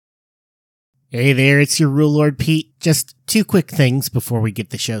Hey there, it's your Rule Lord Pete. Just two quick things before we get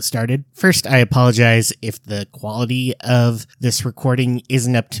the show started. First, I apologize if the quality of this recording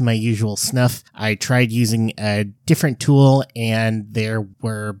isn't up to my usual snuff. I tried using a different tool and there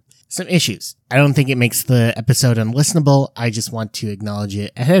were some issues. I don't think it makes the episode unlistenable. I just want to acknowledge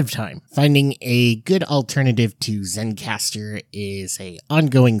it ahead of time. Finding a good alternative to Zencastr is an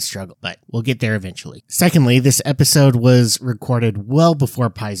ongoing struggle, but we'll get there eventually. Secondly, this episode was recorded well before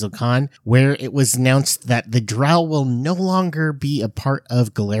PaizoCon, where it was announced that the Drow will no longer be a part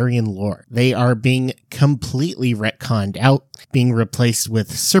of Galarian lore. They are being completely retconned out, being replaced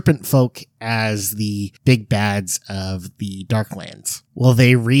with serpent folk as the big bads of the Darklands. Will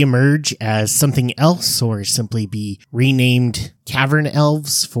they reemerge as something else or simply be renamed Cavern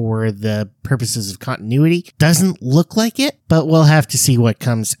Elves for the purposes of continuity? Doesn't look like it, but we'll have to see what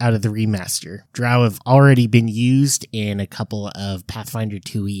comes out of the remaster. Drow have already been used in a couple of Pathfinder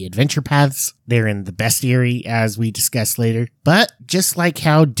 2e adventure paths. They're in the bestiary, as we discuss later. But just like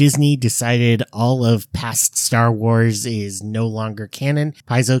how Disney decided all of past Star Wars is no longer canon,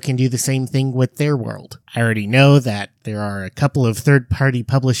 Paizo can do the same thing with their world. I already know that there are a couple of third-party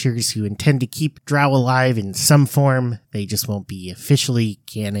publishers who intend to keep Drow alive in some form. They just won't be officially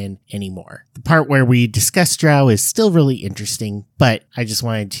canon anymore. The part where we discuss Drow is still really interesting, but I just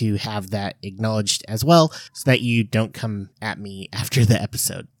wanted to have that acknowledged as well so that you don't come at me after the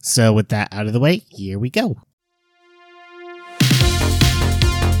episode. So with that out of the way, here we go.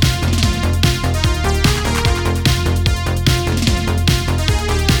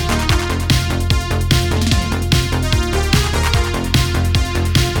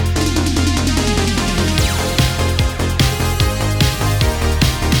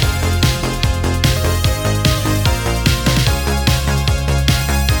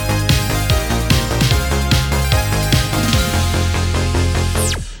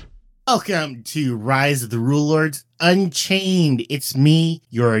 Welcome to Rise of the Rule Lords Unchained. It's me,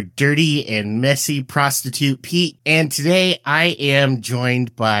 your dirty and messy prostitute Pete, and today I am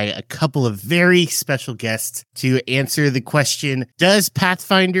joined by a couple of very special guests to answer the question, does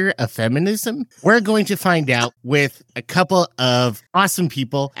Pathfinder a feminism? We're going to find out with a couple of awesome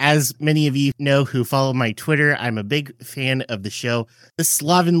people. As many of you know who follow my Twitter, I'm a big fan of the show, the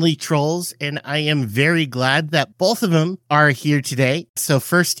Slovenly Trulls, and I am very glad that both of them are here today. So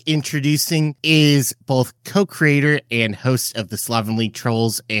first introducing is both co-creator and host of the Slovenly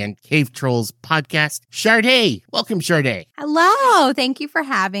Trolls and Cave Trolls podcast, Sharday. Welcome, Sharday. Hello. Thank you for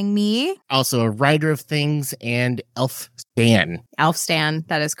having me. Also a writer of things and elf stan. Elf stan.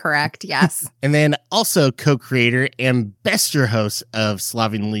 That is correct. Yes. And then also co-creator and bester host of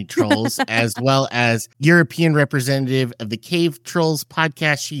Slovenly Trolls, as well as European representative of the Cave Trolls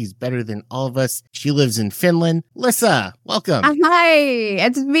podcast. She's better than all of us. She lives in Finland. Lissa, welcome. Hi,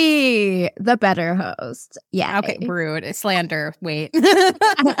 it's me, the better host. Yeah. Okay, rude. Slander. Wait.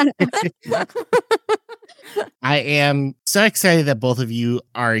 I am so excited that both of you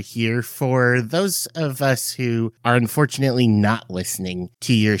are here. For those of us who are unfortunately not listening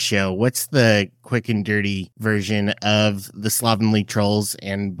to your show, what's the quick and dirty version of the Slovenly Trolls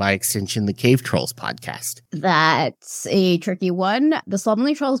and by extension the Cave Trolls podcast? That's a tricky one. The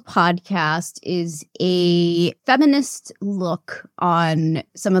Slovenly Trolls podcast is a feminist look on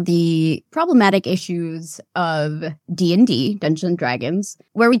some of the problematic issues of D&D, Dungeons and Dragons,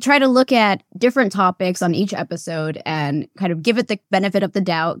 where we try to look at different topics on each episode and kind of give it the benefit of the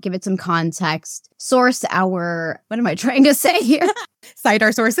doubt, give it some context, source our, what am I trying to say here? Cite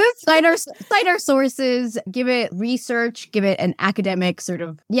our sources? Cite our sources, give it research, give it an academic sort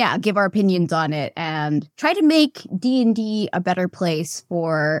of, give our opinions on it, and try to make D&D a better place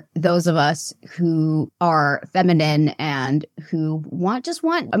for those of us who are feminine and who want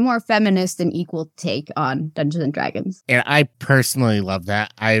a more feminist and equal take on Dungeons and Dragons. And I personally love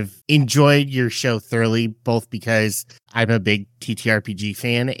that. I've enjoyed your show thoroughly, both because I'm a big TTRPG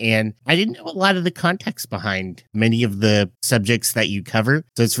fan, and I didn't know a lot of the context behind many of the subjects that you cover.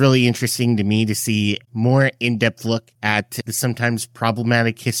 So it's really interesting to me to see more in-depth look at the sometimes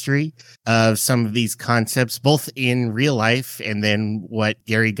problematic history of some of these concepts, both in real life and then what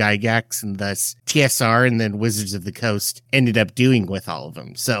Gary Gygax and thus TSR and then Wizards of the Coast ended up doing with all of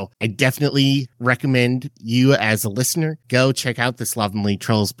them. So I definitely recommend you as a listener go check out the Slovenly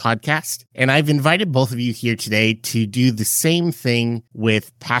Trolls podcast. And I've invited both of you here today to do the same thing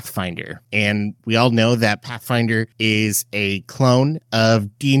with Pathfinder. And we all know that Pathfinder is a clone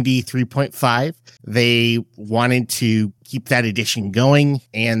of D&D 3.5. They wanted to keep that edition going,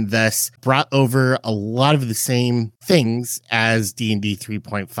 and thus brought over a lot of the same things as D&D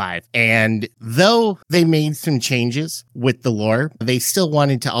 3.5. And though they made some changes with the lore, they still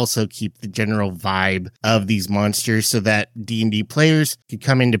wanted to also keep the general vibe of these monsters so that D&D players could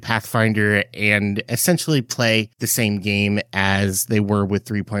come into Pathfinder and essentially play the same game as they were with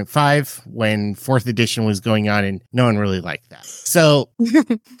 3.5 when 4th edition was going on, and no one really liked that. So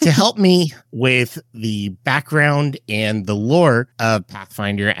to help me with the background and the lore of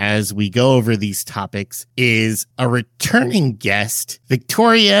Pathfinder as we go over these topics is a returning guest,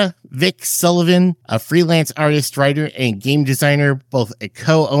 Victoria Vic Sullivan, a freelance artist, writer, and game designer, both a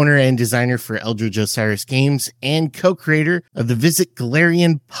co-owner and designer for Eldridge Osiris Games and co-creator of the Visit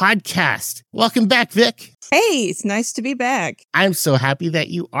Galarian podcast. Welcome back, Vic. Hey, it's nice to be back. I'm so happy that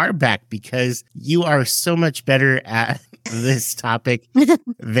you are back because you are so much better at this topic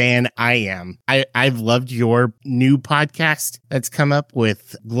than I am. I've loved your new podcast that's come up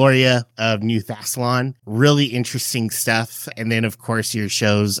with Gloria of New Thassalon. Really interesting stuff. And then, of course, your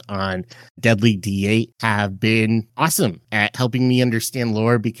shows on Deadly D8 have been awesome at helping me understand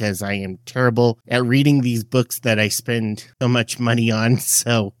lore because I am terrible at reading these books that I spend so much money on.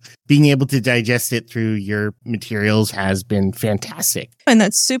 So being able to digest it through your materials has been fantastic. And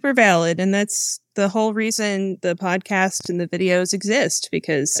that's super valid. And that's the whole reason the podcast and the videos exist,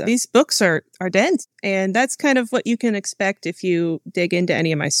 because these books are dense. And that's kind of what you can expect if you dig into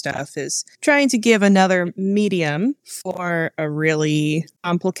any of my stuff, is trying to give another medium for a really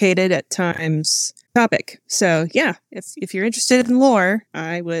complicated at times topic. So yeah, if you're interested in lore,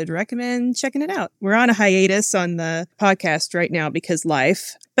 I would recommend checking it out. We're on a hiatus on the podcast right now because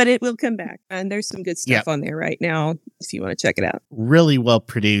life, but it will come back. And there's some good stuff on there right now if you want to check it out. Really well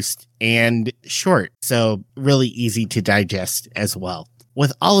produced and short, so really easy to digest as well.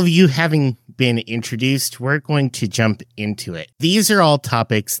 With all of you having been introduced, we're going to jump into it. These are all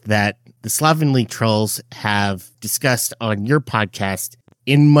topics that the Slovenly Trulls have discussed on your podcast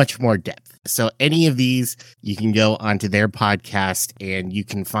in much more depth. So any of these, you can go onto their podcast and you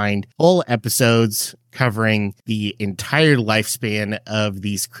can find whole episodes covering the entire lifespan of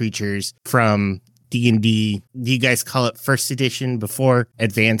these creatures from D&D. Do you guys call it first edition before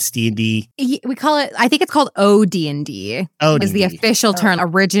advanced D&D? We call it, I think it's called OD&D. OD&D is the official term.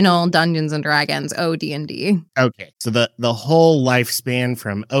 Original Dungeons and Dragons, OD&D. Okay, so the whole lifespan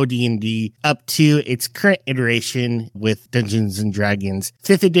from OD&D up to its current iteration with Dungeons and Dragons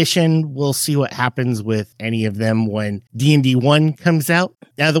 5th edition. We'll see what happens with any of them when D&D 1 comes out.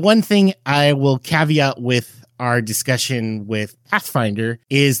 Now, the one thing I will caveat with our discussion with Pathfinder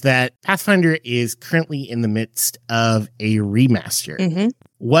is that Pathfinder is currently in the midst of a remaster. Mm-hmm.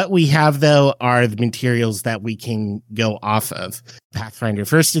 What we have, though, are the materials that we can go off of. Pathfinder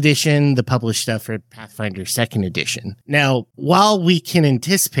 1st edition, the published stuff for Pathfinder 2nd edition. Now, while we can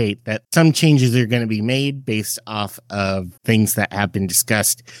anticipate that some changes are going to be made based off of things that have been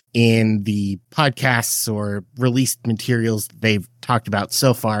discussed in the podcasts or released materials they've talked about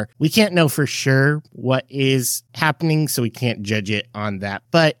so far, we can't know for sure what is happening, so we can't judge it on that.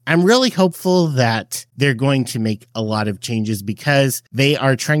 But I'm really hopeful that they're going to make a lot of changes because they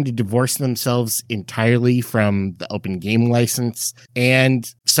are trying to divorce themselves entirely from the open game license. And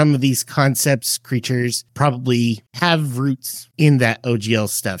some of these concepts, creatures, probably have roots in that OGL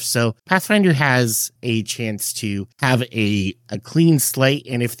stuff. So Pathfinder has a chance to have a clean slate.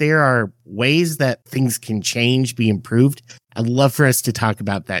 And if there are ways that things can change, be improved, I'd love for us to talk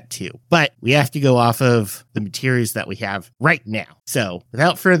about that too. But we have to go off of the materials that we have right now. So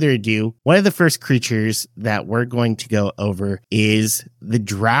without further ado, one of the first creatures that we're going to go over is the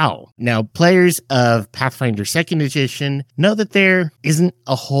Drow. Now, players of Pathfinder 2nd edition know that there isn't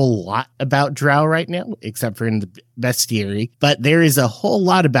a whole lot about Drow right now, except for in the bestiary, but there is a whole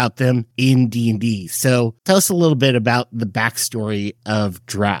lot about them in D&D. So tell us a little bit about the backstory of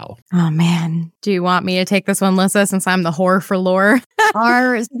Drow. Oh, man. Do you want me to take this one, Lissa, since I'm the whore for lore?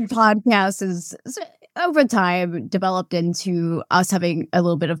 Our podcast is over time developed into us having a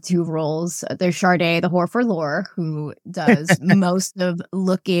little bit of two roles. There's Sade, the whore for lore, who does most of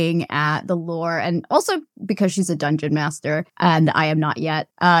looking at the lore, and also because she's a dungeon master and I am not yet,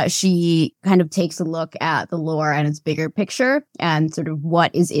 she kind of takes a look at the lore and its bigger picture and sort of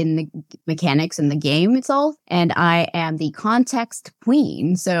what is in the mechanics in the game itself. And I am the context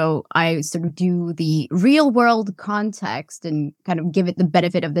queen, so I sort of do the real world context and kind of give it the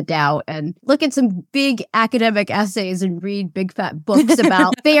benefit of the doubt and look at some big academic essays and read big fat books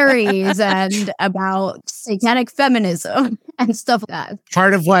about fairies and about satanic feminism and stuff like that.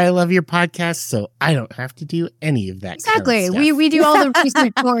 Part of why I love your podcast, so I don't have to do any of that. Exactly. Kind of stuff. We do all the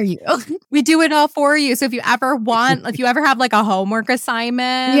research for you. We do it all for you. So if you ever have like a homework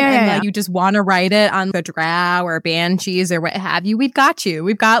assignment and you just want to write it on the drow or banshees or what have you, we've got you.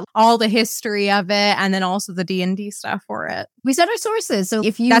 We've got all the history of it and then also the D&D stuff for it. We send our sources. So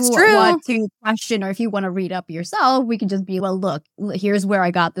if you want to question or if you want to read up yourself, we can just be, well, look, here's where I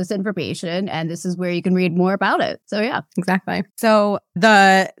got this information and this is where you can read more about it. So yeah. Exactly. So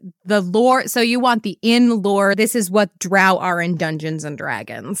the lore, so you want the in lore. This is what drow are in Dungeons and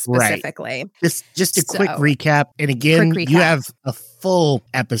Dragons specifically. Right. Just a quick recap. And again, you have a full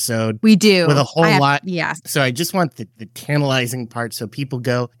episode. We do. With a whole lot. Yeah. So I just want the tantalizing part so people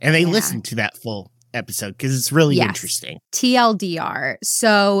go and they listen to that full episode because it's really interesting. TLDR.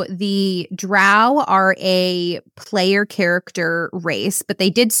 So the drow are a player character race, but they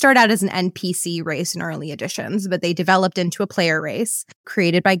did start out as an NPC race in early editions, but they developed into a player race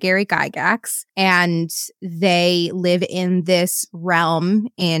created by Gary Gygax, and they live in this realm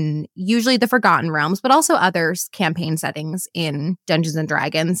in usually the Forgotten Realms, but also other campaign settings in Dungeons and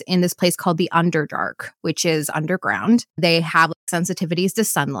Dragons in this place called the Underdark, which is underground. They have sensitivities to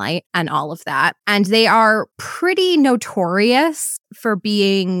sunlight and all of that. And they are pretty notorious for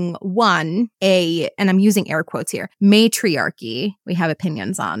being and I'm using air quotes here, matriarchy. We have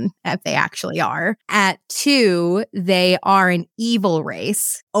opinions on if they actually are. At 2, they are an evil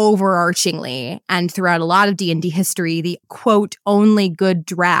race overarchingly. And throughout a lot of D&D history, the quote, only good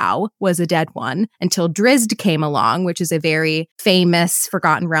drow was a dead one until Drizzt came along, which is a very famous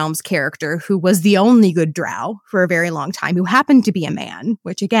Forgotten Realms character who was the only good drow for a very long time, who happened to be a man,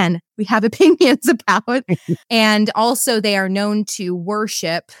 which again, we have opinions about. And also they are known to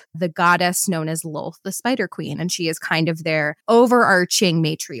worship the goddess known as Lolth, the Spider Queen, and she is kind of their overarching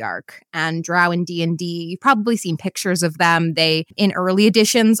matriarch. And drow in D&D, you've probably seen pictures of them. They, in early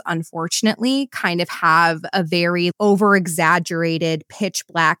editions, unfortunately, kind of have a very over-exaggerated pitch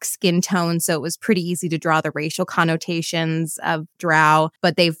black skin tone, so it was pretty easy to draw the racial connotations of drow,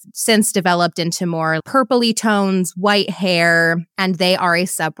 but they've since developed into more purpley tones, white hair, and they are a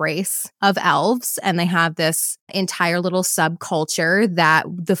subrace of elves, and they have this entire little subculture that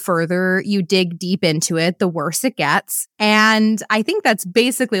the further you dig deep into it, the worse it gets. And I think that's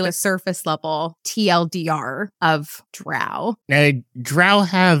basically the surface level TLDR of drow. Now, drow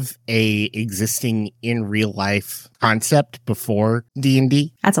have a existing in real life concept before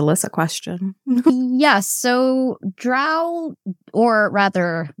D&D? That's a Alyssa question. Yes. So drow, or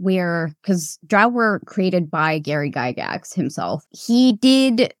rather because drow were created by Gary Gygax himself. He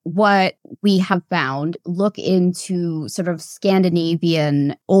did what we have found, look into sort of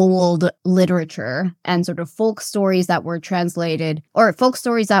Scandinavian old literature and sort of folk stories that were translated, or folk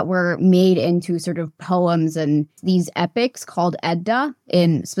stories that were made into sort of poems and these epics called Edda.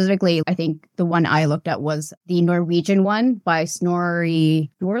 In specifically, I think the one I looked at was the Norwegian one by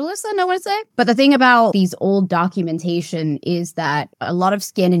Snorri Sturluson, I want to say. But the thing about these old documentation is that a lot of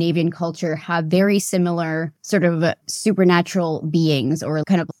Scandinavian culture have very similar sort of supernatural beings, or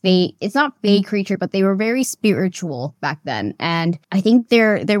kind of it's not fae creature, but they were very spiritual back then. And I think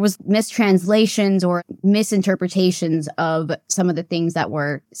there was mistranslations or misinterpretations of some of the things that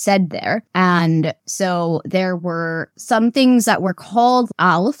were said there. And so there were some things that were called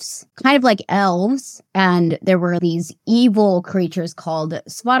alfs, kind of like elves, and there were these evil creatures called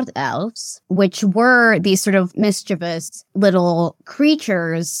svart elves, which were these sort of mischievous little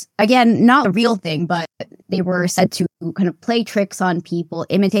creatures. Again, not a real thing, but they were said to kind of play tricks on people,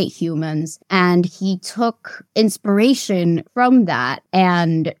 imitate humans. And he took inspiration from that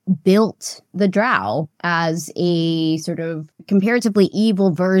and built the drow as a sort of comparatively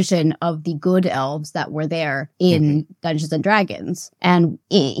evil version of the good elves that were there in Dungeons and Dragons. And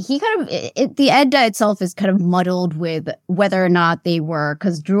the Edda itself is kind of muddled with whether or not they were,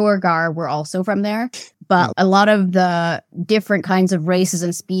 because Duergar were also from there. But a lot of the different kinds of races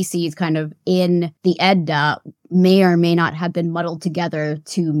and species kind of in the Edda may or may not have been muddled together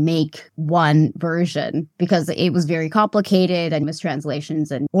to make one version, because it was very complicated and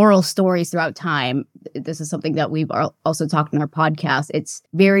mistranslations and oral stories throughout time. This is something that we've also talked in our podcast. It's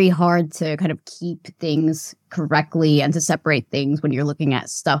very hard to kind of keep things correctly and to separate things when you're looking at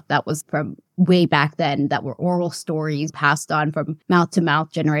stuff that was from way back then, that were oral stories passed on from mouth to mouth,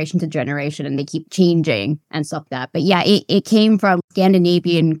 generation to generation, and they keep changing and stuff like that. But yeah, it came from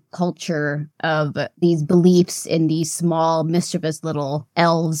Scandinavian culture of these beliefs in these small, mischievous little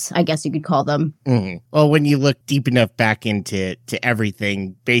elves, I guess you could call them. Mm-hmm. Well, when you look deep enough back into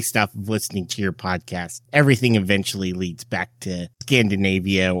everything based off of listening to your podcast, podcast, everything eventually leads back to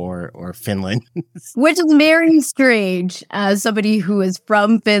Scandinavia or Finland. Which is very strange as somebody who is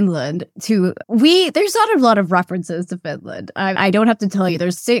from Finland there's not a lot of references to Finland. I don't have to tell you,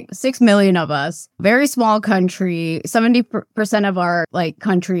 there's 6 million of us, very small country, 70% of our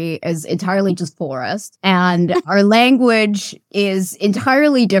country is entirely just forest, and our language is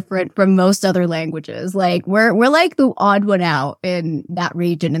entirely different from most other languages. We're like the odd one out in that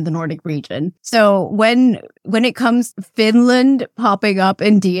region, in the Nordic region. So when it comes to Finland popping up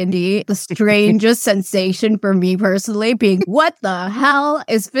in D&D, the strangest sensation for me personally being, what the hell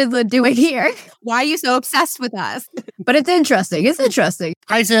is Finland doing here? Why are you so obsessed with us? But it's interesting.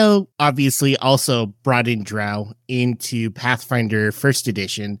 Paizo obviously also brought in Drow into Pathfinder 1st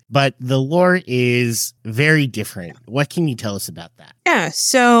edition, but the lore is very different. What can you tell us about that? Yeah,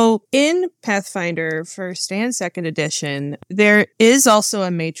 so in Pathfinder 1st and 2nd edition, there is also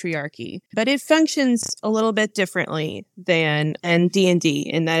a matriarchy, but it functions a little bit differently than in D&D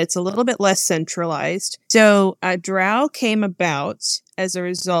in that it's a little bit less centralized. So Drow came about as a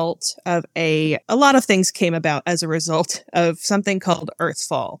result of a lot of things came about as a result of something called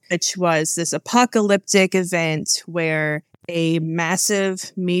Earthfall, which was this apocalyptic event where a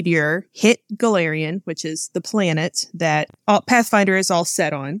massive meteor hit Galarian, which is the planet that Pathfinder is all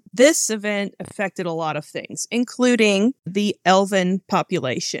set on. This event affected a lot of things, including the elven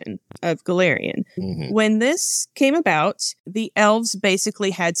population of Galarian. Mm-hmm. When this came about, the elves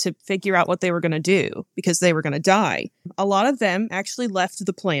basically had to figure out what they were going to do because they were going to die. A lot of them actually left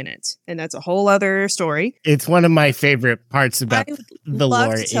the planet, and that's a whole other story. It's one of my favorite parts about the lore. I'd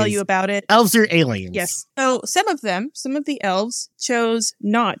love to tell you about it. Elves are aliens. Yes. So some of the elves chose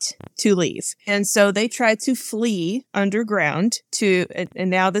not to leave. And so they tried to flee underground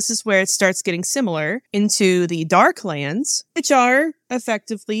and now this is where it starts getting similar, into the Darklands, which are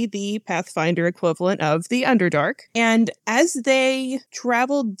effectively the Pathfinder equivalent of the Underdark. And as they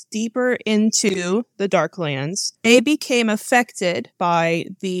traveled deeper into the Darklands, they became affected by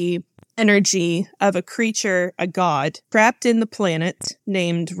the energy of a creature, a god, trapped in the planet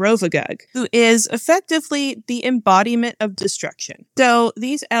named Rovagug, who is effectively the embodiment of destruction. So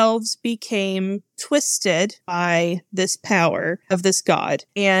these elves became twisted by this power of this god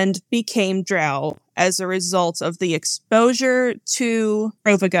and became Drow as a result of the exposure to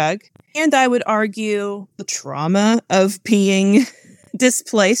Rovagug, and I would argue the trauma of being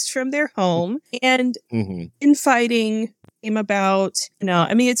displaced from their home and infighting came about.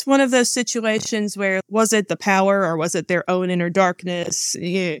 It's one of those situations where was it the power or was it their own inner darkness?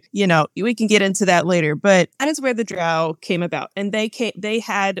 We can get into that later, but that is where the Drow came about. And they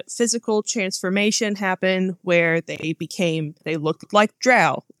had physical transformation happen where they looked like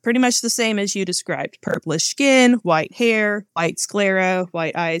Drow. Pretty much the same as you described. Purplish skin, white hair, white sclera,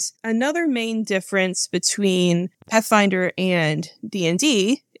 white eyes. Another main difference between Pathfinder and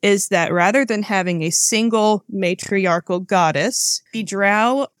D&D is that rather than having a single matriarchal goddess, the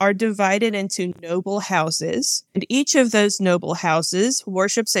Drow are divided into noble houses, and each of those noble houses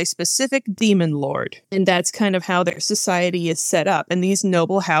worships a specific demon lord. And that's kind of how their society is set up. And these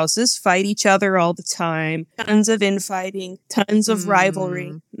noble houses fight each other all the time. Tons of infighting, tons of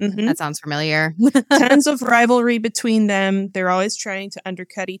rivalry. Mm-hmm. That sounds familiar. Tons of rivalry between them. They're always trying to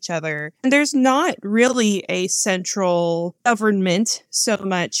undercut each other. And there's not really a central government so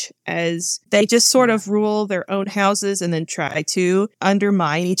much as they just sort of rule their own houses and then try to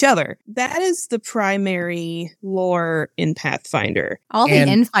undermine each other. That is the primary lore in Pathfinder. All the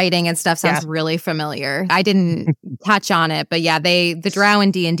infighting and stuff sounds really familiar. I didn't touch on it, but yeah, the Drow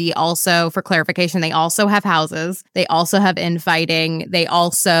in D&D also, for clarification, they also have houses. They also have infighting. They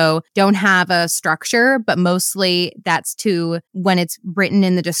also don't have a structure, but mostly that's when it's written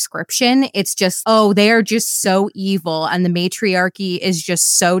in the description, it's just, they are just so evil and the matriarchy is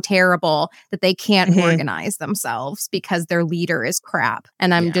just so terrible that they can't organize themselves because their leader is crap.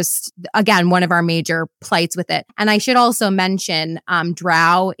 And I'm just, again, one of our major plights with it. And I should also mention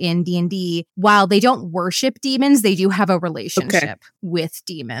Drow in D&D, while they don't worship demons, they do have a relationship with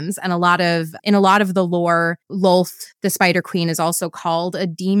demons. And in a lot of the lore, Lolth, the Spider Queen, is also called a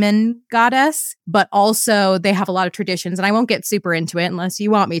demon goddess, but also they have a lot of traditions. And I won't get super into it unless you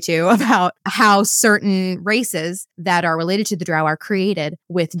want me to, about how certain races that are related to the Drow are created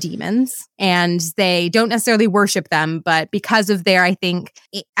with demons, and they don't necessarily worship them, but because of their, I think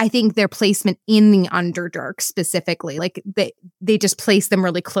their placement in the Underdark specifically, like they just place them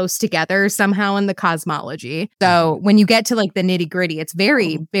really close together somehow in the cosmology. So when you get to like the nitty gritty, it's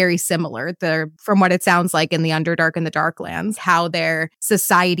very, very similar from what it sounds like in the Underdark and the Darklands, how their society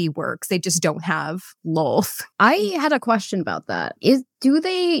society works. They just don't have Lolth. I had a question about that.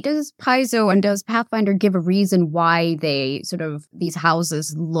 Does Paizo and does Pathfinder give a reason why they sort of, these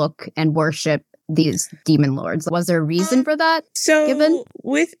houses look and worship these demon lords? Was there a reason for that given?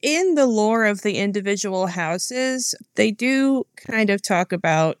 Within the lore of the individual houses, they do kind of talk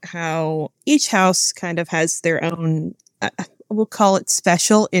about how each house kind of has their own, we'll call it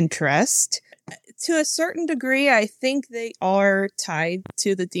special interest. To a certain degree, I think they are tied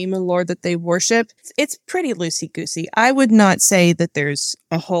to the demon lord that they worship. It's pretty loosey-goosey. I would not say that there's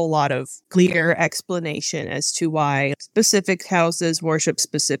a whole lot of clear explanation as to why specific houses worship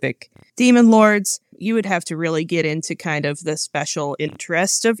specific demon lords. You would have to really get into kind of the special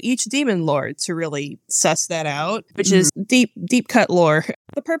interest of each demon lord to really suss that out, which is deep cut lore.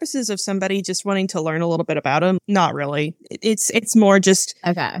 The purposes of somebody just wanting to learn a little bit about them, not really. It's more just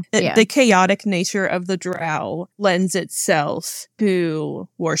the chaotic nature of the drow lends itself to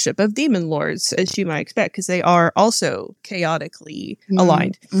worship of demon lords, as you might expect, because they are also chaotically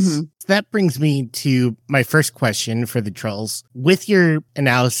aligned. So that brings me to my first question for the Trulls. With your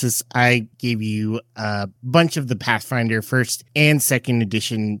analysis, I gave you a bunch of the Pathfinder first and second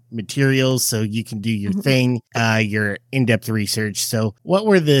edition materials, so you can do your thing, your in-depth research. So what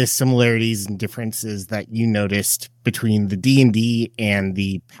were the similarities and differences that you noticed between the D&D and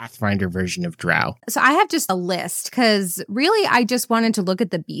the Pathfinder version of Drow? So I have just a list because really I just wanted to look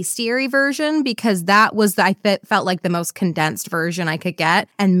at the bestiary version because that was, I felt like the most condensed version I could get.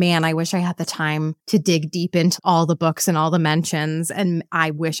 And man, I wish I had the time to dig deep into all the books and all the mentions. And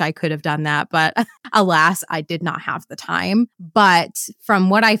I wish I could have done that. But alas, I did not have the time. But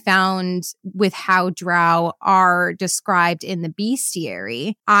from what I found with how Drow are described in the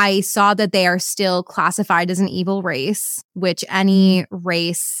bestiary, I saw that they are still classified as an evil race, which any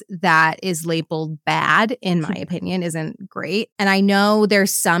race that is labeled bad, in my opinion, isn't great. And I know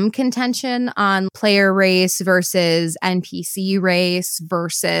there's some contention on player race versus NPC race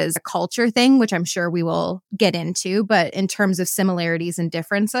versus a culture thing, which I'm sure we will get into. But in terms of similarities and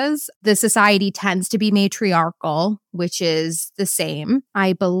differences, the society tends to be matriarchal, which is the same.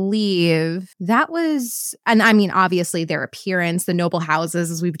 I believe that was, and I mean, obviously their appearance, the noble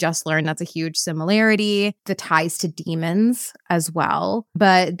houses, as we've just learned, that's a huge similarity. The ties to demons as well.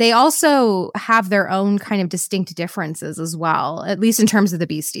 But they also have their own kind of distinct differences as well, at least in terms of the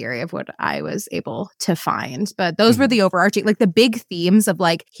bestiary of what I was able to find. But those were the overarching, like the big themes of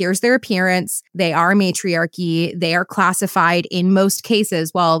like, here's their appearance. They are matriarchy. They are classified in most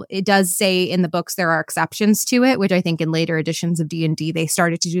cases. Well, it does say in the books there are exceptions to it, which I think in later editions of D&D, they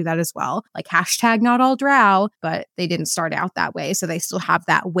started to do that as well. Like hashtag not all drow, but they didn't start out that way. So they still have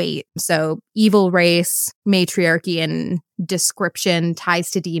that weight. So evil race, matriarchy, and description, ties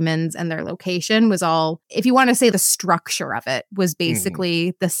to demons, and their location was all, if you want to say the structure of it, was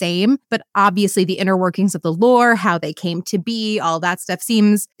basically the same. But obviously the inner workings of the lore, how they came to be, all that stuff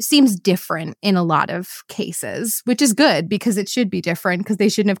seems different in a lot of cases, which is good because it should be different because they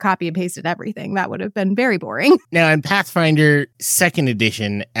shouldn't have copy and pasted everything. That would have been very boring. Now, in Pathfinder 2nd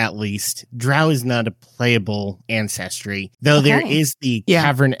edition, at least, Drow is not a playable ancestry, though there is the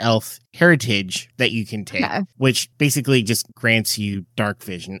Cavern Elf heritage that you can take, which basically just grants you dark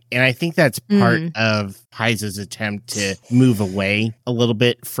vision. And I think that's part of Paizo's attempt to move away a little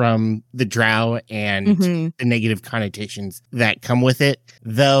bit from the Drow and the negative connotations that come with it.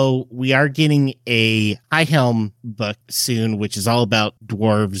 Though we are getting a High Helm book soon, which is all about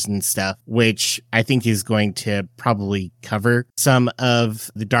dwarves and stuff, which I think is going to probably cover some of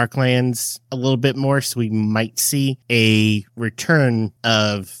the Darklands a little bit more. So we might see a return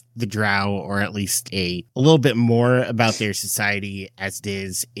of the Drow, or at least a little bit more about their society as it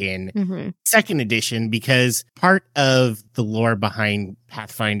is in 2nd edition, because part of the lore behind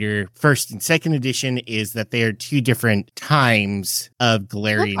Pathfinder 1st and 2nd edition is that they are two different times of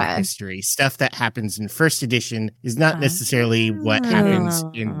Galarian history. Stuff that happens in 1st edition is not necessarily what happens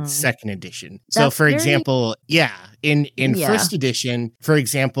in 2nd edition. So for example, in 1st edition, for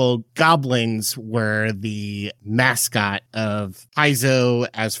example, goblins were the mascot of Paizo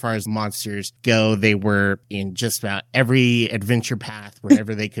as far as monsters go. They were in just about every adventure path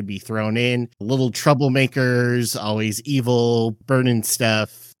wherever they could be thrown in. Little troublemakers, always evil, burning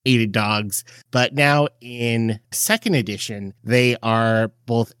stuff, hated dogs. But now in 2nd edition, they are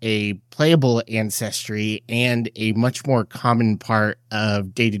both a playable ancestry and a much more common part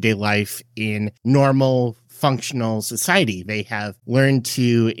of day-to-day life in normal functional society. They have learned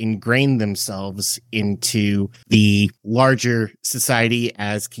to ingrain themselves into the larger society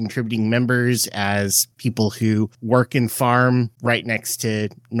as contributing members, as people who work and farm right next to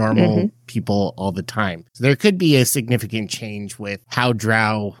normal people all the time. So there could be a significant change with how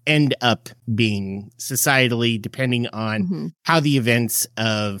drow end up being societally, depending on how the events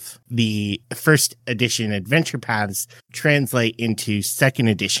of the first edition adventure paths translate into second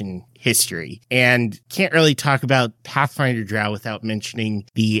edition history. And can't really talk about Pathfinder Drow without mentioning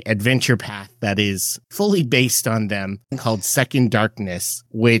the adventure path that is fully based on them, called Second Darkness,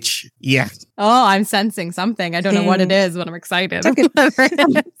 which, Oh, I'm sensing something. I don't know what it is, but I'm excited.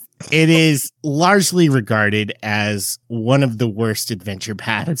 it is largely regarded as one of the worst adventure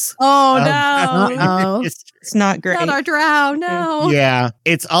paths. Oh, no. It's not great. Not our drow, no. Yeah.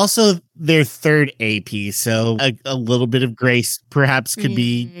 It's also their third AP, so a little bit of grace perhaps could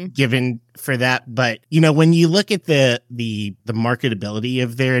be given for that. But, when you look at the marketability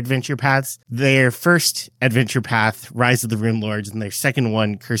of their adventure paths, their first adventure path, Rise of the Rune Lords, and their second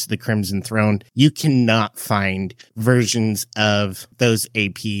one, Curse of the Crimson Throne, you cannot find versions of those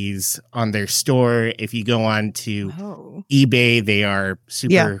APs on their store. If you go on to eBay, they are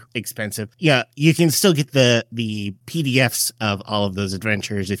super expensive. Yeah, you can still get the PDFs of all of those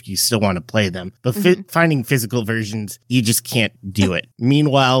adventures if you still want to play them. But finding physical versions, you just can't do it.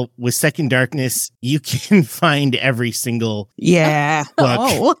 Meanwhile, with Second Darkness, you can find every single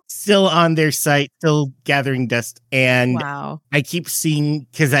book still on their site, still gathering dust. And I keep seeing,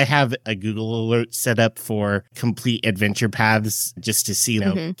 because I have a Google alert set up for complete adventure paths just to see,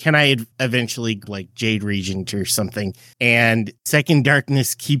 can I eventually like Jade Regent or something? And Second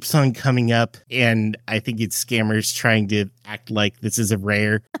Darkness keeps on coming up, and I think it's scammers trying to act like this is a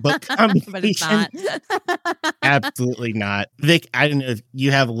rare book combination. But it's not. Absolutely not. Vic, I don't know if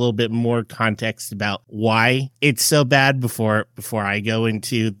you have a little bit more context about why it's so bad before I go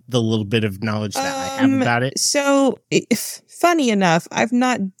into the little bit of knowledge that I have about it. So, funny enough, I've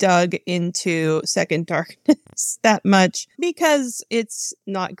not dug into Second Darkness that much because it's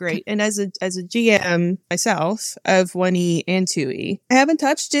not great. And as a GM myself of 1E and 2E, I haven't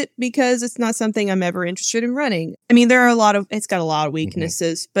touched it because it's not something I'm ever interested in running. I mean, it's got a lot of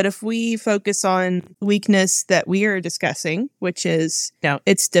weaknesses, but if we focus on weakness that we are discussing, which is,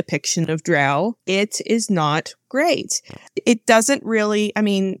 its depiction of drow, it is not great. It doesn't really,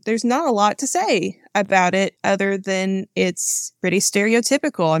 there's not a lot to say about it other than it's pretty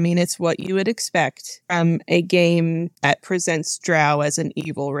stereotypical. It's what you would expect from a game that presents drow as an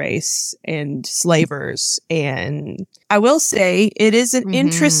evil race and slavers. And I will say it is an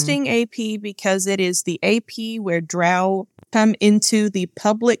interesting AP because it is the AP where drow come into the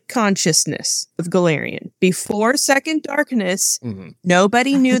public consciousness of Galarian. Before Second Darkness,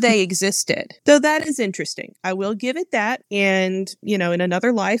 nobody knew they existed. So that is interesting. I will give it that. And, in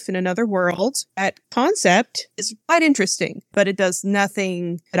another life, in another world, that concept is quite interesting, but it does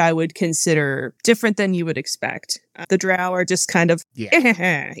nothing that I would consider different than you would expect. The drow are just kind of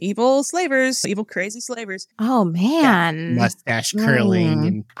evil slavers, evil crazy slavers. Oh, man. Mustache curling.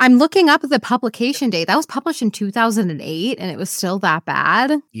 And I'm looking up the publication date. That was published in 2008, and it was still that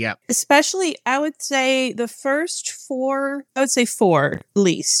bad. Yep. Especially, I would say the first four at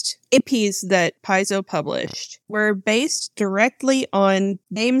least, APs that Paizo published were based directly on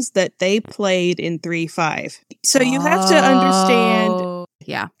games that they played in 3.5. So you have to understand...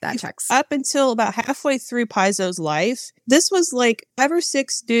 Yeah, that checks. Up until about halfway through Paizo's life, this was like 5 or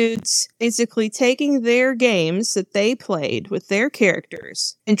 6 dudes basically taking their games that they played with their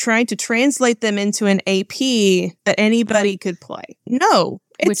characters and trying to translate them into an AP that anybody could play. No,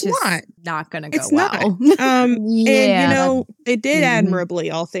 it's not going to go it's well. Not. And, they did admirably,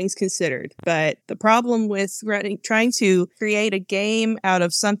 all things considered. But the problem with trying to create a game out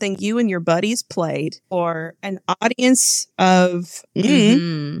of something you and your buddies played or an audience of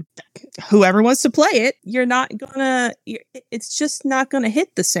whoever wants to play it, it's just not going to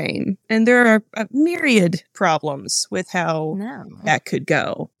hit the same. And there are a myriad problems with how that could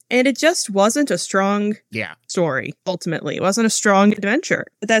go. And it just wasn't a strong story, ultimately. It wasn't a strong adventure.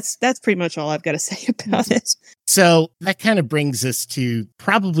 But that's pretty much all I've got to say about it. So that kind of brings us to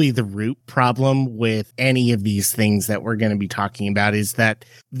probably the root problem with any of these things that we're going to be talking about is that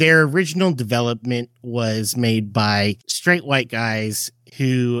their original development was made by straight white guys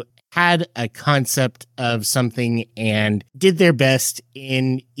who had a concept of something and did their best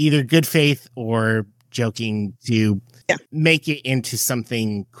in either good faith or joking to make it into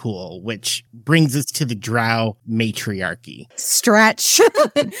something cool, which brings us to the drow matriarchy. Stretch.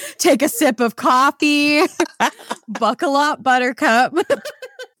 Take a sip of coffee. Buckle up, Buttercup.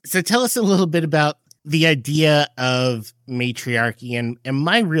 So tell us a little bit about the idea of matriarchy, and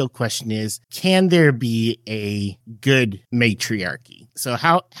my real question is, can there be a good matriarchy? So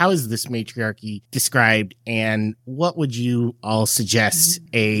how is this matriarchy described, and what would you all suggest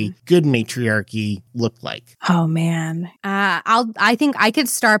a good matriarchy look like? Oh man. I think I could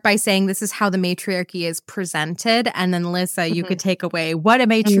start by saying this is how the matriarchy is presented, and then Lissa, you could take away what a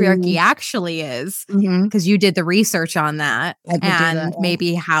matriarchy actually is, because you did the research on that, and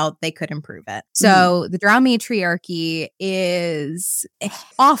maybe how they could improve it. So the drow matriarchy is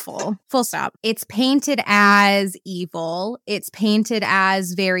awful, full stop. It's painted as evil. It's painted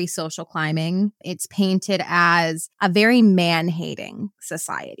as very social climbing. It's painted as a very man-hating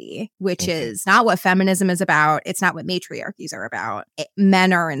society, which is not what feminism is about. It's not what matriarchies are about.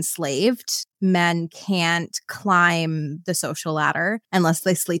 Men are enslaved. Men can't climb the social ladder unless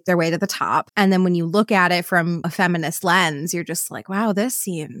they sleep their way to the top. And then when you look at it from a feminist lens, you're just like, wow, this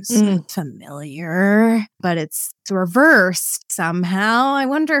seems familiar, but it's reversed somehow. I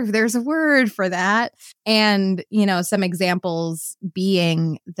wonder if there's a word for that. And, you know, some examples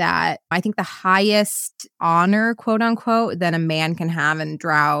being that I think the highest honor, quote unquote, that a man can have in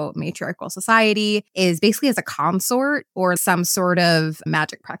drow matriarchal society is basically as a consort or some sort of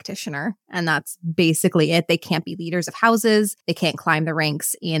magic practitioner. And that's basically it. They can't be leaders of houses. They can't climb the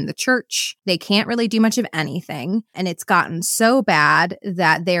ranks in the church. They can't really do much of anything. And it's gotten so bad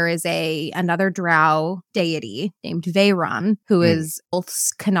that there is another drow deity named Veyron, who is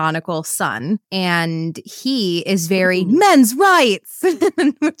Ulf's canonical son. And he is very men's rights,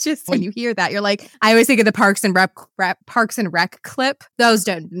 which is when you hear that, you're like, I always think of the Parks and Rec clip.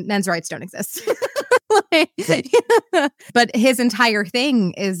 Men's rights don't exist. But his entire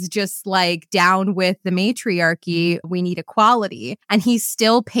thing is just like, down with the matriarchy, we need equality. And he's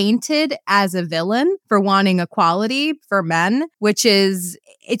still painted as a villain for wanting equality for men, which is,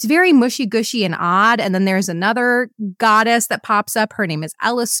 it's very mushy-gushy and odd. And then there's another goddess that pops up. Her name is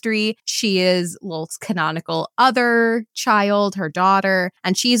Elistri. She is Lolth's canonical other child, her daughter.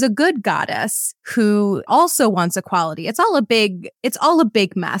 And she's a good goddess who also wants equality. It's all a big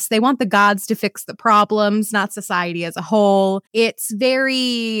mess. They want the gods to fix the problems, not society as a whole. It's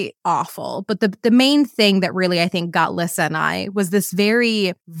very awful. But the main thing that really, I think, got Lissa and I was this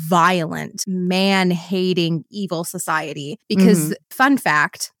very violent, man-hating, evil society. Because, fun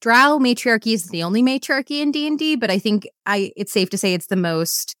fact, drow matriarchy is the only matriarchy in D&D, but I think it's safe to say it's the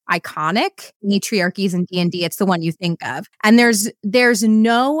most iconic matriarchies in D&D. It's the one you think of. And there's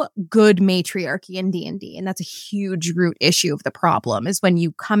no good matriarchy in D&D. And that's a huge root issue of the problem, is when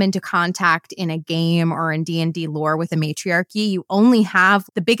you come into contact in a game or in D&D lore with a matriarchy, you only have,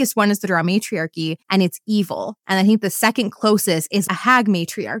 the biggest one is the drow matriarchy, and it's evil. And I think the second closest is a hag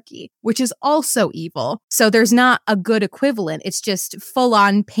matriarchy, which is also evil. So there's not a good equivalent. It's just full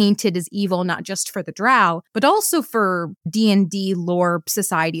on painted as evil, not just for the drow, but also for D&D lore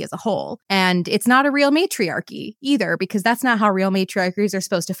society as a whole. And it's not a real matriarchy either, because that's not how real matriarchies are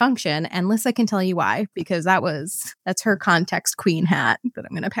supposed to function. And Lissa can tell you why, because that's her context queen hat that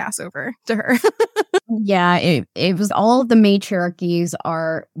I'm going to pass over to her. Yeah, it was all of the matriarchies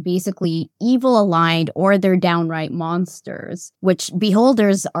are basically evil aligned, or they're downright monsters, which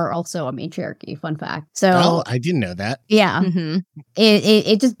beholders are also a matriarchy. Fun fact. So I didn't know that. Yeah.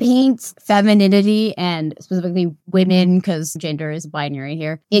 It just paints femininity, and specifically women, because gender is binary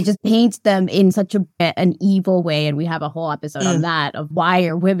here. It just paints them in such an evil way. And we have a whole episode on that, of why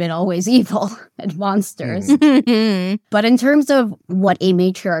are women always evil and monsters. But in terms of what a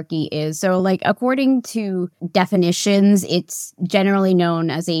matriarchy is, so like according to definitions, it's generally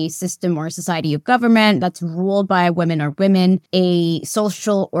known as a system or society of government that's ruled by women or women, a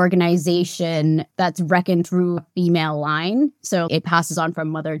social organization that's reckoned through a female line. So it passes on from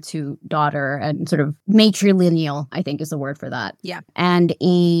mother to daughter, and sort of matrilineal, I think is the word for that. Yeah. And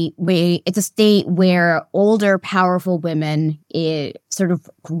it's a state where older, powerful women sort of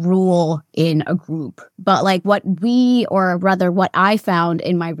rule in a group. But like what I found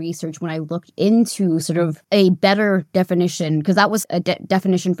in my research when I looked into sort of a better definition, because that was a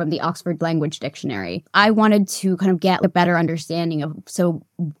definition from the Oxford Language Dictionary, I wanted to kind of get a better understanding of, so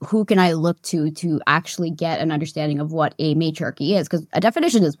who can I look to actually get an understanding of what a matriarchy is? Because a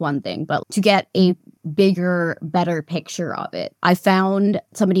definition is one thing, but to get a bigger, better picture of it, I found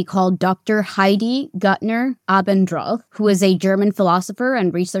somebody called Dr. Heidi Guttner Abendroth, who is a German philosopher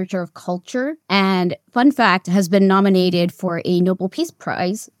and researcher of culture. And fun fact, has been nominated for a Nobel Peace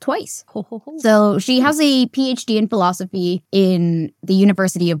Prize twice. So she has a PhD in philosophy in the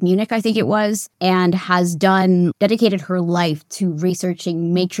University of Munich, I think it was, and has dedicated her life to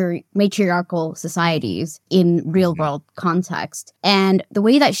researching matriarchal societies in real world context. And the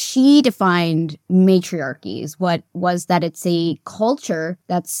way that she defined matriarchies was that it's a culture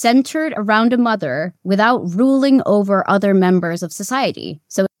that's centered around a mother without ruling over other members of society.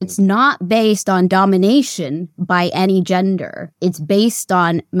 So it's not based on domination by any gender. It's based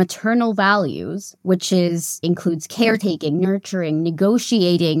on maternal values, which includes caretaking, nurturing,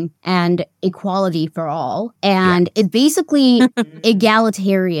 negotiating, and equality for all. And it basically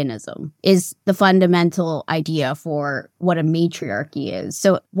egalitarianism is the fundamental idea for what a matriarchy is.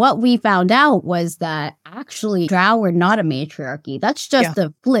 So what we found out was that actually Drow are not a matriarchy. That's just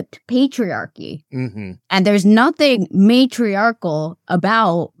the flipped patriarchy. Mm-hmm. And there's nothing matriarchal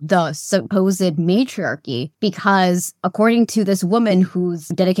about the supposed matriarchy, because according to this woman who's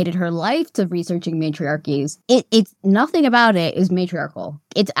dedicated her life to researching matriarchies, it's nothing about it is matriarchal.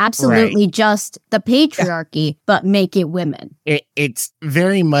 It's absolutely just the patriarchy, but make it women. It's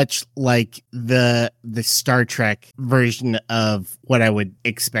very much like the Star Trek version of what I would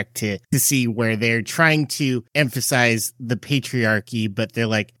expect to see, where they're trying to emphasize the patriarchy, but they're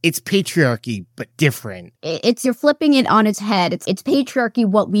like, it's patriarchy, but different. You're flipping it on its head. It's patriarchy,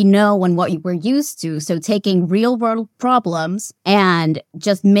 what we know and what we're used to. So taking real world problems and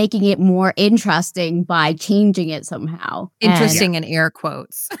just making it more interesting by changing it somehow. Interesting in air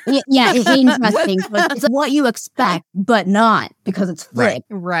quotes. Yeah, it's interesting. It's what you expect, but not because it's flipped.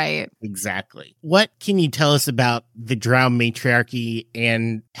 Right. Exactly. What can you tell us about the Drow matriarchy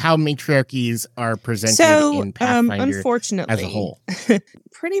and how matriarchies are presented in Pathfinder unfortunately, as a whole?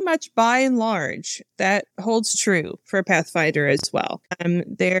 Pretty much by and large, that holds true for Pathfinder as well.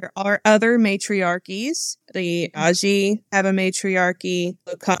 There are other matriarchies. The Aji have a matriarchy.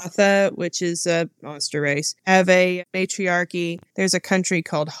 Lokatha, which is a monster race, have a matriarchy. There's a country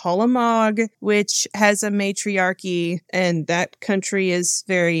called Holamog, which has a matriarchy, and that country is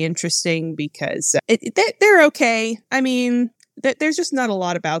very interesting because they're okay. I mean, there's just not a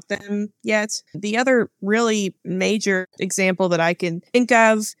lot about them yet. The other really major example that I can think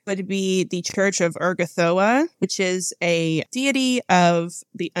of would be the Church of Urgathoa, which is a deity of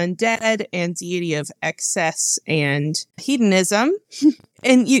the undead and deity of excess and hedonism.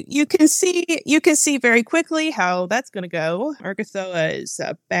 And you can see very quickly how that's going to go. Urgathoa is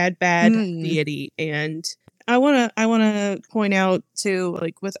a bad deity, and I want to point out too,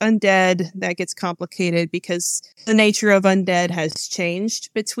 like with undead, that gets complicated because the nature of undead has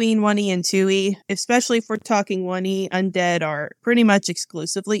changed between 1E and 2E. Especially if we're talking 1E, undead are pretty much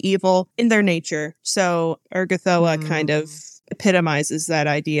exclusively evil in their nature. So Urgathoa kind of epitomizes that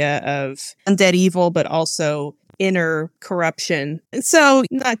idea of undead evil, but also inner corruption. And so,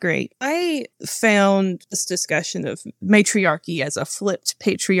 not great. I found this discussion of matriarchy as a flipped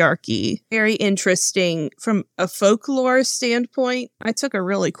patriarchy very interesting from a folklore standpoint. I took a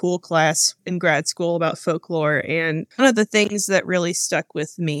really cool class in grad school about folklore, and one of the things that really stuck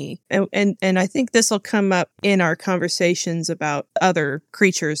with me, and I think this will come up in our conversations about other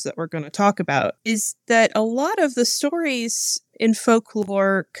creatures that we're going to talk about, is that a lot of the stories in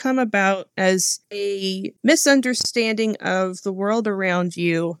folklore come about as a misunderstanding of the world around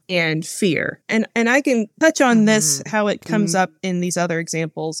you and fear. And I can touch on this, how it comes up in these other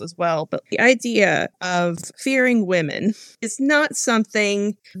examples as well. But the idea of fearing women is not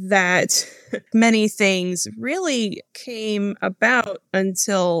something that many things really came about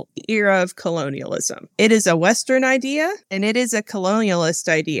until the era of colonialism. It is a Western idea and it is a colonialist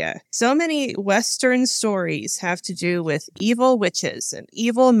idea. So many Western stories have to do with evil witches and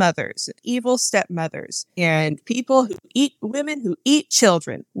evil mothers and evil stepmothers and people who eat women who eat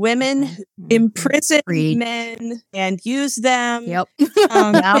children, women who imprison men and use them.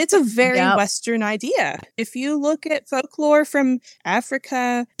 It's a very Western idea. If you look at folklore from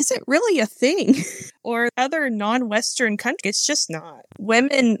Africa, is it really a thing? Or other non-Western countries? It's just not.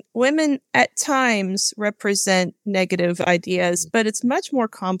 Women at times represent negative ideas, but it's much more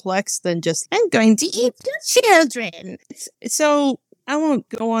complex than just, I'm going to eat your children. So I won't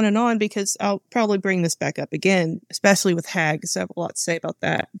go on and on because I'll probably bring this back up again, especially with hags. I have a lot to say about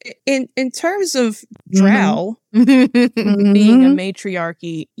that. In terms of Drow, being a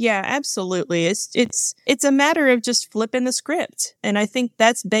matriarchy. Yeah, absolutely. It's a matter of just flipping the script. And I think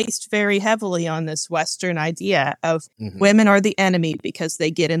that's based very heavily on this Western idea of women are the enemy because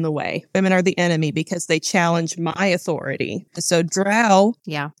they get in the way. Women are the enemy because they challenge my authority. So Drow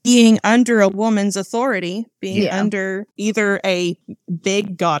being under a woman's authority, being under either a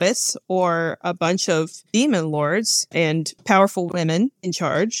big goddess or a bunch of demon lords and powerful women in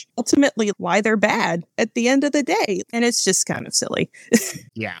charge, ultimately why they're bad at the end of the day. And it's just kind of silly.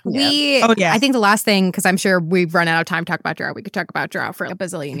 I think the last thing, because I'm sure we've run out of time to talk about Drow. We could talk about Drow for a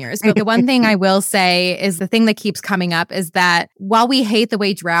bazillion years. But the one thing I will say is the thing that keeps coming up is that while we hate the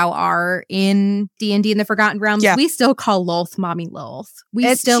way Drow are in D&D in the Forgotten Realms, we still call Lolth Mommy Lolth.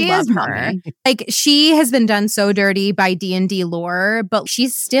 We still love her. Like, she has been done so dirty by D&D lore, but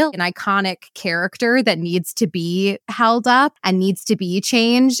she's still an iconic character that needs to be held up and needs to be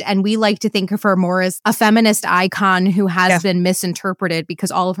changed. And we like to think of her more as a feminist icon who has been misinterpreted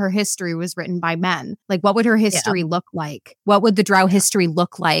because all of her history was written by men. Like, what would her history look like? What would the Drow history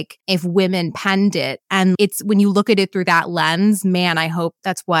look like if women penned it? And it's when you look at it through that lens, man, I hope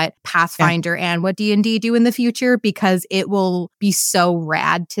that's what Pathfinder and what D&D do in the future, because it will be so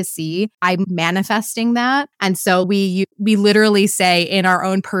rad to see. I'm manifesting that. And so we literally say in our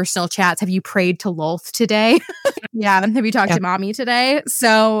own personal chats, have you prayed to Lolth today? Have you talked to mommy today?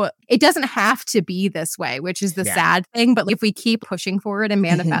 So it doesn't have to be this way, which is the sad thing. But if we keep pushing forward and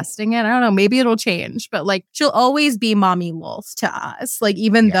manifesting it, I don't know, maybe it'll change. But like, she'll always be Mommy Lolth to us, like,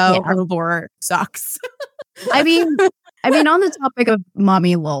 even though her lore sucks. I mean, on the topic of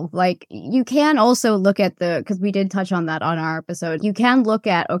Mommy Lol, like, you can also look at because we did touch on that on our episode. You can look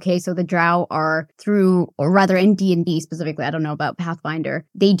at, okay, so the Drow are or rather in D&D specifically, I don't know about Pathfinder,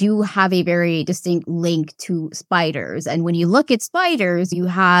 they do have a very distinct link to spiders. And when you look at spiders, you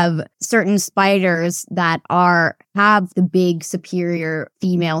have certain spiders that have the big superior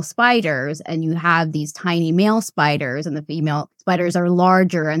female spiders, and you have these tiny male spiders, and the female spiders are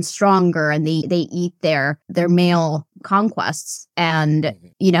larger and stronger, and they eat their male conquests. And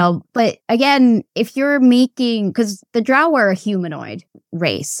but again, if you're making, because the Drow are a humanoid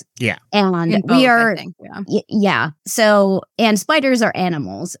race, and we are so, and spiders are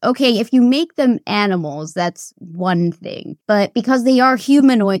animals. Okay, if you make them animals, that's one thing, but because they are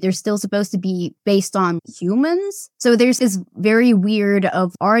humanoid, they're still supposed to be based on humans. So there's this very weird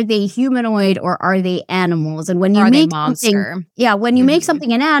of, are they humanoid or are they animals? And when you make something, when you make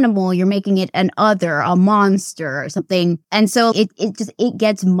something an animal, you're making it a monster or something. And so it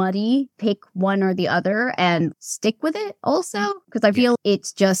gets muddy. Pick one or the other and stick with it also, because I feel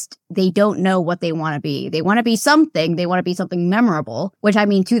it's just, they don't know what they want to be. They want to be something. They want to be something memorable, which, I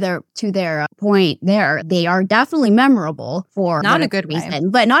mean, to their point there, they are definitely memorable for not a good reason, way,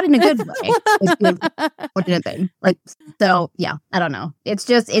 but not in a good way. Like, so yeah, I don't know. It's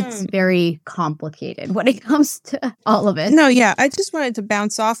just, it's very complicated when it comes to all of it. No, yeah, I just wanted to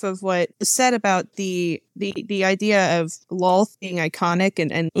bounce off of what was said about the idea of Lolth being iconic,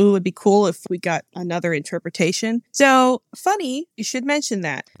 and it would be cool if we got another interpretation. So funny, you should mention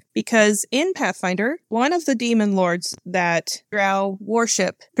that, because in Pathfinder, one of the demon lords that Drow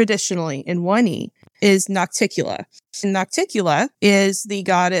worship traditionally in 1E is Nocticula. And Nocticula is the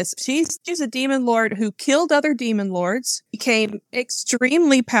goddess. She's a demon lord who killed other demon lords, became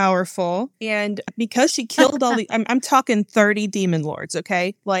extremely powerful, and because she killed all I'm talking 30 demon lords,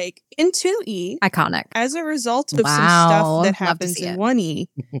 okay? Like, in 2E, iconic. As a result of some stuff that happens in 1E,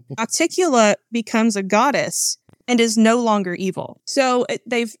 Nocticula becomes a goddess and is no longer evil. So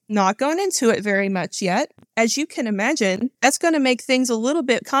they've not gone into it very much yet. As you can imagine, that's going to make things a little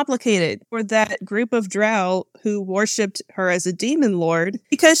bit complicated for that group of Drow who worshipped her as a demon lord,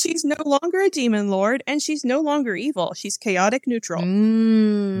 because she's no longer a demon lord and she's no longer evil. She's chaotic neutral.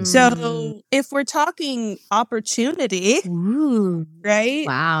 So if we're talking opportunity, right?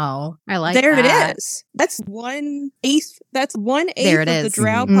 Wow. I like there that. It is. That's 1/8. That's 1/8 of the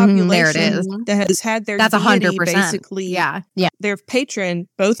Drow population that has had their that's deity 100%. Basically, their patron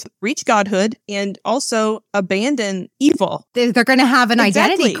both reach godhood and also abandon evil. They're going to have an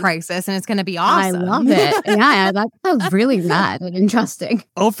identity crisis, and it's going to be awesome. I love it. Yeah, that was really rad and interesting.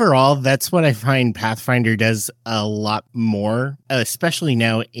 Overall, that's what I find Pathfinder does a lot more, especially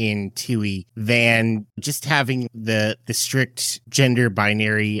now in 2E, than just having the strict gender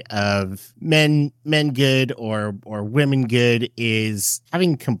binary of men good or women good. Is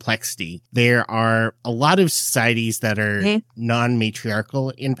having complexity. There are a lot of societies that are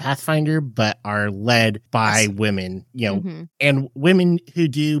non-matriarchal in Pathfinder, but are led by women, and women who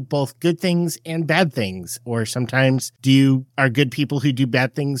do both good things and bad things, or sometimes are good people who do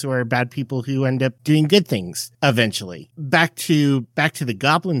bad things, or are bad people who end up doing good things eventually. Back to the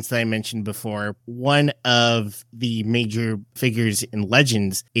goblins that I mentioned before, one of the major figures in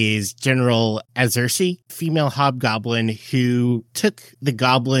Legends is General Azursi, female hobgoblin who took the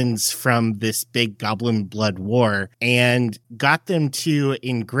goblins from this big goblin blood war and got them to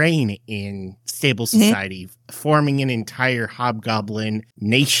ingrain in stable society, forming an entire hobgoblin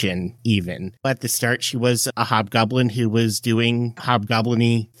nation even. At the start, she was a hobgoblin who was doing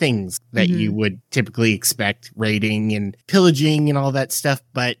hobgoblin-y things that you would typically expect, raiding and pillaging and all that stuff,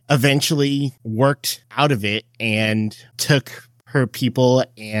 but eventually worked out of it and took her people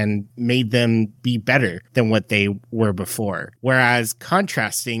and made them be better than what they were before. Whereas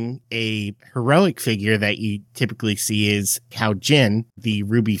contrasting, a heroic figure that you typically see is Hao Jin, the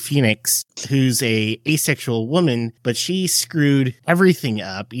Ruby Phoenix, who's a asexual woman, but she screwed everything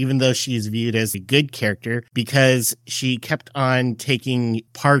up, even though she is viewed as a good character, because she kept on taking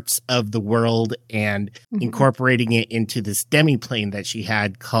parts of the world and incorporating it into this demiplane that she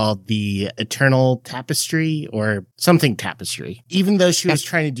had called the Eternal Tapestry or something Tapestry. Even though she was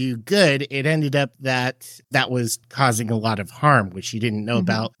trying to do good, it ended up that was causing a lot of harm, which she didn't know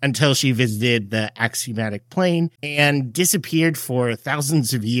about until she visited the axiomatic plane and disappeared for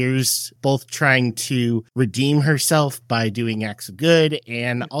thousands of years, both trying to redeem herself by doing acts of good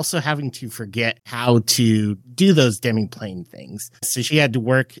and also having to forget how to do those demiplane things. So she had to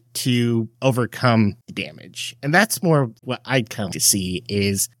work to overcome the damage. And that's more what I'd come to see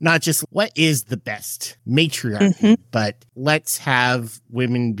is not just what is the best matriarchy, but let's have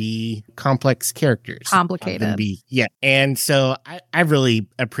women be complex characters. Complicated. And so I really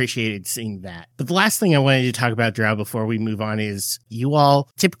appreciated seeing that. But the last thing I wanted to talk about, Drow, before we move on is you all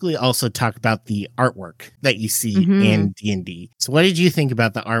typically also talk about the artwork that you see in D&D. So what did you think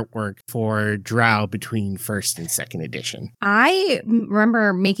about the artwork for Drow between first and second edition? I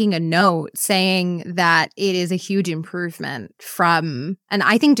remember making a note saying that it is a huge improvement from, and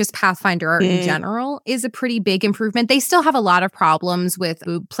I think just Pathfinder art in general is a pretty big improvement. They still have a lot of problems with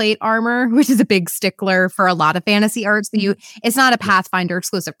boob plate armor, which is a big stickler for a lot of fantasy art. So it's not a Pathfinder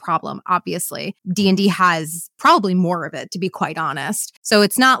exclusive problem, obviously. D&D has probably more of it, to be quite honest. So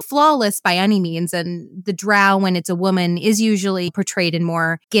it's not flawless by any means. And the drow, when it's a woman, is usually portrayed in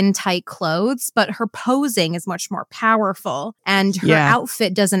more skin-tight clothes, but her posing is much more powerful. And her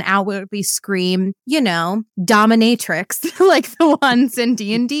outfit doesn't outwardly scream, dominatrix like the ones in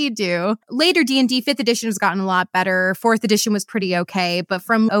D&D do. Later D&D 5th edition has gotten a lot better. 4th edition was pretty okay, but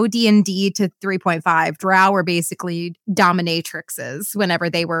from OD&D to 3.5, drow were basically dominatrixes whenever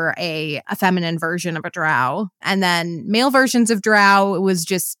they were a feminine version of a drow. And then male versions of drow was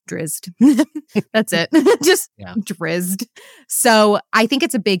just drizzed. That's it. Just drizzed. So I think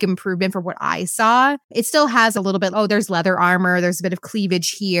it's a big improvement for what I saw. It still has a little bit, there's leather armor, there's a bit of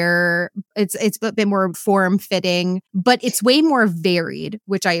cleavage here. It's a bit more form-fitting, but it's way more varied,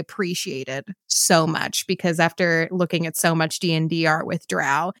 which I appreciated so much because after looking at so much D&D art with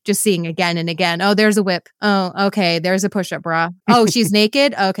drow, just seeing again and again, there's a whip. Oh, okay, there's a push-up bra. Oh, she's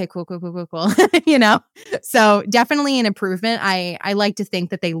naked? Okay, cool. So definitely an improvement. I like to think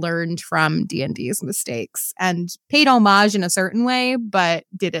that they learned from D&D's mistakes and paid homage in a certain way, but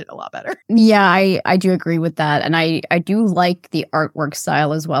did it a lot better. Yeah, I do agree with that. And I do like the artwork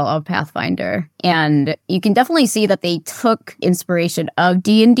style as well of Pathfinder. And you can definitely see that they took inspiration of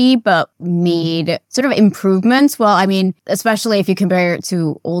D&D, but made sort of improvements. Well, I mean, especially if you compare it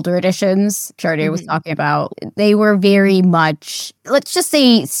to older editions, Chartier was talking about, they were very much, let's just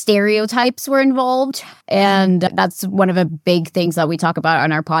say stereotypes were involved. And that's one of the big things that we talk about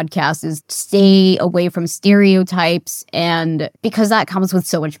on our podcast is stay away from stereotypes. And because that comes with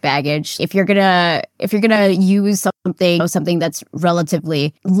so much baggage, if you're gonna use something that's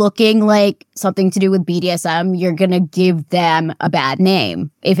relatively looking like something to do with BDSM, you're gonna give them a bad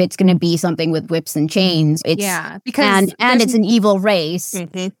name. If it's gonna be something with whips and chains, because it's an evil race.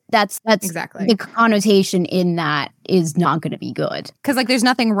 That's exactly the connotation in that is not going to be good. Because there's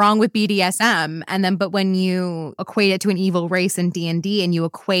nothing wrong with BDSM, but when you equate it to an evil race in D&D and you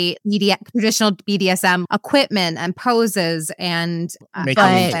equate traditional BDSM equipment and poses and make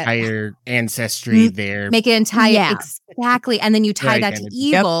an entire ancestry there, make it entire exactly, and then you tie that to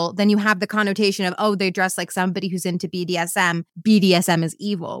evil, then you have the connotation of they dress like somebody who's into BDSM. BDSM is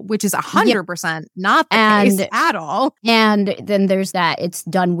evil, which is 100% not the case at all. And then there's that it's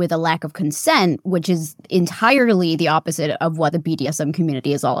done with a lack of consent, which is entirely exactly the opposite of what the BDSM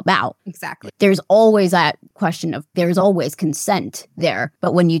community is all about. Exactly. There's always that question of there's always consent there.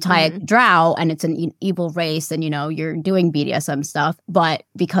 But when you tie it to drow and it's an evil race and, you're doing BDSM stuff, but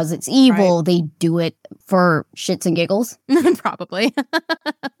because it's evil, they do it for shits and giggles. Probably.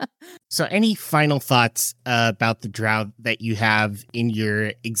 So any final thoughts about the drow that you have in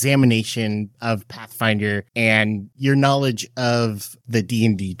your examination of Pathfinder and your knowledge of the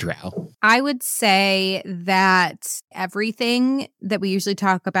D&D drow? I would say that everything that we usually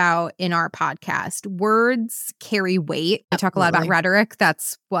talk about in our podcast, words carry weight. I talk a lot about rhetoric.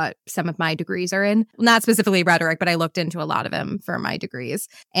 That's what some of my degrees are in. Not specifically rhetoric, but I looked into a lot of them for my degrees.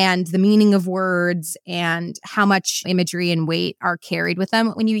 And the meaning of words and how much imagery and weight are carried with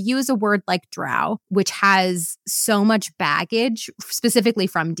them. When you use a word like drow, which has so much baggage, specifically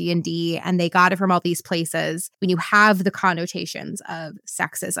from D&D, and they got it from all these places, when you have the connotations of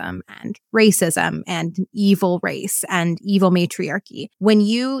sexism and racism and evil race and evil matriarchy, when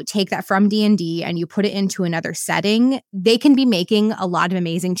you take that from D&D and you put it into another setting, they can be making a lot of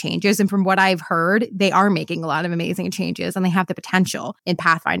amazing changes. And from what I've heard, they are making a lot of amazing changes, and they have the potential in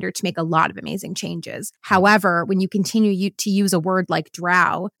Pathfinder to make a lot of amazing changes. However, when you continue to use a word like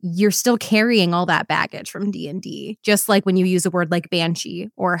drow, you're still carrying all that baggage from D&D. Just like when you use a word like banshee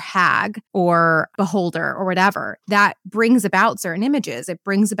or hag or beholder or whatever, that brings about certain images. It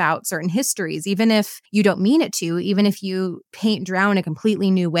brings about certain histories, even if you don't mean it to, even if you paint drow in a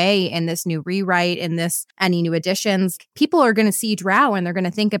completely new way in this new rewrite, in this any new additions, people are going to see drow and they're going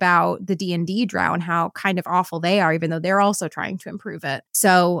to think about the D&D drow and how kind of awful they are, even though they're also trying to improve it.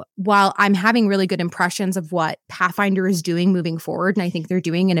 So while I'm having really good impressions of what Pathfinder is doing moving forward, and I think they're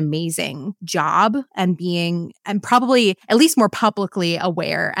doing an amazing job and probably at least more publicly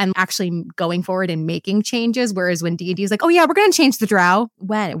aware and actually going forward and making changes, whereas when D&D is like, oh yeah, we're going to change the drow.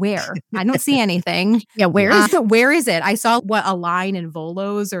 When? Where? I don't see anything. Yeah, where is it? Where is it? I saw a line in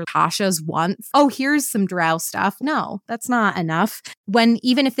Volo's or Tasha's once. Oh, here's some drow stuff. No, that's not enough. When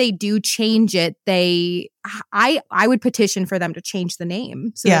even if they do change it, I would petition for them to change the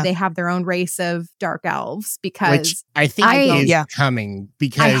name so that they have their own race of dark elves, because which I think is coming,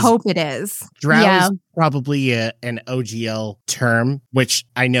 because I hope it is. Drow is probably an OGL term, which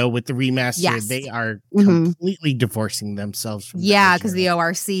I know with the remaster, they are completely divorcing themselves from because the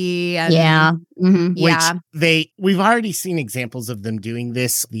ORC and which we've already seen examples of them doing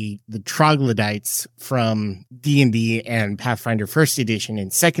this. The troglodytes from D&D and Pathfinder First Edition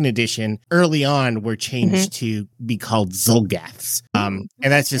and Second Edition early on were changed to be called Zolgaths. And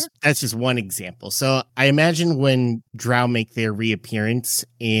that's just one example. So I imagine when drow make their reappearance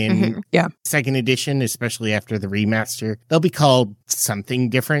in Second Edition, especially after the remaster, they'll be called something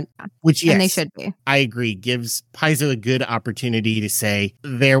different, which and they should be. I agree, gives Paizo a good opportunity to say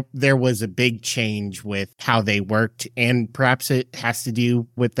there was a big change with how they worked, and perhaps it has to do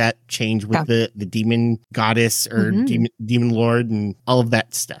with that change with the demon goddess or demon lord and all of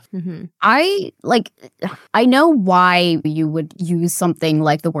that stuff. I know why you would use something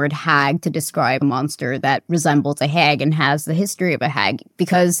like the word hag to describe a monster that resembles a hag and has the history of a hag,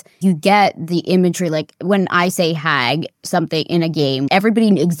 because you get the imagery. Like when I say hag, something in a game,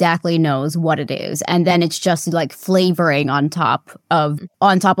 everybody exactly knows what it is, and then it's just like flavoring on top of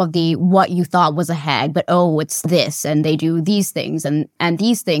the what you thought was a hag, but it's this, and they do these things and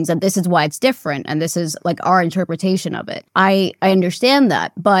these things, and this is why it's different, and this is like our interpretation of it. I understand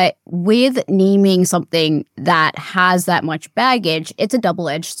that, but with naming something that has that much baggage, it's a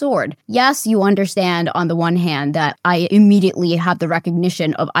double-edged sword. Yes, you understand on the one hand that I immediately have the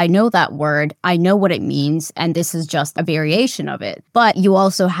recognition of I know that word, I know what it means, and this is just a variation of it. But you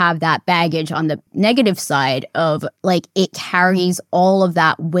also have that baggage on the negative side of like it carries all of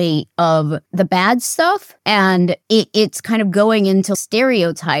that weight of the bad stuff, and it's kind of going into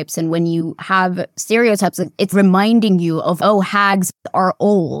stereotypes. And when you have stereotypes, it's reminding you of, hags are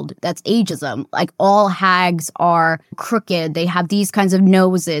old. That's ageism. Like all hags are crooked. They have these kinds of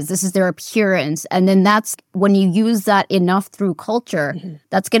noses. This is their appearance. And then that's when you use that enough through culture,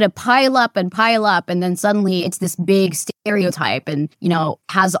 that's going to pile up. And then suddenly it's this big stereotype and,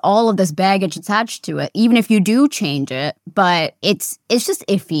 has all of this baggage attached to it, even if you do change it. But it's just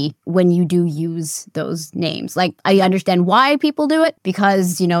iffy when you do use those names. Like, I understand why people do it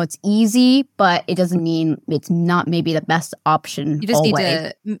because, it's easy, but it doesn't mean it's not maybe the best option. You just need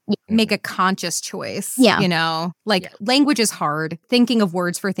to make a conscious choice. Language is hard. Thinking of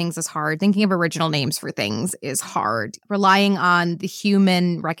words for things is hard. Thinking of original names for things is hard. Relying on the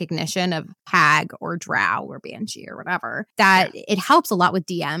human recognition of hag or drow or banshee or whatever more. That it helps a lot with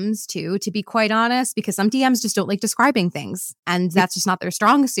DMs too, to be quite honest, because some DMs just don't like describing things and that's just not their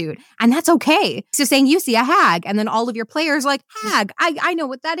strong suit. And that's okay. So saying you see a hag and then all of your players like, hag, I know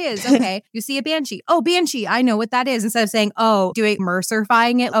what that is. Okay. You see a banshee. Oh, banshee, I know what that is. Instead of saying, oh, doing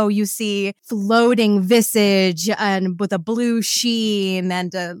Mercerifying it. Oh, you see floating visage and with a blue sheen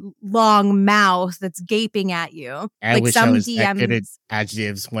and a long mouth that's gaping at you. I like wish some I was DMs that good at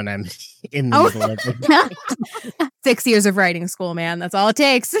adjectives when I'm in the middle of it. 6 years of writing school, man. That's all it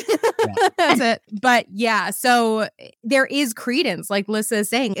takes. That's it. But yeah, so there is credence, like Lissa is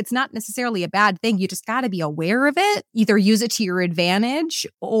saying. It's not necessarily a bad thing. You just got to be aware of it. Either use it to your advantage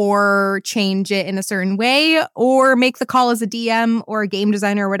or change it in a certain way or make the call as a DM or a game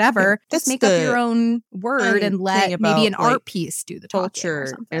designer or whatever. Just make up your own word and let maybe an art piece do the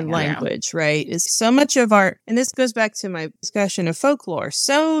culture and language, right? Is so much of our, and this goes back to my discussion of folklore,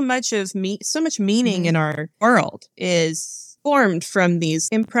 so much meaning in our world is formed from these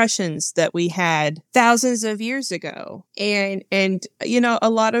impressions that we had thousands of years ago. And you know, a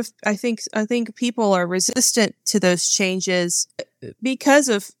lot of I think people are resistant to those changes because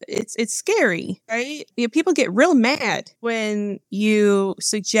of it's scary, right? You know, people get real mad when you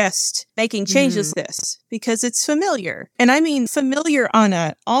suggest making changes this because it's familiar. And I mean familiar on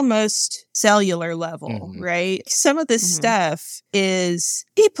a almost cellular level, right? Some of this stuff is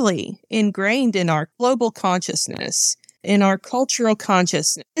deeply ingrained in our global consciousness, in our cultural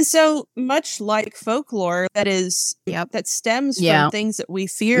consciousness. And so much like folklore that stems from things that we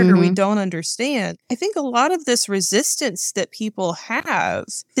feared or we don't understand, I think a lot of this resistance that people have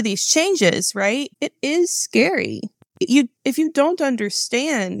to these changes, right? It is scary. If you don't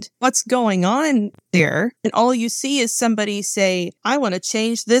understand what's going on there, and all you see is somebody say, I want to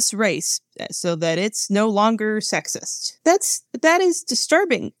change this race so that it's no longer sexist. That is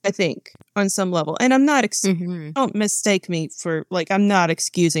disturbing, I think, on some level. And I'm not, don't mistake me for, like, I'm not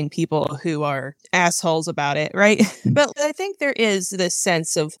excusing people who are assholes about it, right? But I think there is this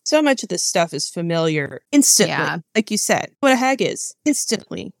sense of so much of this stuff is familiar instantly. Like you said, what a hag is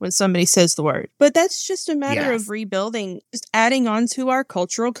instantly when somebody says the word. But that's just a matter of rebuilding, just adding on to our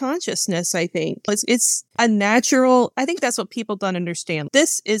cultural consciousness, I think. It's a natural, I think that's what people don't understand.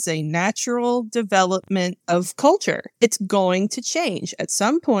 This is a natural development of culture. It's going to change. At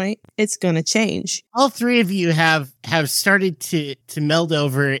some point, it's going to change. All three of you have started to meld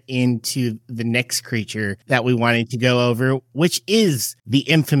over into the next creature that we wanted to go over, which is the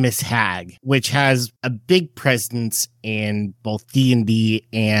infamous hag, which has a big presence in both D&D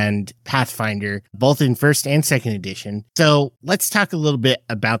and Pathfinder, both in first and second edition. So let's talk a little bit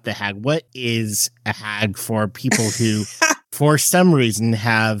about the hag. What is a hag for people who for some reason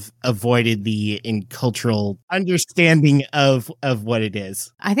have avoided the cultural understanding of what it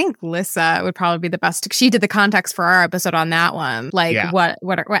is? I think Lissa would probably be the best. She did the context for our episode on that one. Like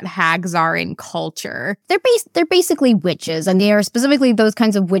what hags are in culture. They're basically witches, and they are specifically those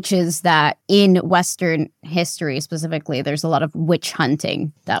kinds of witches that in Western history specifically, there's a lot of witch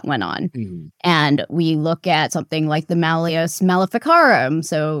hunting that went on. And we look at something like the Malleus Maleficarum,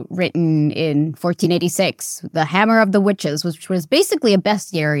 so written in 1486, the Hammer of the Witches, which was basically a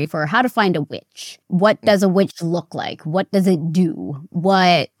bestiary for how to find a witch. What does a witch look like? What does it do?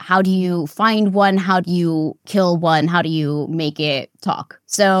 How do you find one? How do you kill one? How do you make it talk?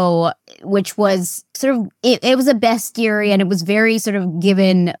 So, which was sort of, it was a bestiary, and it was very sort of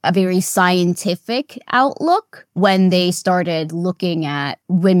given a very scientific outlook when they started looking at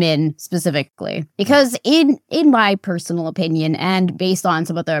women specifically. Because in my personal opinion, and based on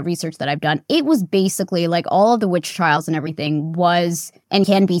some of the research that I've done, it was basically like all of the witch trials and everything was and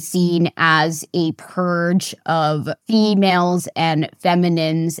can be seen as a purge of females and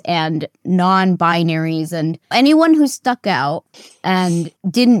feminines and non-binaries and anyone who stuck out and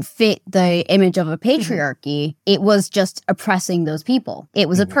didn't fit the image of a patriarchy. It was just oppressing those people. It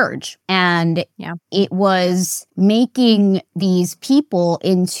was a purge. And it was making these people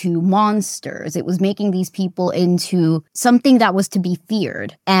into monsters. It was making these people into something that was to be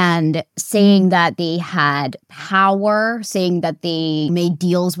feared, and saying that they had power, saying that they made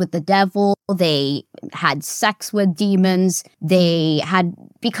deals with the devil, they had sex with demons,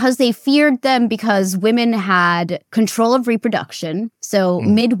 because they feared them, because women had control of reproduction. So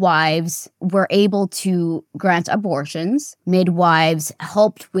midwives were able to grant abortions. Midwives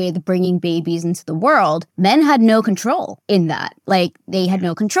helped with bringing babies into the world. Men had no control in that. Like, they had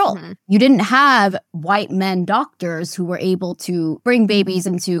no control. You didn't have white men doctors who were able to bring babies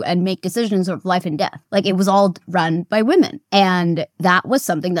into and make decisions of life and death. Like, it was all run by women. And that was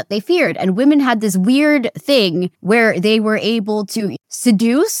something that they feared. And women had this weird thing where they were able to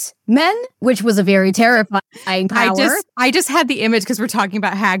seduce men, which was a very terrifying power. I just had the image because we're talking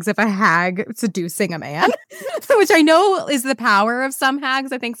about hags of a hag seducing a man, which I know is the power of some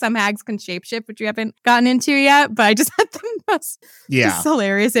hags. I think some hags can shapeshift, which we haven't gotten into yet, but I just had the most just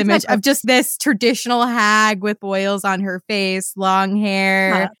hilarious image of just this traditional hag with boils on her face, long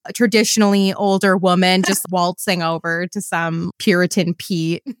hair, a traditionally older woman just waltzing over to some Puritan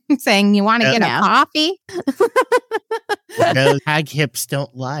Pete saying, "You want to get a coffee?" Those hag hips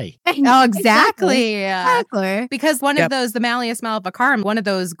don't lie. Oh, exactly. Because one of those, the Malleus Maleficarum, one of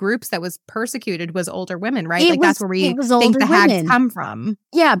those groups that was persecuted was older women, right? That's where we think the hags come from.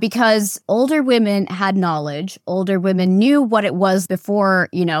 Yeah, because older women had knowledge. Older women knew what it was before,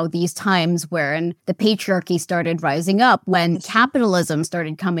 these times when the patriarchy started rising up, when capitalism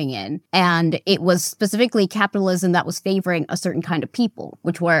started coming in. And it was specifically capitalism that was favoring a certain kind of people,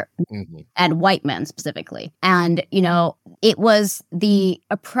 which were, and white men specifically. And, it was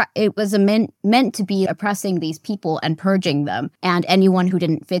meant to be oppressing these people and purging them, and anyone who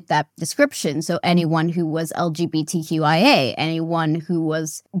didn't fit that description. So anyone who was LGBTQIA, anyone who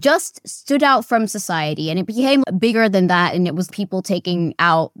was just stood out from society, and it became bigger than that. And it was people taking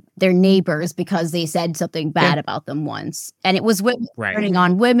out their neighbors because they said something bad about them once, and it was women turning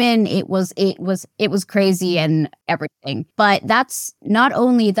on women. It was crazy and everything. But that's not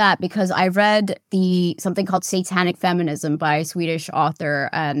only that, because I read something called Satanic Feminism by Swedish author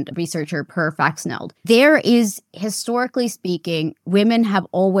and researcher Per Faxneld. There is, historically speaking, women have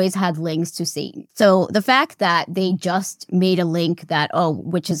always had links to Satan. So the fact that they just made a link that,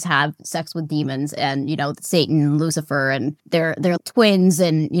 witches have sex with demons and, Satan and Lucifer and they're twins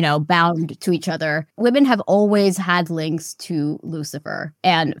and, bound to each other. Women have always had links to Lucifer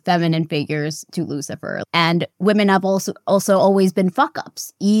and feminine figures to Lucifer. And women have also always been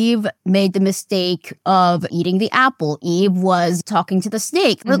fuck-ups. Eve made the mistake of eating the apple. Eve was talking to the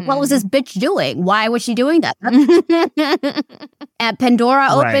snake. What was this bitch doing? Why was she doing that? And Pandora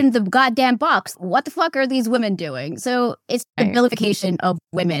opened the goddamn box. What the fuck are these women doing? So it's the vilification of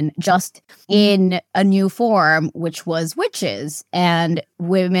women just in a new form, which was witches. And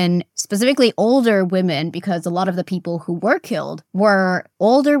women, specifically older women, because a lot of the people who were killed were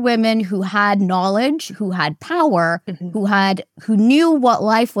older women who had knowledge, who had power, who knew what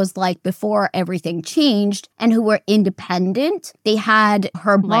life was like before everything changed, and who were independent. They had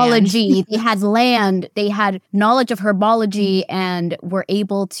herbology, they had land, they had knowledge of herbology, and were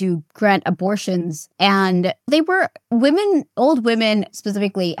able to grant abortions. And they were old women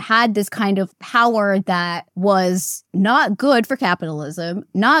specifically, had this kind of power that was not good for capitalism,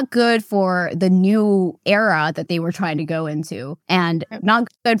 not good for the new era that they were trying to go into, and not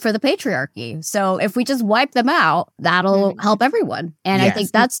good for the patriarchy. So if we just wipe them out, that'll help everyone. And I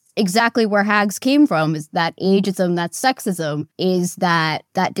think that's exactly where hags came from, is that ageism, that sexism, is that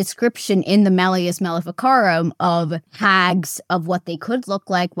description in the Malleus Maleficarum of hags, of what they could look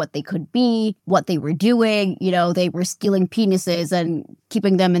like, what they could be, what they were doing. They were stealing penises and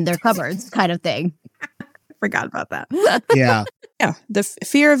keeping them in their cupboards kind of thing. Forgot about that. Yeah. Yeah. The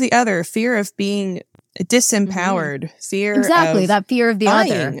fear of the other, fear of being disempowered, fear exactly of that fear of the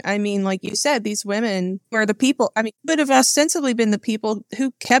dying. other. I mean, like you said, these women were the people, would have ostensibly been the people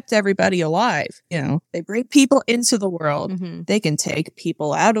who kept everybody alive. They bring people into the world. They can take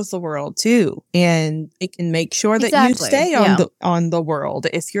people out of the world too, and they can make sure that you stay on the world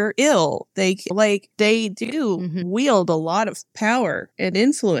if you're ill. They do wield a lot of power and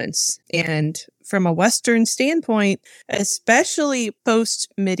influence. And from a Western standpoint, especially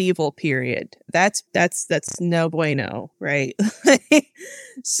post-medieval period, that's no bueno, right?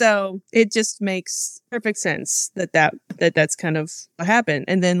 So it just makes perfect sense that's kind of what happened.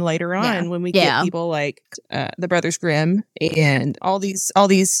 And then later on, when we get people like the Brothers Grimm and all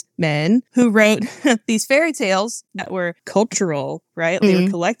these men who wrote these fairy tales that were cultural, right? They were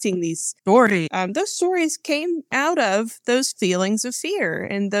collecting these stories. Those stories came out of those feelings of fear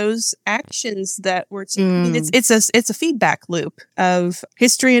and those actions that were. It's a feedback loop of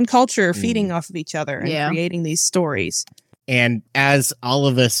history and culture feeding off of each other and creating these stories. And as all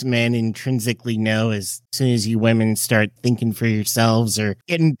of us men intrinsically know, as soon as you women start thinking for yourselves or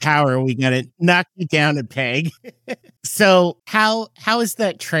getting power, we gotta knock you down a peg. So how is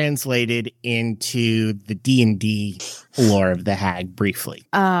that translated into the D&D lore of the hag briefly?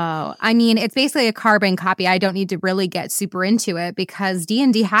 Oh, it's basically a carbon copy. I don't need to really get super into it because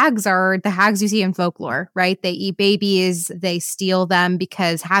D&D hags are the hags you see in folklore, right? They eat babies, they steal them,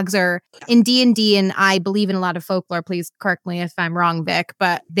 because hags are in D&D, and I believe in a lot of folklore, please correct me if I'm wrong, Vic,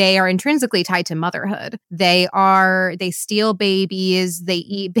 but they are intrinsically tied to motherhood. They steal babies, they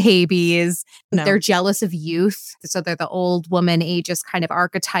eat babies, they're jealous of youth. So they're the old woman ageist kind of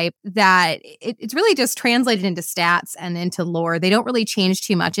archetype, that it's really just translated into stats and into lore. They don't really change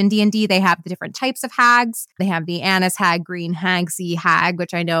too much in D&D. They have the different types of hags. They have the Annis hag, green hag, sea hag,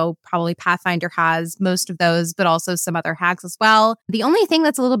 which I know probably Pathfinder has most of those, but also some other hags as well. The only thing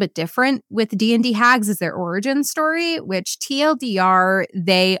that's a little bit different with D&D hags is their origin story, which TLDR,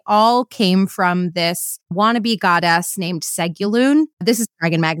 they all came from this wannabe goddess named Segulun. This is a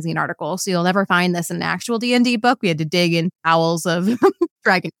Dragon Magazine article, so you'll never find this in an actual D&D book. We had to dig in bowels of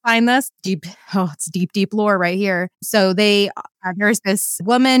Dragon to find this. It's deep lore right here. So there's this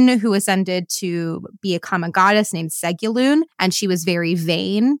woman who ascended to become a goddess named Segulun, and she was very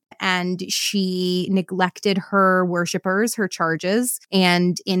vain, and she neglected her worshippers, her charges.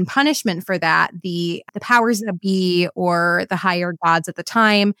 And in punishment for that, the powers that be, or the higher gods at the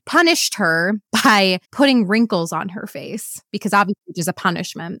time, punished her by putting wrinkles on her face, because obviously it is a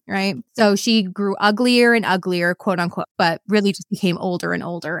punishment, right? So she grew uglier and uglier, quote unquote, but really just became older and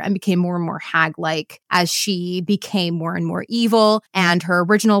older and became more and more hag-like as she became more and more evil. And her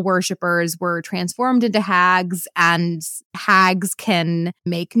original worshippers were transformed into hags, and hags can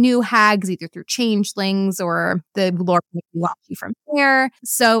make new hags either through changelings, or the lore can watch you from there.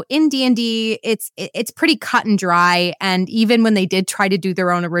 So in D&D, it's pretty cut and dry. And even when they did try to do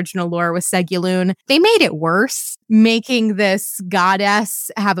their own original lore with Segulun, they made it worse, making this goddess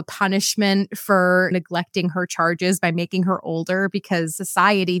have a punishment for neglecting her charges by making her older, because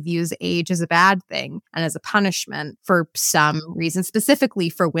society views age as a bad thing and as a punishment for some reason, specifically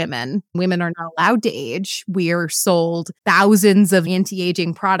for women. Women are not allowed to age. We are sold thousands of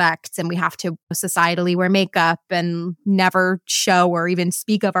anti-aging products, and we have to societally wear makeup and never show or even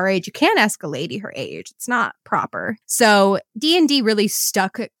speak of our age. You can't ask a lady her age. It's not proper. So D&D really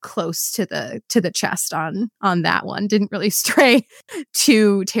stuck close to the chest on that one. Didn't really stray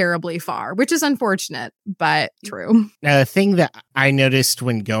too terribly far, which is unfortunate, but true. Now, the thing that I noticed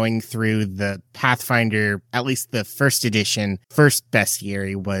when going through the Pathfinder, at least the first edition, first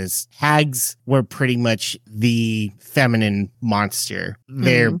bestiary, was hags were pretty much the feminine monster.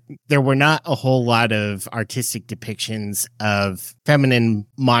 There were not a whole lot of artistic depictions of feminine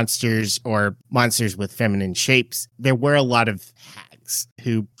monsters or monsters with feminine shapes. There were a lot of hags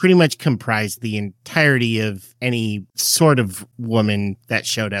who pretty much comprised the entirety of any sort of woman that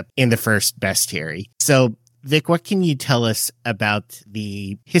showed up in the first bestiary. So, Vic, what can you tell us about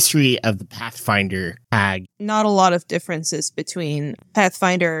the history of the Pathfinder hag? Not a lot of differences between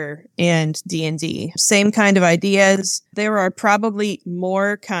Pathfinder and D&D. Same kind of ideas. There are probably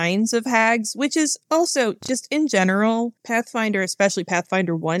more kinds of hags, which is also just in general, Pathfinder, especially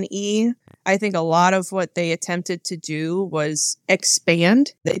Pathfinder 1E, I think a lot of what they attempted to do was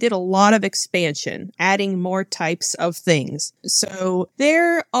expand. They did a lot of expansion, adding more types of things. So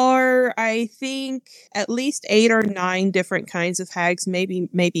there are, I think, at least 8 or 9 different kinds of hags, maybe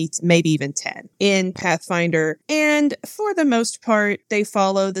even 10 in Pathfinder. And for the most part, they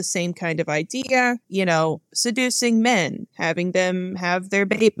follow the same kind of idea, seducing men, having them have their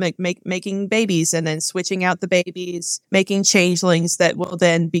making babies and then switching out the babies, making changelings that will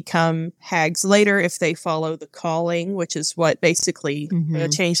then become hags later if they follow the calling, which is what basically a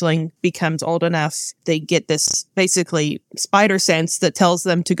changeling becomes old enough. They get this basically spider sense that tells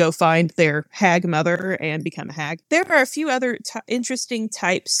them to go find their hag mother and become a hag. There are a few other interesting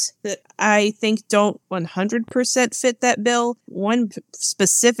types that I think don't 100% fit that bill. One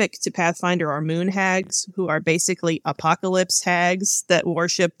specific to Pathfinder are moon hags, who are basically apocalypse hags that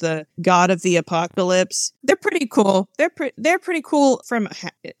worship the god of the apocalypse. They're pretty cool. They're pretty cool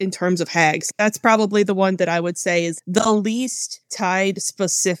in terms of hags. That's probably the one that I would say is the least tied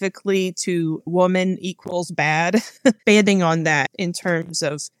specifically to woman equals bad, banding on that in terms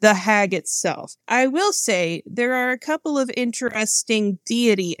of the hag itself. I will say there are a couple of interesting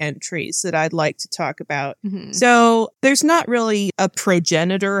deity entries that I'd like to talk about. So there's not really a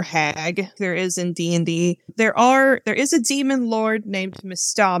progenitor hag. There is in D&D. There is a demon lord named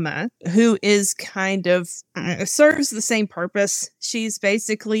Mistama, who is kind of serves the same purpose. She's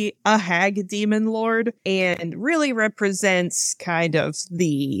basically a hag demon lord and really represents kind of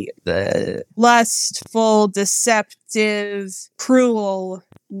the lustful, deceptive, cruel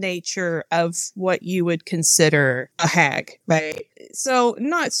nature of what you would consider a hag, right? So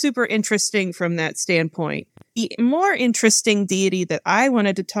not super interesting from that standpoint. The more interesting deity that I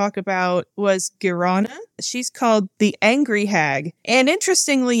wanted to talk about was Girana. She's called the Angry Hag, and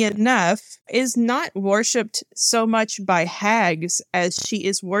interestingly enough, is not worshipped so much by hags as she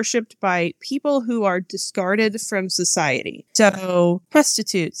is worshipped by people who are discarded from society. So,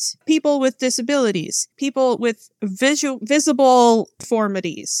 prostitutes, people with disabilities, people with visible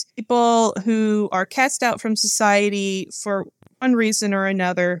deformities, people who are cast out from society for one reason or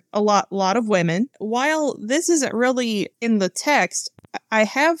another, a lot of women. While this isn't really in the text, I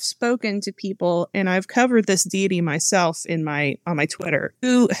have spoken to people, and I've covered this deity myself on my Twitter,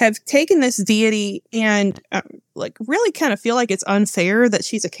 who have taken this deity and really kind of feel like it's unfair that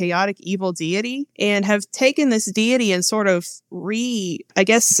she's a chaotic evil deity, and have taken this deity and sort of I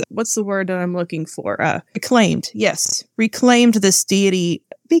guess, what's the word that I'm looking for? Reclaimed this deity.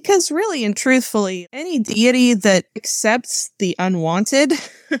 Because really and truthfully, any deity that accepts the unwanted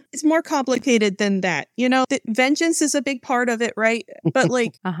is more complicated than that. Vengeance is a big part of it, right? But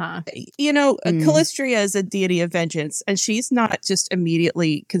Calistria is a deity of vengeance, and she's not just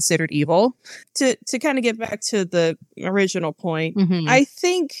immediately considered evil. To kind of get back to the original point, I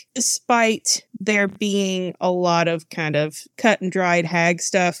think despite there being a lot of kind of cut and dried hag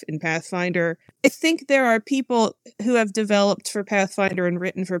stuff in Pathfinder, I think there are people who have developed for Pathfinder and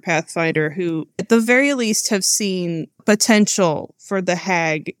written for Pathfinder who, at the very least, have seen potential for the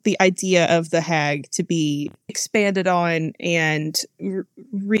hag, the idea of the hag, to be expanded on and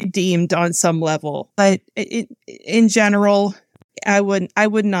redeemed on some level. But in general, I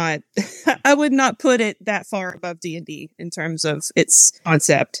would not put it that far above D&D in terms of its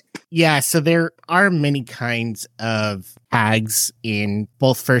concept. Yeah, so there are many kinds of hags in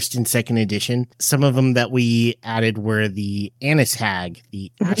both first and second edition. Some of them that we added were the Anise hag,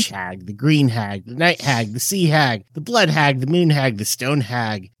 the ash hag, the green hag, the night hag, the sea hag, the blood hag, the moon hag, the stone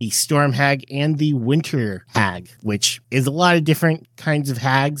hag, the storm hag, and the winter hag, which is a lot of different kinds of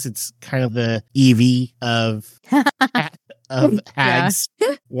hags. It's kind of the Eevee of hags,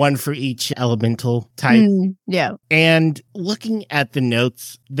 one for each elemental type. Yeah. And looking at the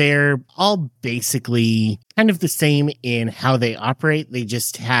notes, they're all basically kind of the same in how they operate. They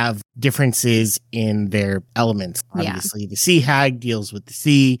just have differences in their elements. Obviously, the sea hag deals with the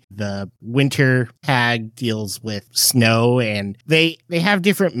sea. The winter hag deals with snow, and they have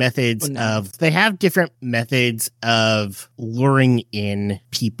different methods of luring in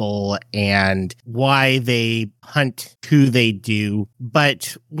people and why they hunt who they do.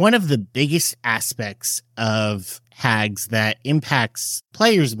 But one of the biggest aspects of hags that impacts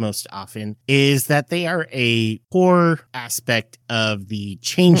players most often is that they are a core aspect of the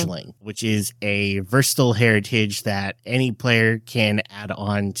changeling, which is a versatile heritage that any player can add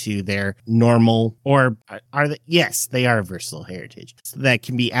on to their normal, or they are a versatile heritage that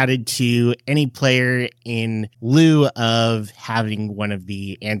can be added to any player in lieu of having one of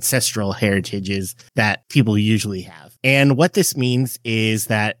the ancestral heritages that people usually have. And what this means is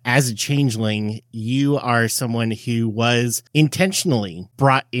that as a changeling, you are someone who was intentionally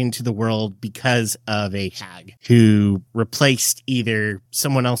brought into the world because of a hag who replaced either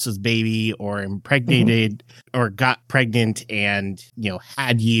someone else's baby or impregnated or got pregnant and,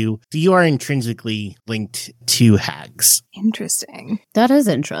 had you. So you are intrinsically linked to hags. Interesting. That is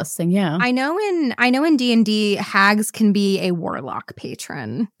interesting, yeah. I know in D&D, hags can be a warlock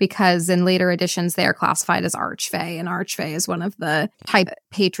patron because in later editions they are classified as archfey, and archfey is one of the type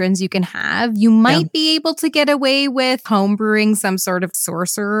patrons you can have. You might be able to get away with homebrewing some sort of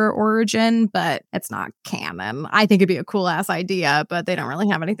sorcerer origin, but it's not canon. I think it'd be a cool ass idea, but they don't really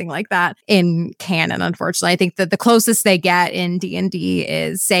have anything like that in canon, unfortunately. I think that the closest they get in D&D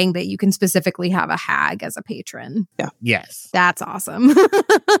is saying that you can specifically have a hag as a patron. Yeah. Yes. That's awesome.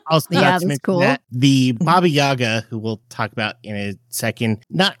 Also, that's cool. That the Baba Yaga, who we'll talk about in a second,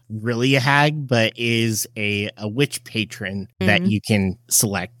 not really a hag, but is a witch patron that you can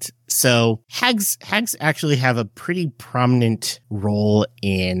select. So hags actually have a pretty prominent role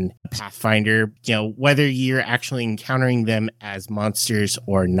in Pathfinder, whether you're actually encountering them as monsters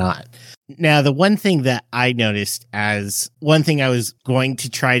or not. Now, the one thing that I noticed as one thing I was going to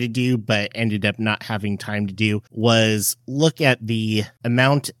try to do, but ended up not having time to do, was look at the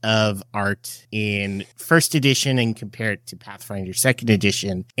amount of art in first edition and compare it to Pathfinder second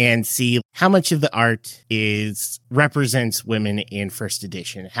edition and see how much of the art represents women in first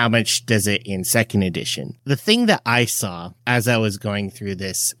edition. How much does it in second edition? The thing that I saw as I was going through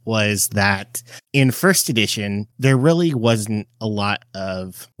this was that in first edition, there really wasn't a lot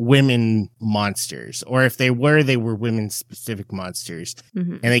of women monsters, or if they were women-specific monsters,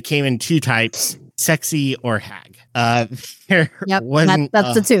 and they came in two types: sexy or hag. There wasn't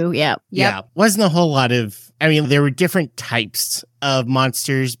that's the two. Yeah. Wasn't a whole lot of I mean, there were different types of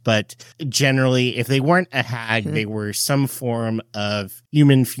monsters, but generally, if they weren't a hag, they were some form of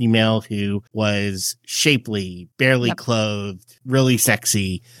human female who was shapely, barely clothed, really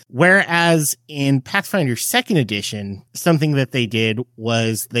sexy. Whereas in Pathfinder 2nd edition, something that they did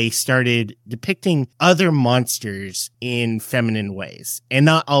was they started depicting other monsters in feminine ways, and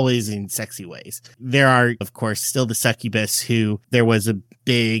not always in sexy ways. There are, of course, still the succubus, who there was a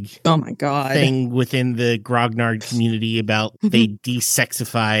big thing within the grognard community about they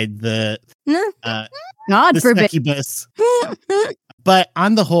desexified the God forbid. succubus. But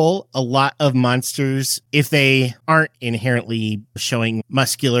on the whole, a lot of monsters, if they aren't inherently showing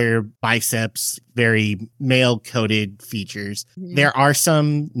muscular biceps, very male-coded features, there are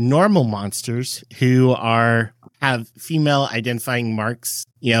some normal monsters who have female identifying marks,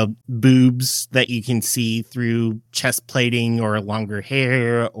 boobs that you can see through chest plating or longer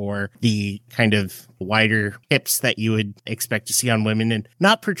hair or the kind of wider hips that you would expect to see on women, and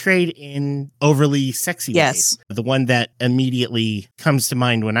not portrayed in overly sexy ways. The one that immediately comes to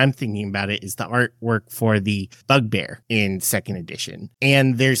mind when I'm thinking about it is the artwork for the bugbear in 2nd edition.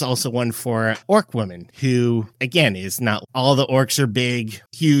 And there's also one for orc woman who, again, is not all the orcs are big,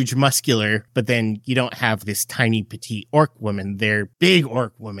 huge, muscular, but then you don't have this tiny petite orc woman. They're big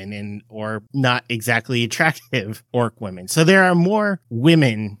orc women or not exactly attractive orc women. So there are more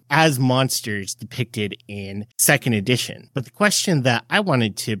women as monsters depicted in 2nd edition. But the question that I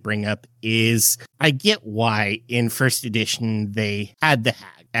wanted to bring up is, I get why in 1st edition they had the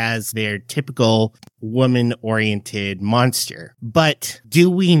hag as their typical woman-oriented monster. But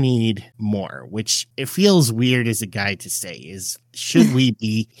do we need more? Which it feels weird as a guy to say is, should we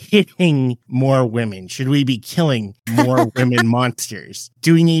be hitting more women? Should we be killing more women monsters?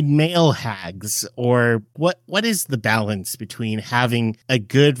 Do we need male hags? Or what is the balance between having a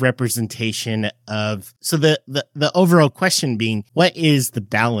good representation of... So the overall question being, what is the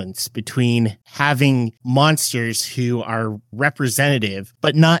balance between having monsters who are representative,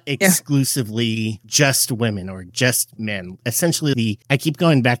 but not exclusively just women or just men? Essentially, I keep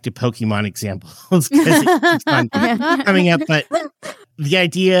going back to Pokemon examples because it keeps on coming up, but the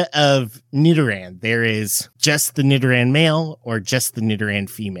idea of Nidoran, there is just the Nidoran male or just the Nidoran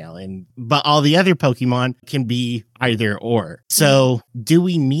female, but all the other Pokemon can be either or. So do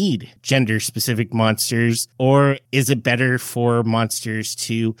we need gender-specific monsters, or is it better for monsters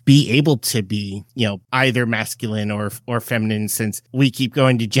to be able to be, either masculine or feminine, since we keep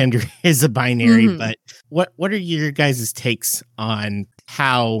going to gender is a binary, but what are your guys' takes on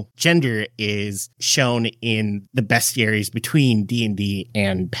how gender is shown in the bestiaries between D&D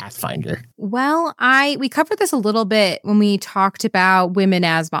and Pathfinder? Well, we covered this a little bit when we talked about women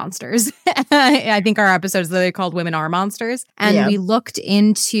as monsters. I think our episode is literally called Women Are Monsters. And we looked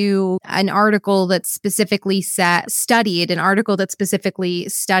into an article that specifically studied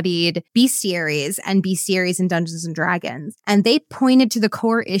bestiaries and bestiaries in Dungeons and Dragons. And they pointed to the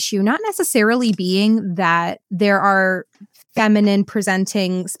core issue not necessarily being that there are feminine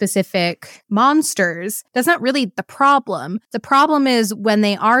presenting specific monsters. That's not really the problem. The problem is when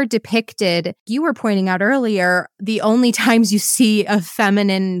they are depicted, you were pointing out earlier, the only times you see a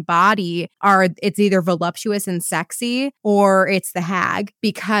feminine body it's either voluptuous and sexy or it's the hag,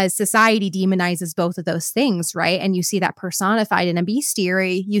 because society demonizes both of those things, right? And you see that personified in a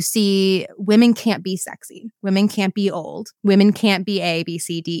bestiary. You see women can't be sexy. Women can't be old. Women can't be A, B,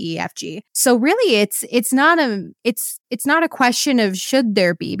 C, D, E, F, G. So really it's not a question of should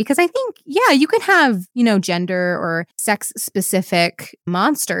there be, because I think, you can have, gender or sex specific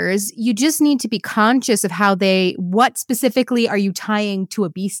monsters. You just need to be conscious of what specifically are you tying to a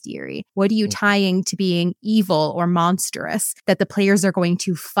bestiary? What are you tying to being evil or monstrous that the players are going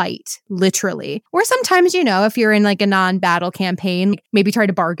to fight, literally? Or sometimes, if you're in like a non-battle campaign, maybe try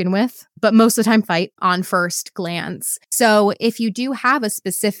to bargain with, but most of the time fight on first glance. So if you do have a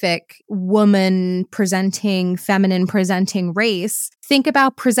specific woman presenting, feminine presenting race, think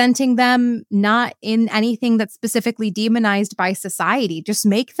about presenting them not in anything that's specifically demonized by society. Just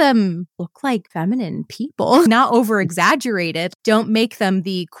make them look like feminine people, not over exaggerated. Don't make them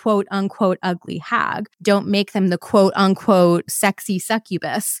the quote unquote ugly hag. Don't make them the quote unquote sexy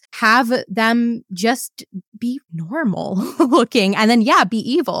succubus. Have them just be normal looking and then, be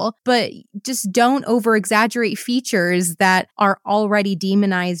evil, but just don't over exaggerate features that are already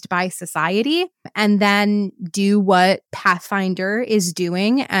demonized by society, and then do what Pathfinder is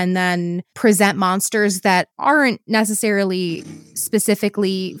doing and then present monsters that aren't necessarily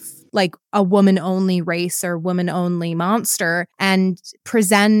specifically like a woman-only race or woman-only monster, and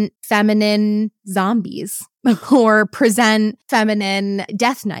present feminine zombies or present feminine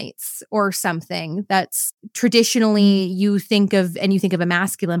death knights or something that's traditionally you think of a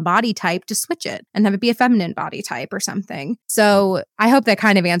masculine body type, to switch it and have it be a feminine body type or something. So I hope that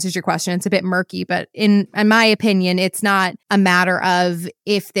kind of answers your question. It's a bit murky, but in my opinion, it's not a matter of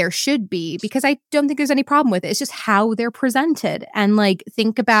if there should be, because I don't think there's any problem with it. It's just how they're presented. And like,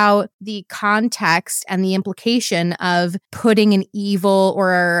 think about the context and the implication of putting an evil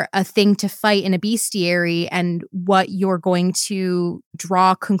or a thing to fight in a bestiary and what you're going to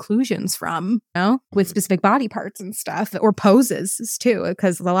draw conclusions from, you know, with specific body parts and stuff, or poses too,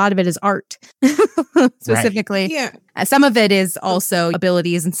 because a lot of it is art specifically. Right. Yeah. Some of it is also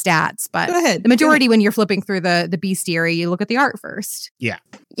abilities and stats, but Go ahead. the majority, when you're flipping through the bestiary, you look at the art first. Yeah.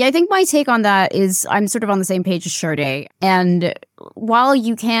 Yeah, I think my take on that is I'm sort of on the same page as Sade. And while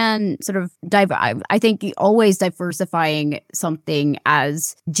you can sort of I think always diversifying something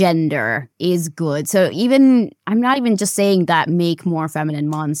as gender is good. So I'm not even just saying that make more feminine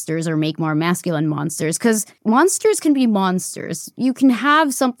monsters or make more masculine monsters, because monsters can be monsters. You can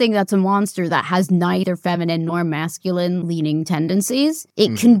have something that's a monster that has neither feminine nor masculine leaning tendencies.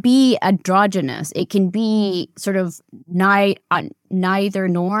 It can be androgynous. It can be sort of neither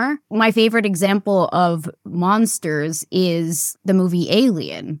nor. My favorite example of monsters is the movie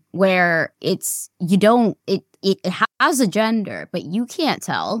Alien, where it has a gender, but you can't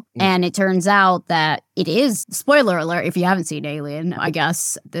tell. And it turns out that it is, spoiler alert, if you haven't seen Alien, I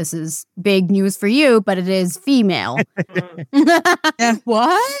guess this is big news for you, but it is female.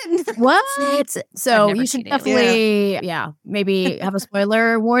 What? So you should definitely, maybe have a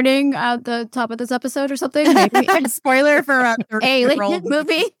spoiler warning at the top of this episode or something. Maybe. Spoiler for a Alien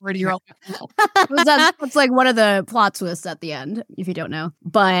movie. 30-year-old. That's like one of the plot twists at the end, if you don't know.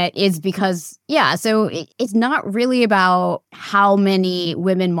 But it's because, so it's not really about how many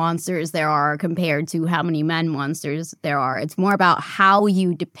women monsters there are compared to how many men monsters there are. It's more about how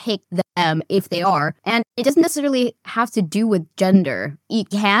you depict them, if they are. And it doesn't necessarily have to do with gender. It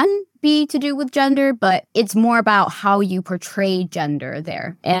can be to do with gender, but it's more about how you portray gender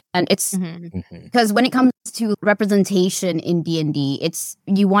there. And it's because when it comes to representation in D&D, it's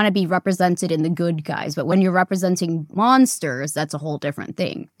you want to be represented in the good guys, but when you're representing monsters, that's a whole different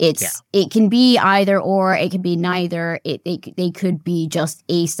thing. It can be either or, it can be neither. They could be just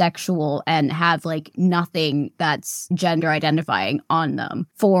asexual and have like nothing that's gender identifying on them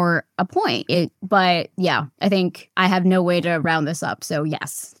for a point. But I think I have no way to round this up. So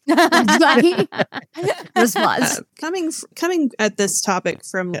yes. This was coming at this topic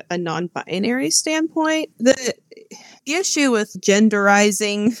from a non-binary standpoint. The issue with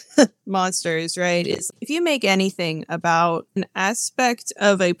genderizing monsters, right, is if you make anything about an aspect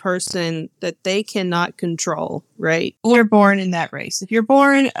of a person that they cannot control, right? You're born in that race. If you're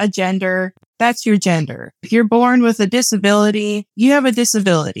born a gender, that's your gender. If you're born with a disability, you have a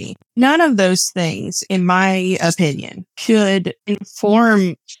disability. None of those things, in my opinion, should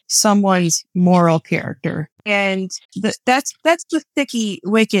inform someone's moral character. And that's the sticky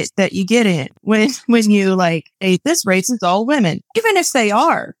wicket that you get in when you like, hey, this race is all women. Even if they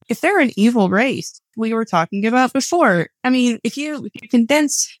are, if they're an evil race, we were talking about before. I mean, if you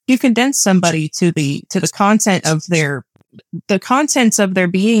condense somebody to the content of the contents of their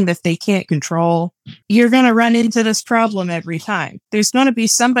being that they can't control, you're going to run into this problem every time. There's going to be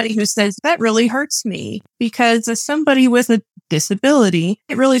somebody who says, that really hurts me because as somebody with a disability,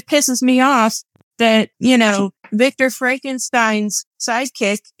 it really pisses me off that, Victor Frankenstein's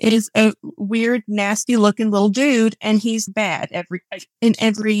sidekick is a weird, nasty looking little dude, and he's bad in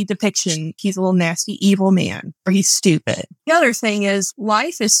every depiction. He's a little nasty, evil man, or he's stupid. The other thing is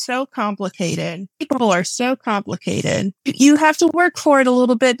life is so complicated. People are so complicated. You have to work for it a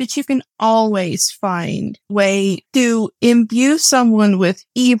little bit, but you can always find a way to imbue someone with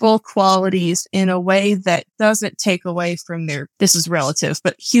evil qualities in a way that doesn't take away from this is relative,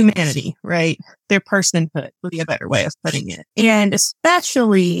 but humanity, right? Their personhood would be a better way of putting it. And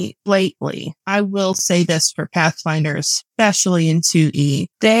especially lately, I will say this for Pathfinder, especially in 2E,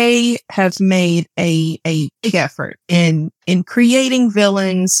 they have made a big effort in creating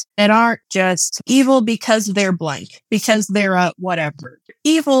villains that aren't just evil because they're blank, because they're whatever.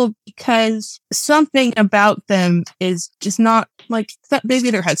 Evil because something about them is just not like, they've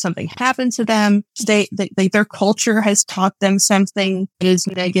either had something happen to them, their culture has taught them something that is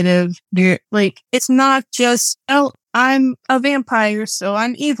negative. They're like, it's not just, I'm a vampire, so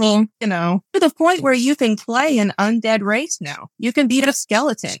I'm evil, to the point where you can play an undead race now. You can be a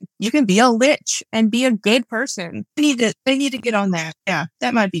skeleton. You can be a lich and be a good person. They need to get on that. Yeah,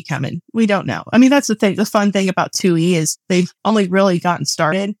 that might be coming. We don't know. I mean, that's the thing. The fun thing about 2E is they've only really gotten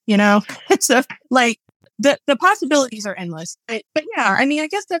started, So, like, the possibilities are endless. But yeah, I mean, I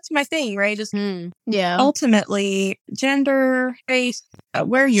guess that's my thing, right? Just Yeah. ultimately gender, race,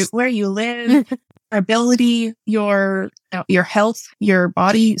 where you live, ability, your health, your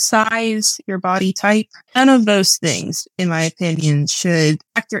body size, your body type. None of those things, in my opinion, should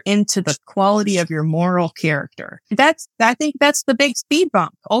factor into the quality of your moral character. I think that's the big speed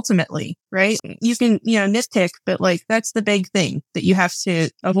bump, ultimately, right? You can, nitpick, but like, that's the big thing that you have to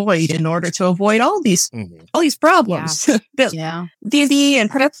avoid in order to avoid all these problems that D&D and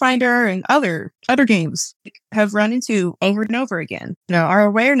Pathfinder and other games have run into over and over again. Our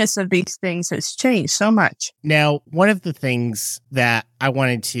awareness of these things has changed so much. Now, one of the things that I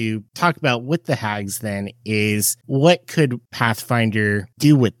wanted to talk about with the hags then is what could Pathfinder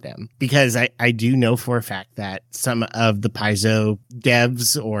do with them? Because I do know for a fact that some of the Paizo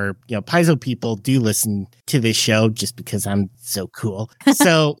devs or, Paizo people do listen to this show just because I'm so cool.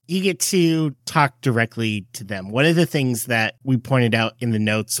 So you get to talk directly to them. One of the things that we pointed out in the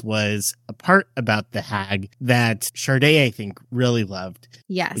notes was a part about the hag that Charday, I think, really loved.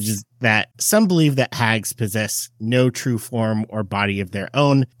 Yes. Which is that some believe that hags possess no true form or body of their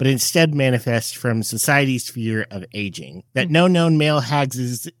own, but instead manifest from society's fear of aging. That no known male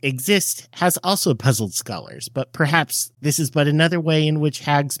hags exist has also puzzled scholars, but perhaps this is but another way in which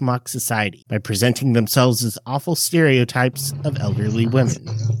hags mock society by presenting themselves as awful stereotypes of elderly women.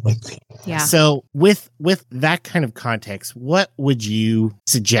 Yeah. So with that kind of context, what would you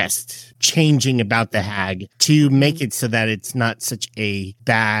suggest changing about the hag to make it so that it's not such a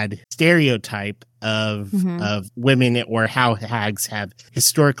bad stereotype of women, or how hags have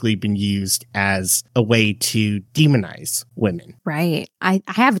historically been used as a way to demonize women? Right. I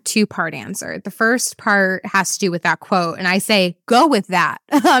have a 2-part answer. The first part has to do with that quote, and I say, go with that.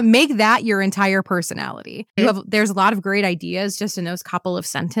 Make that your entire personality. There's a lot of great ideas just in those couple of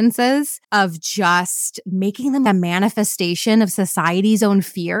sentences of just making them a manifestation of society's own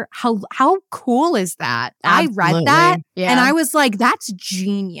fear. How cool is that? Absolutely. I read that Yeah. and I was like, that's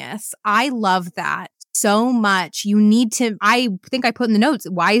genius. I love that so much. I think I put in the notes,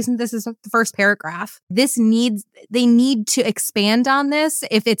 why isn't this the first paragraph? They need to expand on this.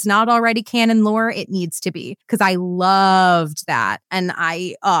 If it's not already canon lore, it needs to be, because I loved that. And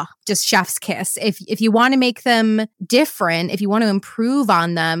just chef's kiss. If you want to make them different, if you want to improve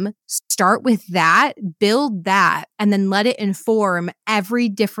on them, start with that, build that, and then let it inform every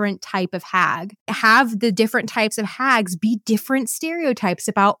different type of hag. Have the different types of hags be different stereotypes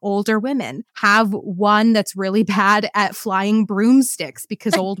about older women. Have one that's really bad at flying broomsticks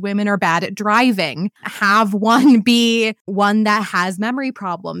because old women are bad at driving. Have one be one that has memory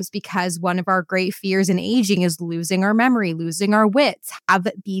problems because one of our great fears in aging is losing our memory, losing our wits. Have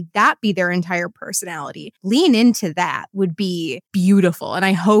it be their entire personality. Lean into that would be beautiful. And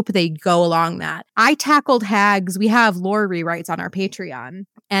I hope they go along that. I tackled hags. We have lore rewrites on our Patreon,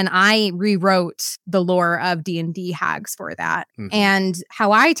 and I rewrote the lore of D&D hags for that. And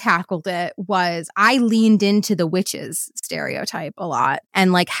how I tackled it was I leaned into the witches stereotype a lot,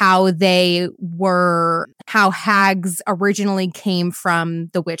 and like how hags originally came from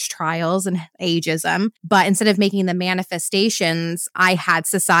the witch trials and ageism. But instead of making the manifestations, I had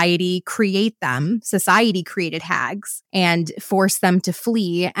society create them. Society created hags and forced them to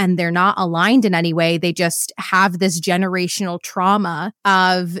flee, and they're not aligned in any way. They just have this generational trauma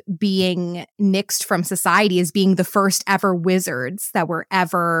of being nixed from society as being the first ever wizards that were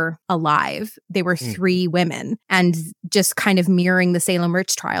ever alive. They were 3 women, and just kind of mirroring the Salem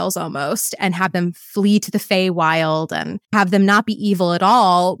witch trials almost, and have them flee to the Feywild and have them not be evil at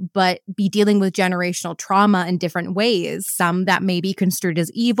all, but be dealing with generational trauma in different ways. Some that may be construed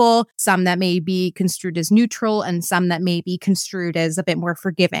as evil, some that may be construed as neutral, and some that may be construed as a bit more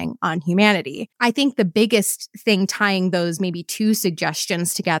forgiving on humanity. I think the biggest thing tying those maybe 2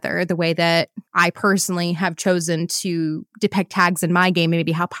 suggestions together, the way that I personally have chosen to depict hags in my game,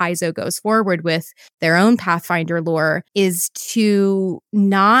 maybe how Paizo goes forward with their own Pathfinder lore, is to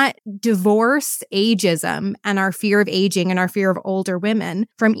not divorce ageism and our fear of aging and our fear of older women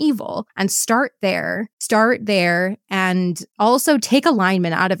from evil, and start there, and also take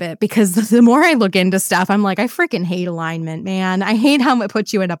alignment out of it. Because the more I look into stuff, I'm like, I freaking hate alignment, man. I hate how it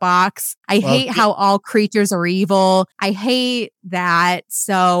puts you in a box. I hate how all creatures are evil. I hate that.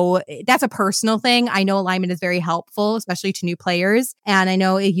 So that's a personal thing. I know alignment is very helpful, especially to new players. And I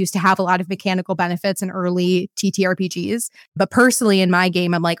know it used to have a lot of mechanical benefits in early TTRPGs. But personally in my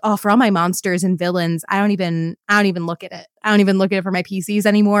game, I'm like, for all my monsters and villains, I don't even look at it. I don't even look at it for my PCs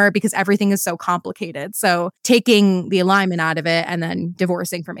anymore because everything is so complicated. So taking the alignment out of it and then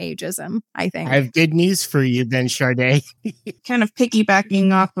divorcing from ageism, I think. I have good news for you then, Sade. Kind of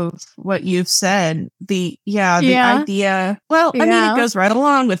piggybacking off of what you've said, the idea, well, I mean, it goes right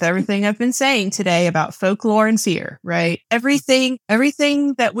along with everything I've been saying today about folklore and fear, right? Everything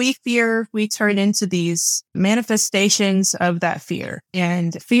that we fear, we turn into these manifestations of that fear.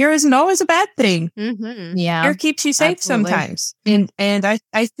 And fear isn't always a bad thing. Mm-hmm. Yeah. Fear keeps you safe sometimes. And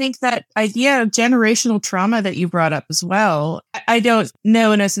I think that idea of generational trauma that you brought up as well, I don't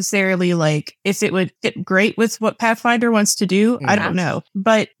know necessarily like if it would fit great with what Pathfinder wants to do. I don't know.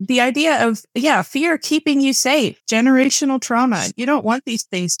 But the idea of, fear keeping you safe, generational trauma. You don't want these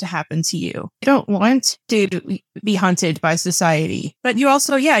things to happen to you. You don't want to be hunted by society. But you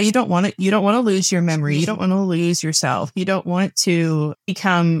also, you don't want to lose your memory. You don't want to lose yourself. You don't want to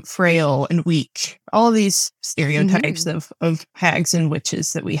become frail and weak. All of these stereotypes of hags and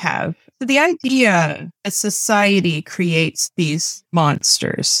witches that we have. So the idea that society creates these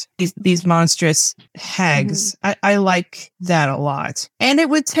monsters, these monstrous hags, I like that a lot. And it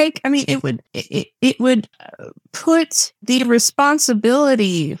would take, it would put the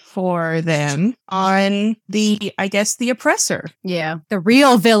responsibility for them on the oppressor. Yeah. The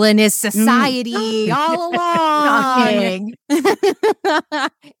real villain is society all along.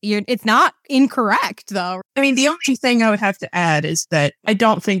 It's not incorrect, though. I mean, the only thing I would have to add is that I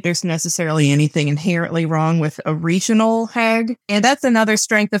don't think there's necessarily anything inherently wrong with a regional hag. And that's another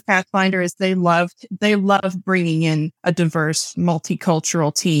strength of Pathfinder is they love bringing in a diverse,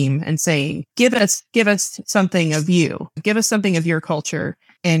 multicultural team and saying, give us something of you, give us something of your culture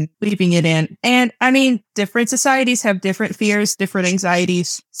and weaving it in. And I mean, different societies have different fears, different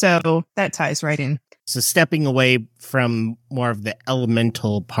anxieties. So that ties right in. So stepping away from more of the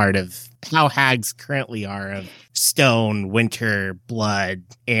elemental part of how hags currently are of stone, winter, blood,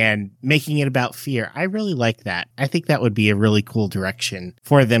 and making it about fear. I really like that. I think that would be a really cool direction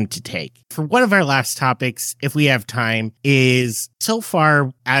for them to take. For one of our last topics, if we have time, is so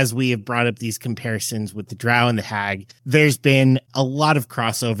far as we have brought up these comparisons with the drow and the hag, there's been a lot of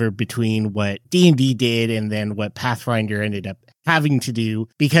crossover between what D&D did and then what Pathfinder ended up having to do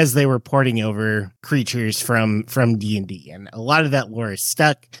because they were porting over creatures from D&D. And a lot of that lore is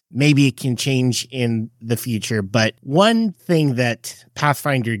stuck. Maybe it can change in the future. But one thing that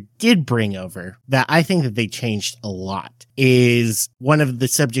Pathfinder did bring over that I think that they changed a lot is one of the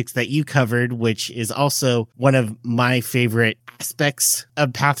subjects that you covered, which is also one of my favorite aspects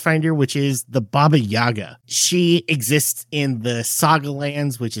of Pathfinder, which is the Baba Yaga. She exists in the Saga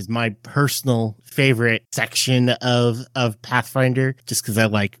Lands, which is my personal favorite section of Pathfinder, just because I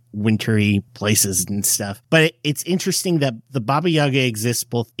like wintry places and stuff. But it's interesting that the Baba Yaga exists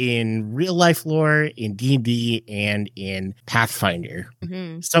both in real life lore, in D&D, and in Pathfinder.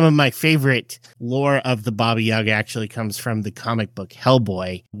 Mm-hmm. Some of my favorite lore of the Baba Yaga actually comes from the comic book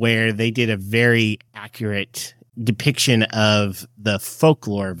Hellboy, where they did a very accurate depiction of the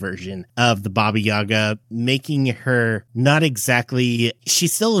folklore version of the Baba Yaga, making her not exactly,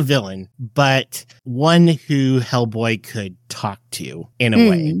 she's still a villain, but one who Hellboy could talk to in a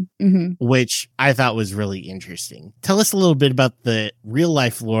way, which I thought was really interesting. Tell us a little bit about the real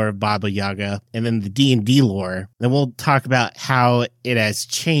life lore of Baba Yaga and then the D&D lore. Then we'll talk about how it has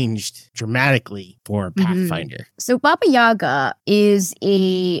changed dramatically for Pathfinder. So Baba Yaga is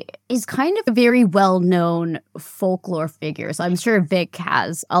kind of a very well-known folklore figure. So I'm sure Vic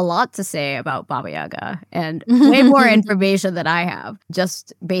has a lot to say about Baba Yaga and way more information than I have,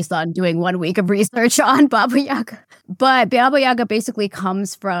 just based on doing 1 week of research on Baba Yaga. But Baba Yaga basically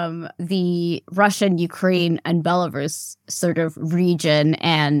comes from the Russian, Ukraine, and Belarus sort of region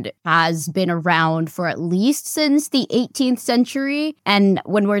and has been around for at least since the 18th century. And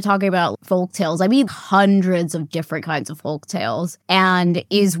when we're talking about folk tales, I mean hundreds of different kinds of folk tales, and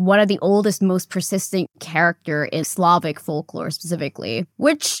is one of the oldest, most persistent character in Slavic folklore specifically,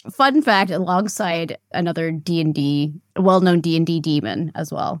 which, fun fact, alongside another D&D, well-known D&D demon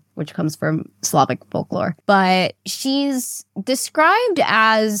as well, which comes from Slavic folklore. But she's described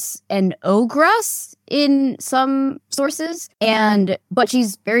as an ogress in some sources, but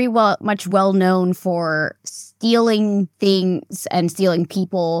she's very much well known for stealing things and stealing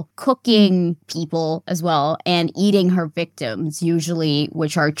people, cooking people as well, and eating her victims, usually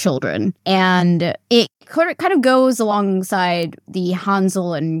which are children. And it kind of goes alongside the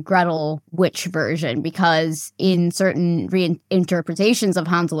Hansel and Gretel witch version, because in certain reinterpretations of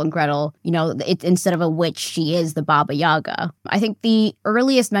Hansel and Gretel, instead of a witch, she is the Baba Yaga. I think the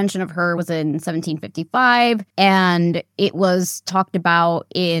earliest mention of her was in 1755, and it was talked about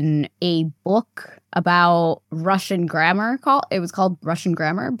in a book about Russian grammar. It was called Russian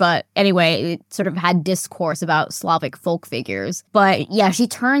grammar. But anyway, it sort of had discourse about Slavic folk figures. But yeah, she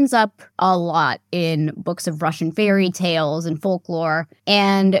turns up a lot in books of Russian fairy tales and folklore.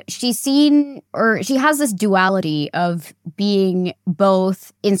 And she has this duality of being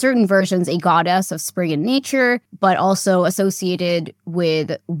both, in certain versions, a goddess of spring and nature, but also associated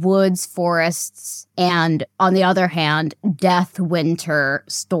with woods, forests, and on the other hand, death, winter,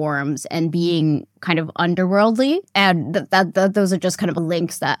 storms, and being kind of underworldly. And those are just kind of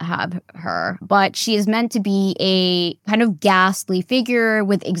links that have her. But she is meant to be a kind of ghastly figure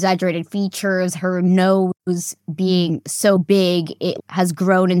with exaggerated features. Her nose being so big, it has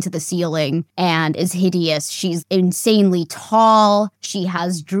grown into the ceiling and is hideous. She's insanely tall. She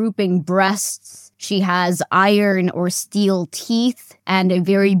has drooping breasts. She has iron or steel teeth and a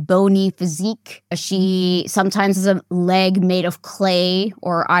very bony physique. She sometimes has a leg made of clay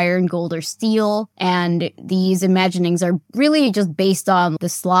or iron, gold, or steel. And these imaginings are really just based on the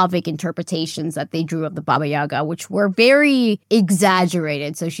Slavic interpretations that they drew of the Baba Yaga, which were very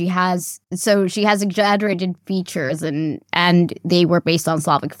exaggerated. So she has exaggerated features, and they were based on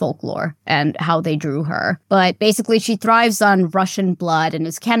Slavic folklore and how they drew her. But basically, she thrives on Russian blood and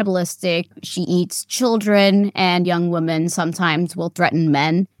is cannibalistic. She eats children, and young women sometimes will threaten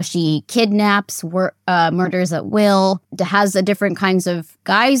men. She kidnaps, murders at will, has a different kinds of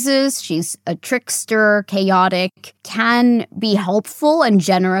guises. She's a trickster, chaotic, can be helpful and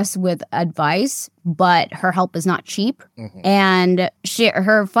generous with advice, but her help is not cheap. Mm-hmm. And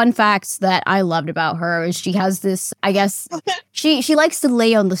her fun facts that I loved about her is she has this, I guess, she likes to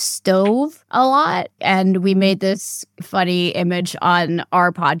lay on the stove a lot. And we made this funny image on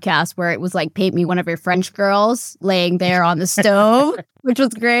our podcast where it was like, paint me one of your French girls laying there on the stove, which was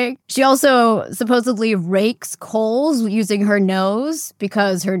great. She also supposedly rakes coals using her nose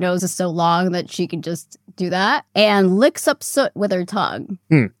because her nose is so long that she can just do that, and licks up soot with her tongue.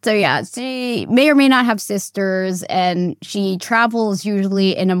 So yeah, she may or may not have sisters, and she travels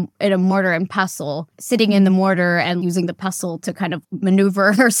usually in a mortar and pestle, sitting in the mortar and using the pestle to kind of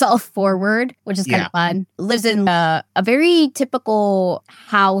maneuver herself forward, which is kind of fun. Lives in a very typical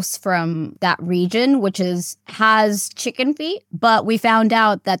house from that region, which has chicken feet, but we found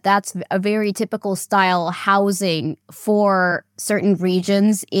out that that's a very typical style housing for certain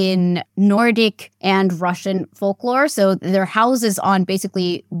regions in Nordic and Russian folklore. So their houses on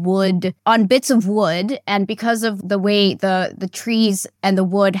basically wood, on bits of wood. And because of the way the trees and the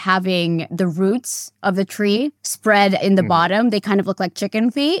wood having the roots of the tree spread in the bottom, they kind of look like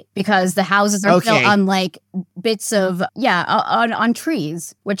chicken feet because the houses are built on like bits of, on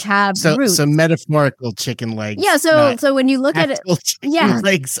trees, which have roots. So metaphorical chicken legs. Yeah. So when you look at it,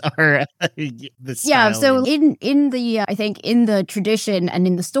 legs are the style. Yeah. So in the, I think in the tradition and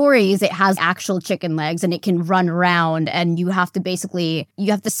in the stories, it has actual chicken legs and it can run around, and you have to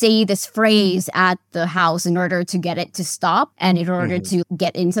say this phrase at the house in order to get it to stop and in order to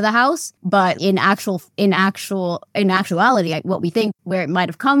get into the house. But in actuality, what we think where it might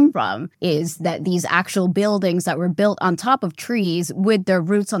have come from is that these actual buildings that were built on top of trees with their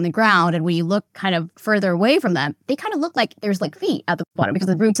roots on the ground, and when you look kind of further away from them, they kind of look like there's like feet at the bottom because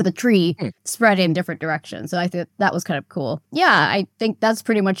the roots of the tree spread in different directions. So I think that was kind of cool. Yeah, I think that's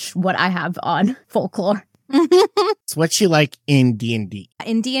pretty much what I have on folklore. So what's she like in D&D?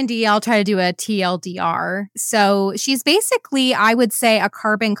 In D&D, I'll try to do a TLDR. So she's basically, I would say, a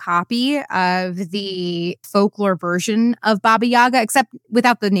carbon copy of the folklore version of Baba Yaga, except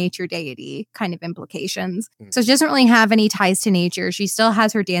without the nature deity kind of implications. So she doesn't really have any ties to nature. She still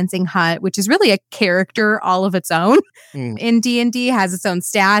has her dancing hut, which is really a character all of its own. In D&D, has its own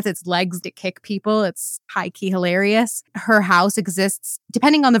stats, its legs to kick people. It's high-key hilarious. Her house exists,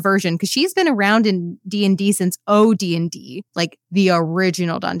 depending on the version, because she's been around in D&D since OD&D, like the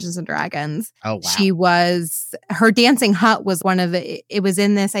original Dungeons and Dragons. Oh, wow. Her dancing hut was one of it was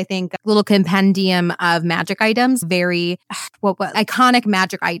in this, I think, little compendium of magic items, very iconic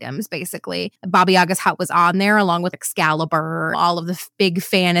magic items, basically. Baba Yaga's hut was on there along with Excalibur, all of the big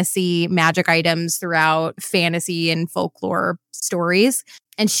fantasy magic items throughout fantasy and folklore stories.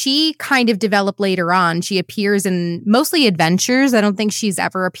 And she kind of developed later on. She appears in mostly adventures. I don't think she's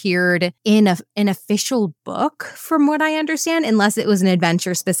ever appeared in an official book, from what I understand, unless it was an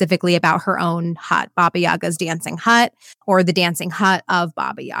adventure specifically about her own hut, Baba Yaga's dancing hut, or the dancing hut of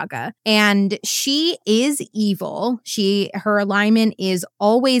Baba Yaga. And she is evil. Her alignment is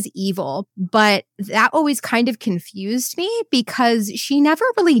always evil, but that always kind of confused me because she never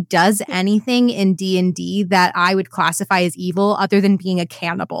really does anything in D&D that I would classify as evil other than being a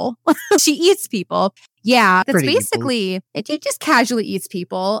cannibal. She eats people. Yeah, that's Pretty basically, it just casually eats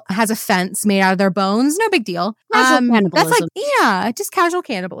people, has a fence made out of their bones, no big deal. Casual cannibalism. That's like, yeah, just casual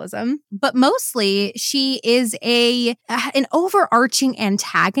cannibalism. But mostly she is an overarching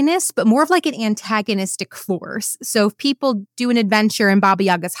antagonist, but more of like an antagonistic force. So if people do an adventure in Baba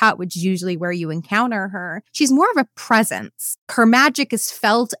Yaga's hut, which is usually where you encounter her, she's more of a presence. Her magic is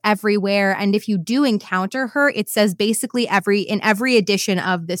felt everywhere. And if you do encounter her, it says basically in every edition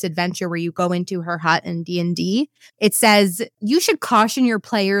of this adventure where you go into her hut in D&D, it says you should caution your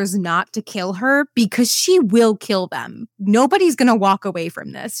players not to kill her because she will kill them. Nobody's going to walk away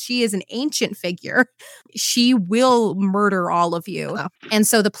from this. She is an ancient figure. She will murder all of you. And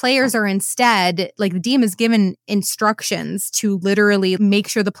so the players are instead, like the DM is given instructions to literally make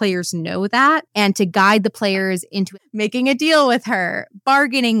sure the players know that and to guide the players into making a deal with her,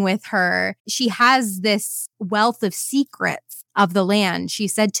 bargaining with her. She has this wealth of secrets of the land. She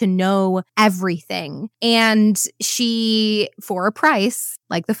said to know everything. And she, for a price,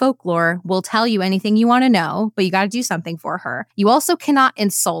 like the folklore, will tell you anything you want to know, but you got to do something for her. You also cannot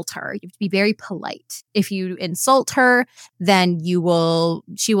insult her. You have to be very polite. If you insult her, then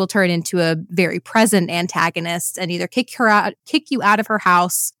she will turn into a very present antagonist and either kick you out of her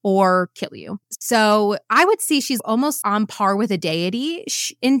house or kill you. So I would say she's almost on par with a deity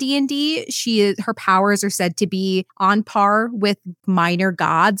in D&D. Her powers are said to be on par with minor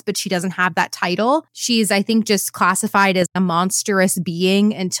gods, but she doesn't have that title. She's, I think, just classified as a monstrous being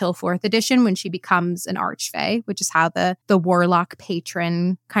until 4th edition when she becomes an archfey, which is how the warlock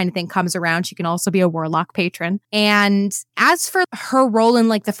patron kind of thing comes around. She can also be a warlock patron. And as for her role in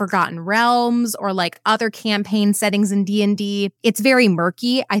like the Forgotten Realms or like other campaign settings in D&D, it's very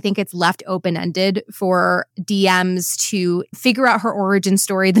murky. I think it's left open-ended for DMs to figure out her origin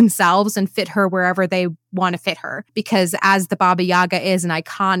story themselves and fit her wherever they want to fit her. Because as the Baba Yaga is an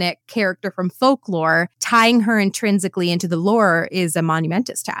iconic character from folklore, tying her intrinsically into the lore is a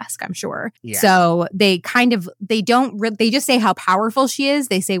monumentous task, I'm sure. Yeah. So they just say how powerful she is.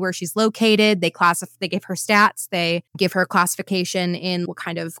 They say where she's located. They give her stats. They give her classification in what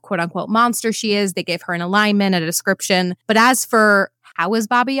kind of quote unquote monster she is. They give her an alignment, a description. But as for how was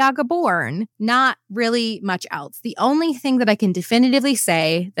Baba Yaga born? Not really much else. The only thing that I can definitively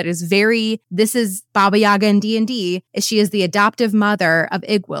say that is this is Baba Yaga in D&D is she is the adoptive mother of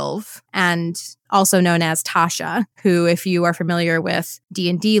Igwilv and also known as Tasha, who, if you are familiar with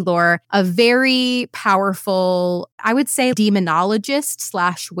D&D lore, a very powerful, I would say,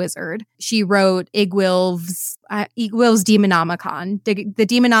 demonologist / wizard. She wrote Igwilv's Demonomicon, the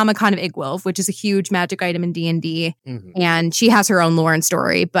Demonomicon of Igwilv, which is a huge magic item in D&D. Mm-hmm. And she has her own lore and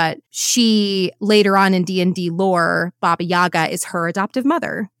story, but she, later on in D&D lore, Baba Yaga is her adoptive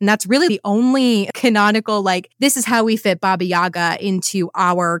mother. And that's really the only canonical, this is how we fit Baba Yaga into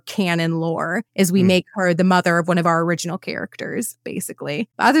our canon lore, is we make her the mother of one of our original characters, basically.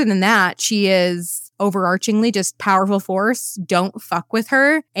 But other than that, she is overarchingly just powerful force. Don't fuck with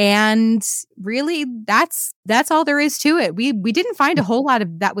her. And really, that's all there is to it. We didn't find a whole lot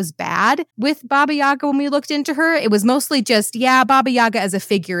of that was bad with Baba Yaga when we looked into her. It was mostly just, Baba Yaga as a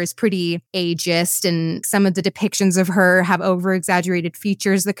figure is pretty ageist, and some of the depictions of her have over-exaggerated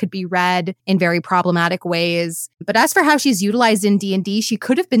features that could be read in very problematic ways. But as for how she's utilized in D&D, she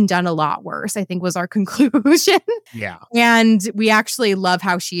could have been done a lot worse, I think was our conclusion. Yeah. And we actually love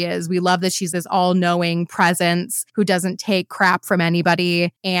how she is. We love that she's this all-knowing presence who doesn't take crap from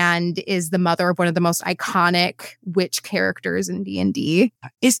anybody and is the mother of one of the most iconic witch characters in D&D.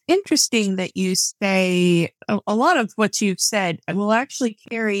 It's interesting that you say a lot of what you've said will actually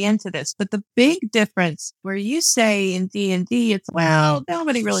carry into this, but the big difference where you say in D&D, it's, well,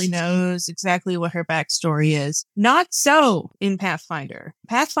 nobody really knows exactly what her backstory is. Not so in Pathfinder.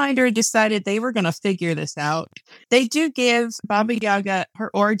 Pathfinder decided they were going to figure this out. They do give Baba Yaga, her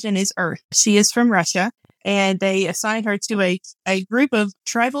origin is Earth. She is from Russia. And they assign her to a group of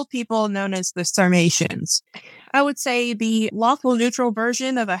tribal people known as the Sarmatians. I would say the lawful neutral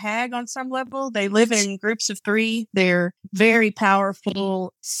version of a hag on some level. They live in groups of 3. They're very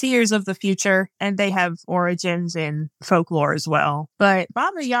powerful seers of the future, and they have origins in folklore as well. But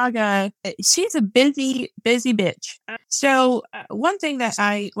Baba Yaga, she's a busy bitch. So one thing that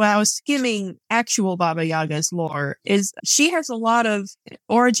I was skimming actual Baba Yaga's lore is she has a lot of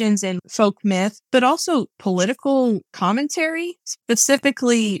origins in folk myth, but also political commentary,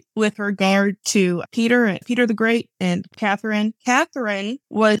 specifically with regard to Peter the Great and Catherine. Catherine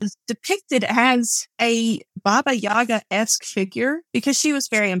was depicted as a Baba Yaga-esque figure because she was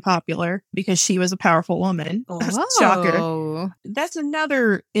very unpopular because she was a powerful woman. Shocker. That's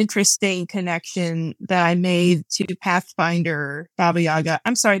another interesting connection that I made to Pathfinder Baba Yaga.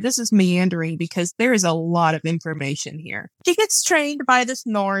 I'm sorry, this is meandering because there is a lot of information here. She gets trained by this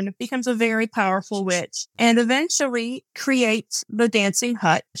Norn, becomes a very powerful witch, and eventually creates the dancing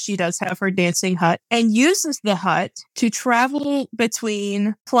hut. She does have her dancing hut and uses the hut to travel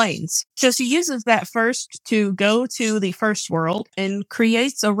between planes. So she uses that first to go to the first world and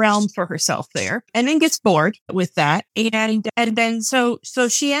creates a realm for herself there, and then gets bored with that. And then so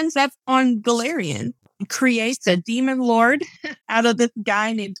she ends up on Galarian, creates a demon lord out of this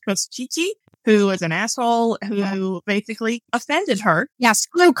guy named Kostichi, who was an asshole who basically offended her. Yeah,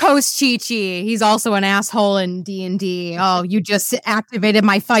 screw Kostichi. He's also an asshole in D&D. Oh, you just activated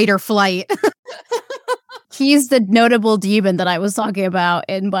my fight or flight. He's the notable demon that I was talking about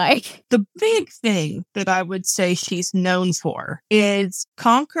in Mike. The big thing that I would say she's known for is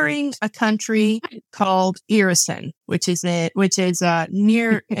conquering a country called Irison, which is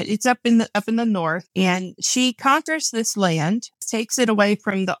near. It's up in the north, and she conquers this land, takes it away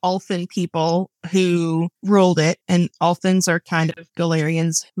from the Ulthan people who ruled it, and Ulthans are kind of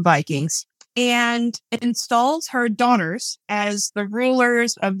Galarian's Vikings, and installs her daughters as the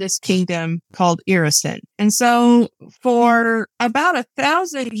rulers of this kingdom called Irison. And so for about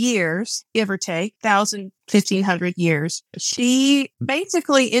 1,000 years, give or take, 1,500 years, she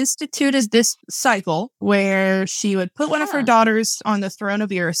basically instituted this cycle where she would put one of her daughters on the throne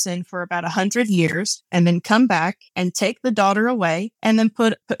of Irison for about 100 years and then come back and take the daughter away, and then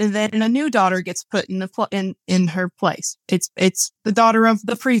then a new daughter gets put in her place. It's the daughter of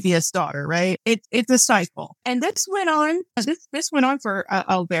the previous daughter, right? It's a cycle. And this went on for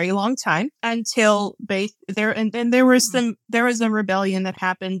a very long time until there was a rebellion that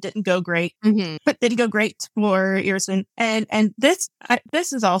happened, didn't go great. But didn't go great for Irison. And this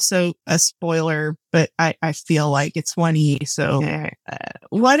is also a spoiler, but I feel like it's 1E. So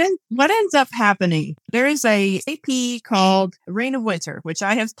what ends up happening? There is a AP called Reign of Winter, which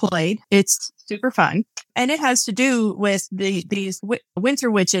I have played. It's super fun. And it has to do with these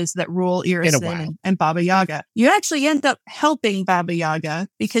winter witches that rule Irison and Baba Yaga. You actually end up helping Baba Yaga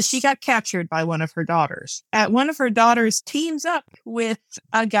because she got captured by one of her daughters. One of her daughters teams up with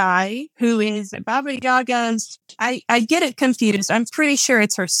a guy who is Baba Yaga's, I get it confused. I'm pretty sure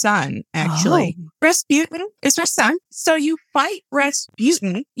it's her son, actually. Rasputin is her son. So you fight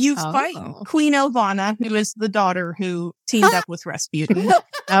Rasputin. You fight Queen Elvana, who is the daughter who teamed up with Rasputin.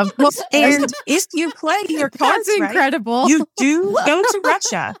 And if you play your cards incredible. Right, you do go to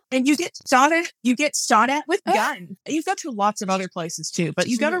Russia and you get shot at with guns. You go to lots of other places too, but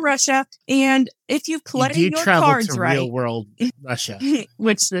you go to Russia, and if you play your cards to right, real world Russia,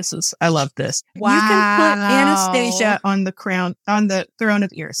 I love this. Wow. You can put Anastasia on the throne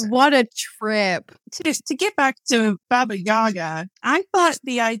of Irison. What a trip. To get back to Baba Yaga, I thought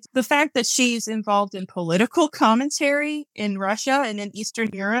the fact that she's involved in political commentary in Russia and in Eastern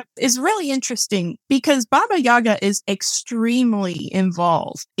Europe is really interesting because Baba Yaga is extremely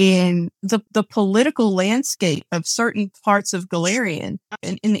involved in the political landscape of certain parts of Galarian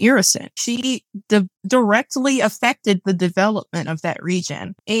in Irison. She directly affected the development of that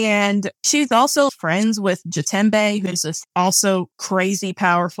region. And she's also friends with Jatembe, who's this also crazy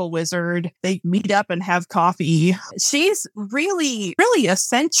powerful wizard. They meet up and have coffee. She's really, really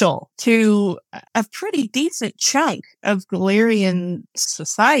essential to a pretty decent chunk of Galarian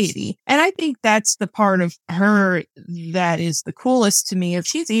society. And I think that's the part of her that is the coolest to me. If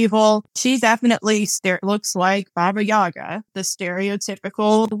she's evil, she definitely looks like Baba Yaga, the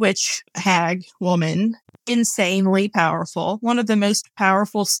stereotypical witch hag woman, insanely powerful, one of the most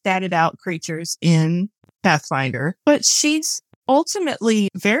powerful statted out creatures in Pathfinder. But she's ultimately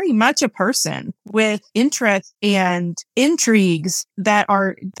very much a person with interests and intrigues that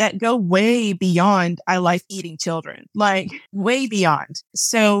go way beyond I like eating children, like way beyond.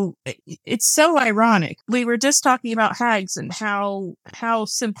 So it's so ironic. We were just talking about hags and how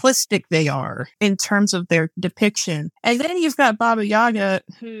simplistic they are in terms of their depiction. And then you've got Baba Yaga,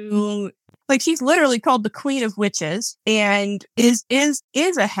 who, like, she's literally called the Queen of Witches and is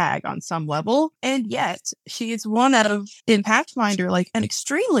a hag on some level. And yet she is one of, in Pathfinder, like an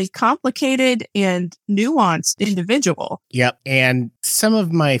extremely complicated and nuanced individual. Yep. And some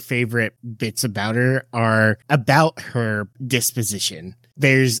of my favorite bits about her are about her disposition.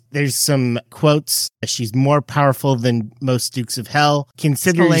 There's some quotes. She's more powerful than most Dukes of Hell,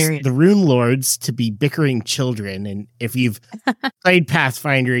 considers the Rune Lords to be bickering children. And if you've played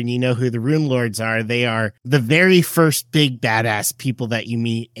Pathfinder and you know who the Rune Lords are, they are the very first big badass people that you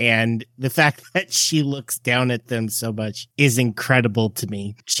meet. And the fact that she looks down at them so much is incredible to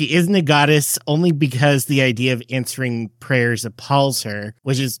me. She isn't a goddess only because the idea of answering prayers appalls her,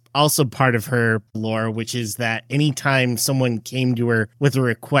 which is also part of her lore, which is that anytime someone came to her with a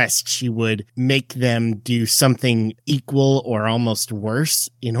request, she would make them do something equal or almost worse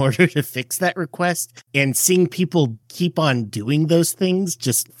in order to fix that request. And seeing people keep on doing those things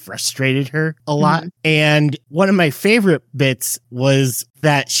just frustrated her a lot. And one of my favorite bits was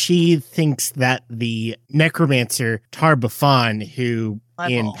that she thinks that the necromancer Tar-Baphon, who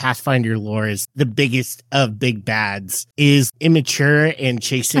in Pathfinder lore is the biggest of big bads, is immature and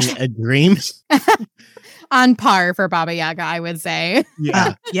chasing a dream. On par for Baba Yaga, I would say.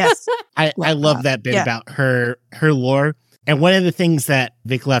 Yeah. Yes. I love that bit about her lore. And one of the things that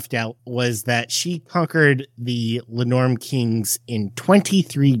Vic left out was that she conquered the Lenorm Kings in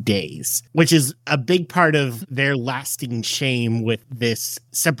 23 days, which is a big part of their lasting shame with this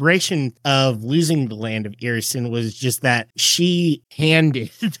separation of losing the land of Irison, was just that she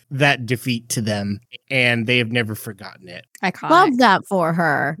handed that defeat to them and they have never forgotten it. Iconic. Love that for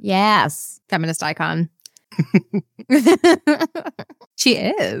her. Yes. Feminist icon. She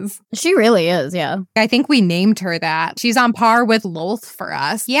is. She really is, yeah. I think we named her that. She's on par with Lolth for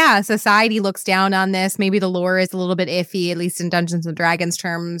us. Yeah, society looks down on this. Maybe the lore is a little bit iffy, at least in Dungeons & Dragons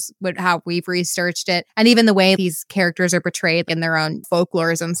terms, with how we've researched it. And even the way these characters are portrayed in their own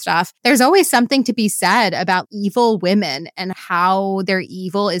folklores and stuff. There's always something to be said about evil women and how their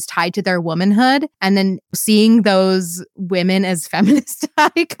evil is tied to their womanhood. And then seeing those women as feminist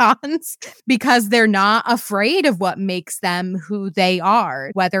icons because they're not afraid of what makes them who they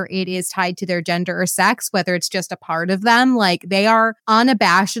are, whether it is tied to their gender or sex, whether it's just a part of them. Like, they are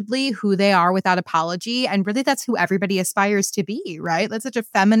unabashedly who they are without apology. And really, that's who everybody aspires to be, right? That's such a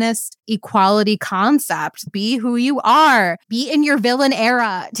feminist equality concept. Be who you are. Be in your villain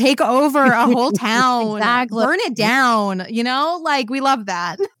era. Take over a whole town. Exactly. Burn it down. You know, like, we love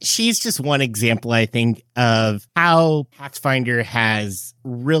that. She's just one example, I think, of how Pathfinder has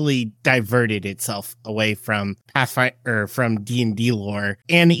really diverted itself away from Pathfinder or from D&D lore.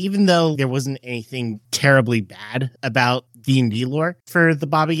 And even though there wasn't anything terribly bad about D&D lore for the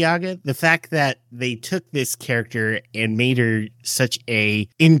Baba Yaga, the fact that they took this character and made her such a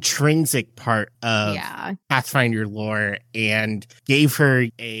intrinsic part of Pathfinder lore and gave her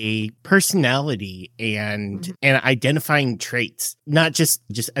a personality and identifying traits, not just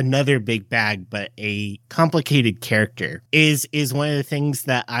another big bag, but a complicated character, is one of the things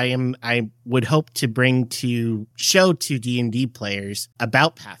that I would hope to bring to show to D&D players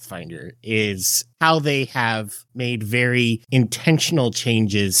about Pathfinder, is how they have made very intentional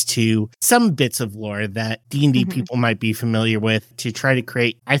changes to some bits of lore that D&D people might be familiar with to try to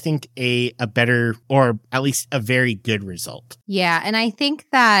create, I think, a better, or at least a very good result. Yeah, and I think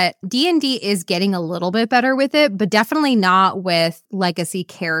that D&D is getting a little bit better with it, but definitely not with legacy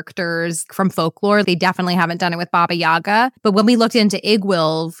characters from folklore. They definitely haven't done it with Baba Yaga. But when we looked into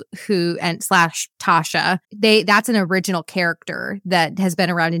Igwilv, / Tasha, that's an original character that has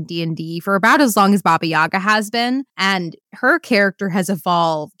been around in D&D for about as long as Baba Yaga has been, and her character has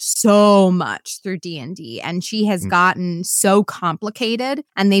evolved so much through D&D, and she has gotten so complicated,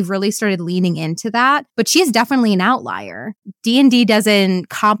 and they've really started leaning into that. But she is definitely an outlier. D&D doesn't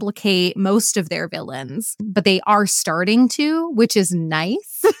complicate most of their villains, but they are starting to, which is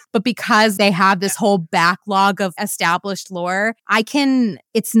nice. But because they have this whole backlog of established lore,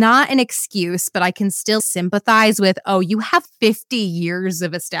 it's not an excuse, but I can still sympathize with, oh, you have 50 years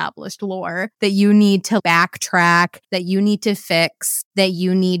of established lore that you need to backtrack, that you need to fix, that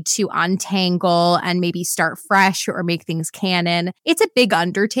you need to untangle and maybe start fresh or make things canon. It's a big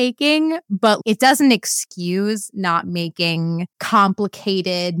undertaking, but it doesn't excuse not making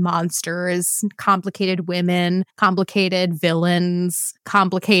complicated monsters, complicated women, complicated villains,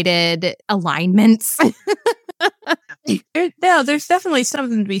 complicated alignments. Yeah, there's definitely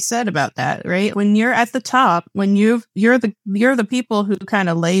something to be said about that, right? When you're at the top, when you're the people who kind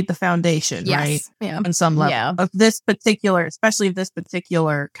of laid the foundation, right? Yeah. On some level of this particular, especially of this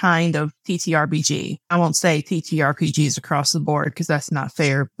particular kind of TTRPG. I won't say TTRPGs across the board because that's not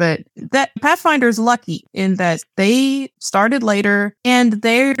fair, but that Pathfinder's lucky in that they started later and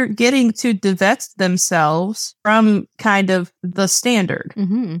they're getting to divest themselves from kind of the standard.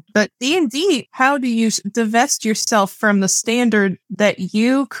 But D&D, how do you divest yourself from the standard that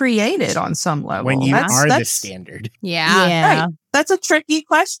you created on some level? When you are the standard. Yeah. Right. That's a tricky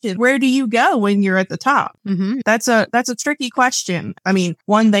question. Where do you go when you're at the top? Mm-hmm. That's a tricky question. I mean,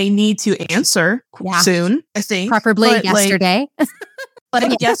 one they need to answer soon, I think. Preferably but, yesterday.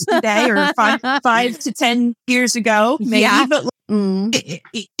 Like yesterday or 5 to 10 years ago, maybe. Yeah. But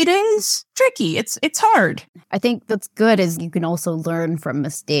it is tricky. It's hard. I think that's good is you can also learn from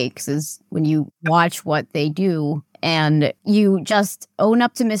mistakes is when you watch what they do and you just own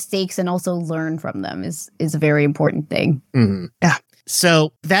up to mistakes and also learn from them is a very important thing. Mm-hmm. Yeah.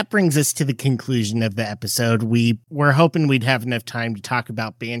 So that brings us to the conclusion of the episode. We were hoping we'd have enough time to talk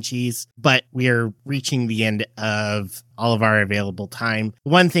about Banshees, but we are reaching the end of all of our available time.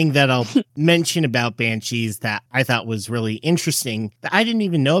 One thing that I'll mention about Banshees that I thought was really interesting that I didn't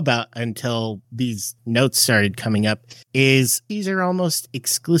even know about until these notes started coming up is these are almost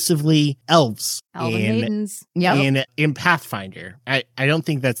exclusively elves. Elven maidens. Yep. In Pathfinder. I don't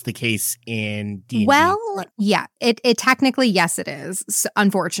think that's the case in D&D. Well, yeah, it technically, yes, it is,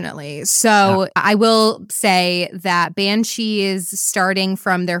 unfortunately. So I will say that Banshees, starting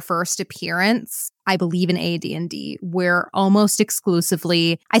from their first appearance, I believe in AD&D, were almost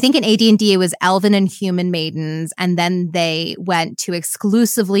exclusively, I think in AD&D it was elven and human maidens, and then they went to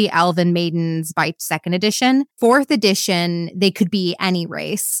exclusively elven maidens by 2nd edition. 4th edition, they could be any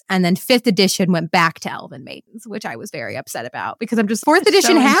race, and then 5th edition went back to elven maidens, which I was very upset about because I'm just 4th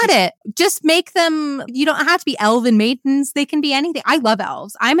edition had it. Just make them, you don't have to be elven maidens, they can be anything. I love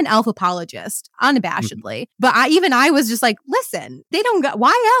elves. I'm an elf apologist, unabashedly. But I was just like, listen, they don't got,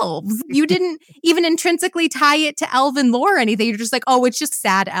 why elves? You didn't even intrinsically tie it to elven lore or anything. You're just like, oh, it's just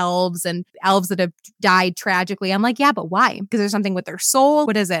sad elves and elves that have died tragically. I'm like, yeah, but why? Because there's something with their soul.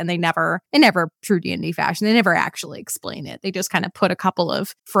 What is it? And they never, true D&D fashion, they never actually explain it. They just kind of put a couple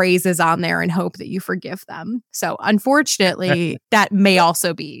of phrases on there and hope that you forgive them. So unfortunately, that may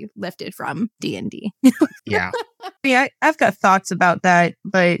also be lifted from D&D. Yeah. Yeah, I've got thoughts about that,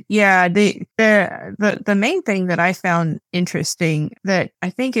 but yeah, the main thing that I found interesting that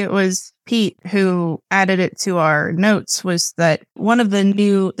I think it was Pete who added it to our notes was that one of the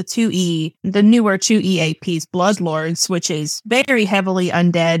newer 2E APs, Bloodlords, which is very heavily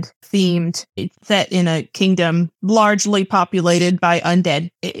undead themed, it's set in a kingdom largely populated by undead,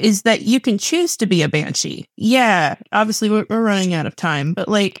 is that you can choose to be a banshee. Yeah, obviously we're running out of time, but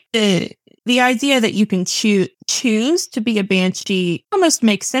like the idea that you can choose to be a banshee almost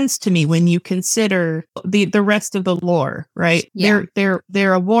makes sense to me when you consider the rest of the lore, right? Yeah.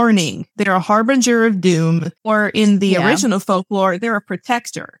 They're a warning. They're a harbinger of doom. Or in the original folklore, they're a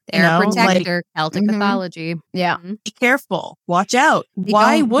protector. They're a protector. Celtic mythology. Yeah. Be careful. Watch out.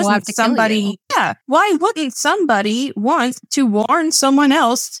 Why wouldn't somebody want to warn someone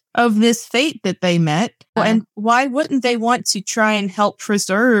else of this fate that they met? And why wouldn't they want to try and help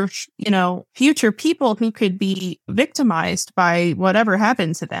preserve, future people who could be victimized by whatever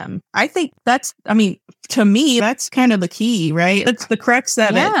happened to them? I think to me, that's kind of the key, right? That's the crux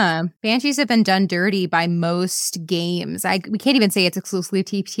of it. Yeah. Banshees have been done dirty by most games. We can't even say it's exclusively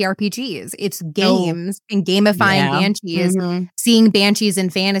TRPGs. It's games and gamifying Banshees, seeing Banshees in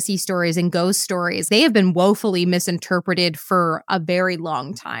fantasy stories and ghost stories. They have been woefully misinterpreted for a very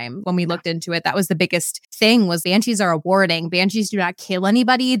long time. When we looked into it, that was the biggest thing was Banshees are a warning. Banshees do not kill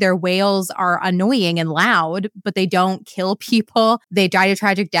anybody. Their wails are annoying and loud, but they don't kill people. They die a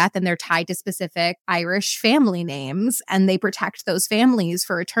tragic death and they're tied to specific Irish family names and they protect those families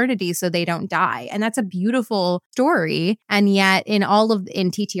for eternity so they don't die. And that's a beautiful story. And yet in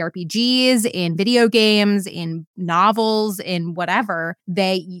TTRPGs, in video games, in novels, in whatever,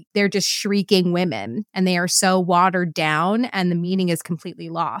 they're just shrieking women and they are so watered down and the meaning is completely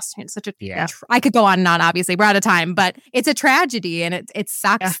lost. It's such a I could go on and on, obviously we're out of time, but it's a tragedy and it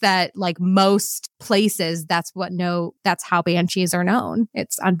sucks that like most places that's how Banshees are known.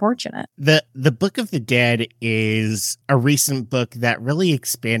 It's unfortunate. The Book of the Dead is a recent book that really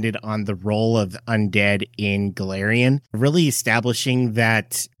expanded on the role of undead in Galarian, really establishing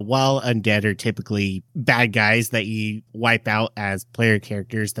that while undead are typically bad guys that you wipe out as player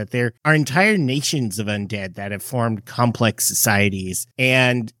characters, that there are entire nations of undead that have formed complex societies.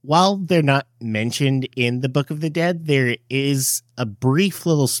 And while they're not mentioned in the Book of the Dead, there is a brief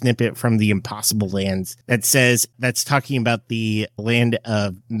little snippet from the Impossible Lands that's talking about the land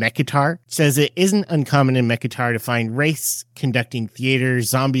of Mekatar. It says it isn't uncommon in Mekatar to find wraiths conducting theater,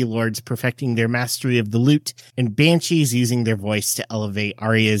 zombie lords perfecting their mastery of the lute, and banshees using their voice to elevate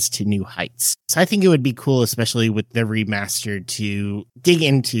arias to new heights. So I think it would be cool, especially with the remaster, to dig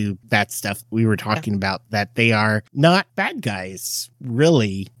into that stuff we were talking about, that they are not bad guys,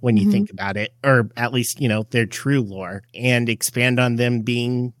 really, when you think about it, or at least, their true lore, and expand on them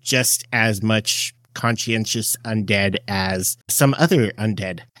being just as much conscientious undead as some other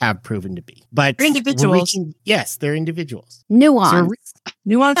undead have proven to be. But They're individuals. Yes, they're individuals. Nuance.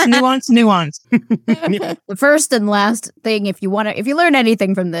 Nuance. The first and last thing, if you learn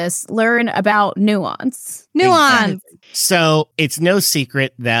anything from this, learn about nuance. Nuance. So it's no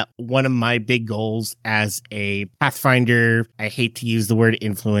secret that one of my big goals as a Pathfinder, I hate to use the word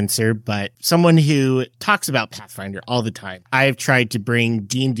influencer, but someone who talks about Pathfinder all the time. I've tried to bring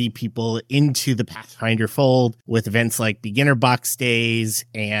D&D people into the Pathfinder fold with events like Beginner Box Days,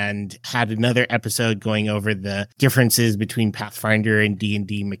 and had another episode going over the differences between Pathfinder and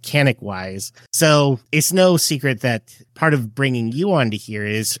D&D mechanic-wise. So it's no secret that part of bringing you onto here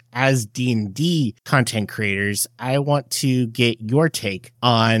is, as D&D content creators, I want to get your take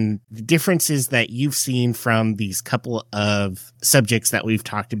on the differences that you've seen from these couple of subjects that we've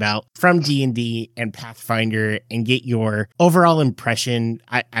talked about from D&D and Pathfinder, and get your overall impression.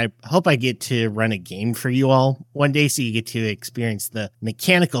 I hope I get to run a game for you all one day so you get to experience the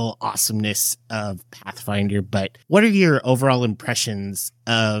mechanical awesomeness of Pathfinder. But what are your overall impressions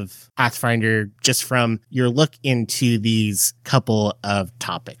of Pathfinder just from your look into these couple of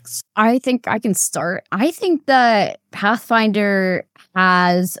topics? I think I can start. I think that Pathfinder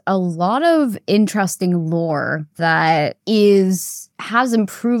has a lot of interesting lore that has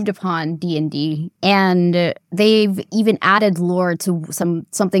improved upon D&D, and they've even added lore to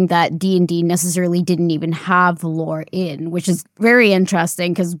something that D&D necessarily didn't even have lore in, which is very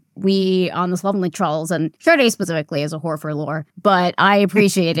interesting because we on the Slovenly Trulls, and Sade specifically is a whore for lore, but I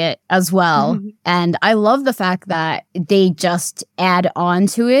appreciate it as well. And I love the fact that they just add on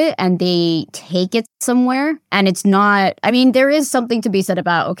to it and they take it somewhere. And it's not, I mean, there is something to be said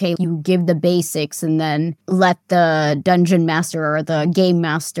about, okay, you give the basics and then let the dungeon master or the game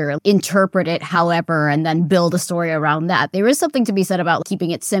master interpret it however, and then build a story around that. There is something to be said about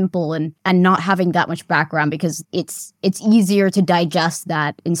keeping it simple and not having that much background, because it's easier to digest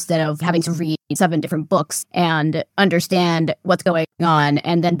that instead of having to read 7 different books and understand what's going on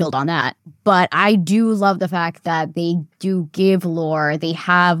and then build on that. But I do love the fact that they do give lore. They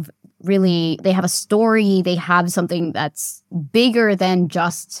have a story. They have something that's bigger than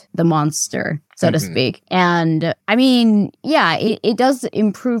just the monster, so to speak. And I mean, yeah, it does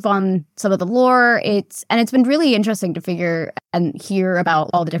improve on some of the lore. It's been really interesting to figure and hear about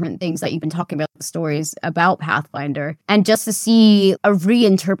all the different things that you've been talking about, the stories about Pathfinder, and just to see a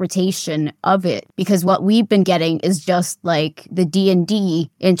reinterpretation of it, because what we've been getting is just like the D&D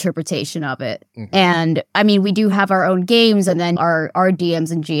interpretation of it. And I mean, we do have our own games, and then our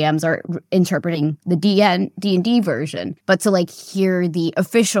DMs and GMs are interpreting the D&D version, but to like hear the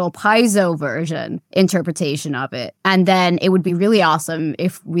official Paizo version interpretation of it. And then it would be really awesome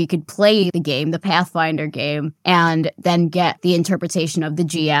if we could play the game, the Pathfinder game, and then get the interpretation of the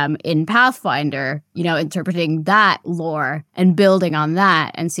GM in Pathfinder, interpreting that lore and building on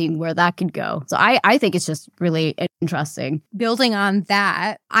that and seeing where that could go. So I think it's just really interesting. Building on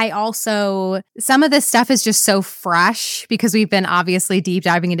that, some of this stuff is just so fresh because we've been obviously deep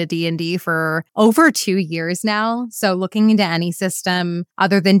diving into D&D for over 2 years now. So looking into any system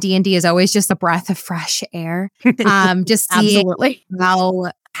other than D&D is always just a breath of fresh air. Just seeing Absolutely.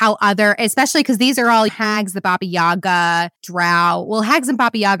 how other, especially because these are all hags, the Baba Yaga, Drow. Well, hags and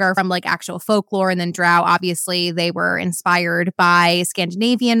Baba Yaga are from like actual folklore, and then Drow, obviously, they were inspired by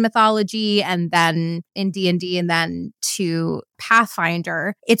Scandinavian mythology, and then in D&D, and then to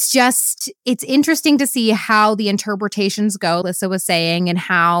Pathfinder. It's interesting to see how the interpretations go, Alyssa was saying, and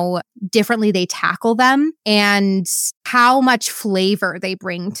how differently they tackle them and how much flavor they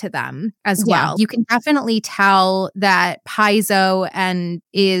bring to them as well. You can definitely tell that Paizo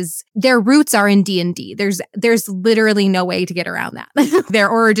their roots are in D&D. There's literally no way to get around that. Their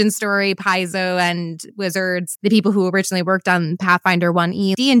origin story, Paizo and Wizards, the people who originally worked on Pathfinder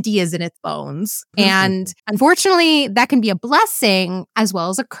 1E, D&D is in its bones. And unfortunately, that can be a blessing as well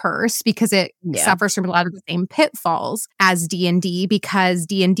as a curse, because it suffers from a lot of the same pitfalls as D&D, because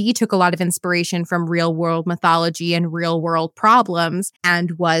D&D took a lot of inspiration from real world mythology and real world problems,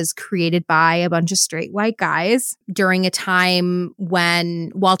 and was created by a bunch of straight white guys during a time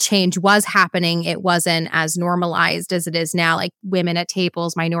while change was happening, it wasn't as normalized as it is now, like women at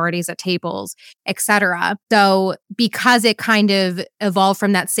tables, minorities at tables, etc. So because it kind of evolved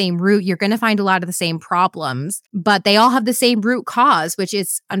from that same root, you're going to find a lot of the same problems, but they all have the same same root cause, which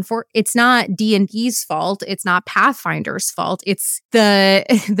is it's not D&D's fault. It's not Pathfinder's fault. It's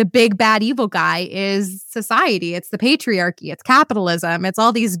the big bad evil guy is society. It's the patriarchy. It's capitalism. It's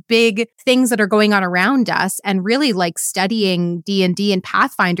all these big things that are going on around us. And really, like, studying D&D and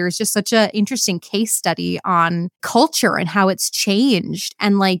Pathfinder is just such an interesting case study on culture and how it's changed.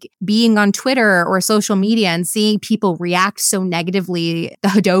 And like being on Twitter or social media and seeing people react so negatively, the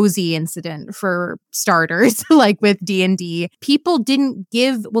Hadozi incident for starters, like with D&D, people didn't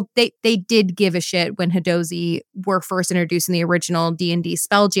give, well, they did give a shit when Hadozi were first introduced in the original D&D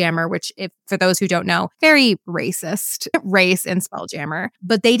Spelljammer, which, if for those who don't know, very racist race in Spelljammer,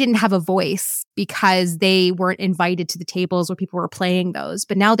 but they didn't have a voice because they weren't invited to the tables where people were playing those.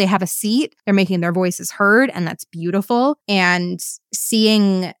 But now they have a seat, they're making their voices heard, and that's beautiful. And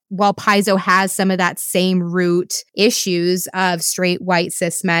seeing, while Paizo has some of that same root issues of straight white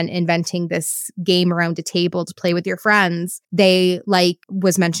cis men inventing this game around a table to play with your friends, they, like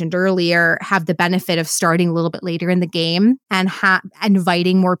was mentioned earlier, have the benefit of starting a little bit later in the game and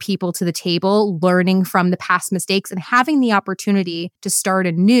inviting more people to the table, learning from the past mistakes and having the opportunity to start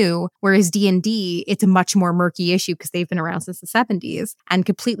anew. Whereas D&D, it's a much more murky issue because they've been around since the 70s, and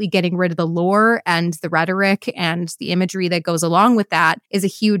completely getting rid of the lore and the rhetoric and the imagery that goes along with that is a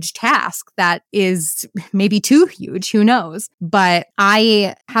huge task that is maybe too huge, who knows. But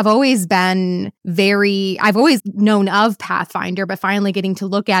I have always been I've always known of Pathfinder, but finally getting to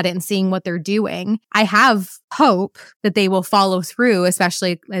look at it and seeing what they're doing, I have hope that they will follow through,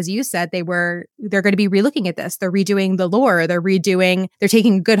 especially, as you said, they're going to be relooking at this. They're redoing the lore. They're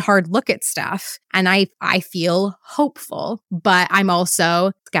taking a good hard look at stuff. And I feel hopeful, but I'm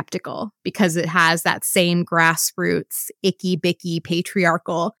also skeptical because it has that same grassroots, icky bicky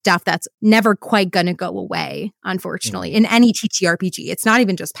patriarchal stuff that's never quite going to go away, unfortunately, in any TTRPG. It's not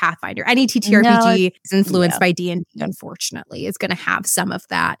even just Pathfinder. Any TTRPG is influenced by D&D, unfortunately. It's going to have some of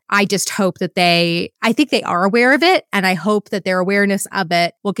that. I just hope that I think they are aware of it, and I hope that their awareness of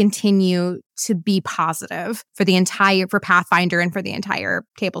it will continue to be positive for Pathfinder and for the entire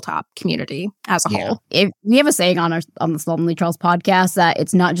tabletop community as a whole. We have a saying on the Slovenly Trulls podcast that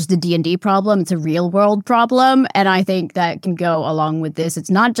it's not just a D&D problem, it's a real world problem. And I think that can go along with this. It's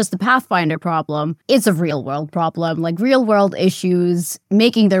not just a Pathfinder problem, it's a real world problem. Like, real world issues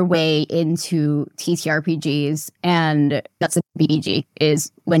making their way into TTRPGs, and that's a BBG,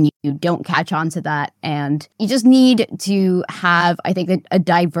 is when you don't catch on to that. And you just need to have, I think, a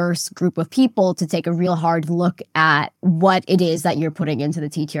diverse group of people to take a real hard look at what it is that you're putting into the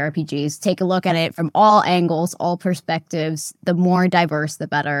TTRPGs. Take a look at it from all angles, all perspectives. The more diverse, the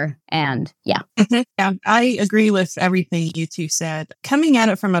better. And yeah. Yeah, I agree with everything you two said. Coming at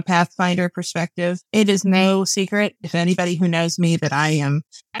it from a Pathfinder perspective, it is no secret, if anybody who knows me, that I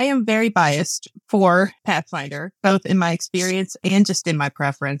am very biased for Pathfinder, both in my experience and just in my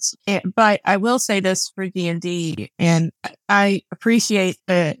preference. But I will say this for D&D, and I appreciate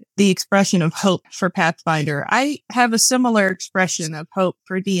the expression of hope for Pathfinder. I have a similar expression of hope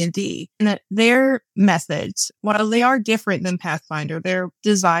for D&D, and that their methods, while they are different than Pathfinder, their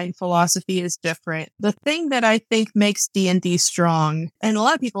design philosophy is different. The thing that I think makes D&D strong, and a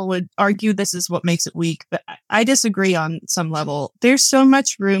lot of people would argue this is what makes it weak, but I disagree on some level. There's so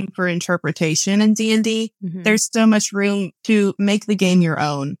much room for interpretation in D&D. Mm-hmm. There's so much room to make the game your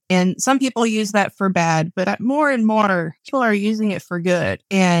own. And some people use that for bad, but more and more people are using it for good.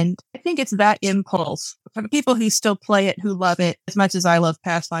 And I think it's that impulse for the people who still play it, who love it as much as I love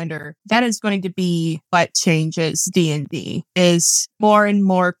Pathfinder. That is going to be what changes D&D, is more and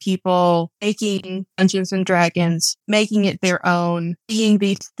more people making Dungeons and Dragons, making it their own, seeing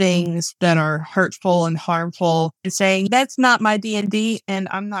these things that are hurtful and harmful and saying, that's not my D&D, and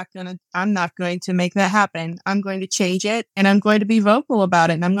I'm not going to make that happen. I'm going to change it, and I'm going to be vocal about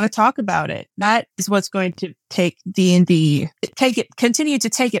it, and I'm going to talk about it. That is what's going to take D&D, continue to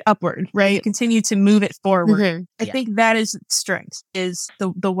take it upward, right? Continue to move it forward. Mm-hmm. I think that is its strength, is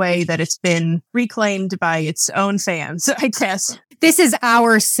the way that it's been reclaimed by its own fans, I guess. This is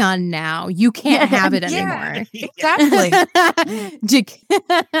our son now. You can't have it anymore. Exactly.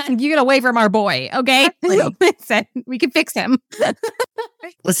 You get away from our boy, okay? Exactly. We can fix him.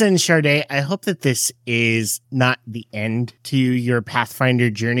 Listen, Sade, I hope that this is not the end to your Pathfinder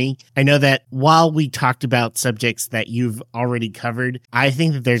journey. I know that while we talked about subjects that you've already covered, I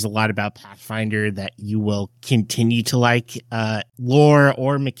think that there's a lot about Pathfinder that you will continue to like, lore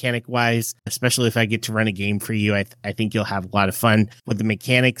or mechanic-wise, especially if I get to run a game for you. I think you'll have a lot of fun with the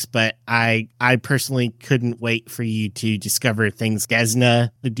mechanics, but I personally couldn't wait for you to discover things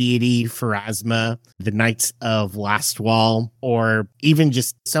Desna, the deity, Pharasma, the Knights of Last Wall, or even and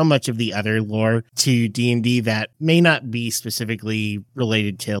just so much of the other lore to D&D that may not be specifically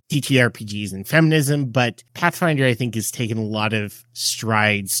related to TTRPGs and feminism, but Pathfinder, I think, has taken a lot of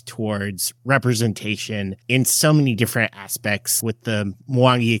strides towards representation in so many different aspects, with the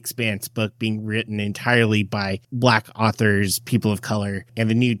Mwangi Expanse book being written entirely by Black authors, people of color, and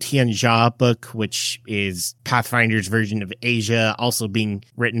the new Tianjia book, which is Pathfinder's version of Asia, also being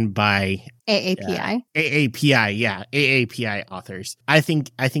written by AAPI. AAPI authors. I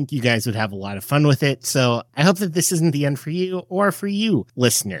think you guys would have a lot of fun with it. So I hope that this isn't the end for you or for you,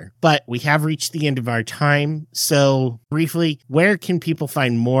 listener. But we have reached the end of our time. So briefly, where can people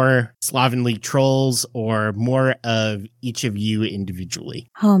find more Slovenly Trolls or more of each of you individually?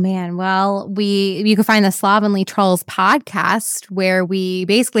 Oh man, well, you can find the Slovenly Trolls podcast, where we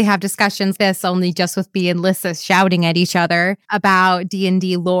basically have discussions, this only just with me and Lissa shouting at each other about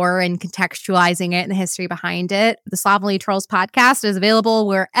D&D lore and contextualizing it and the history behind it. The Slovenly Trolls podcast is available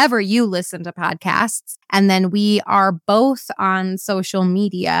wherever you listen to podcasts. And then we are both on social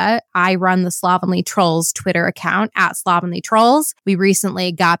media. I run the Slovenly Trolls Twitter account at Slovenly Trolls. We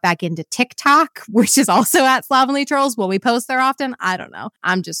recently got back into TikTok, which is also at Slovenly Trolls. Will we post there often? I don't know.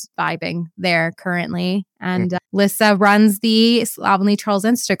 I'm just vibing there currently. And Lissa runs the Slovenly Trolls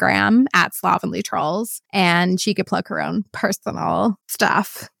Instagram at Slovenly Trolls, and she could plug her own personal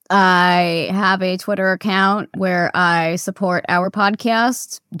stuff. I have a Twitter account where I support our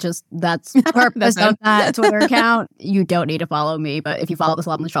podcast. Just that's the purpose of that Twitter account. You don't need to follow me, but if you follow the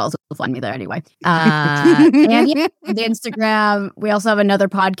Slovenly Trolls, you'll find me there anyway. And yeah, the Instagram. We also have another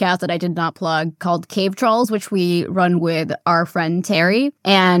podcast that I did not plug called Cave Trolls, which we run with our friend Terry.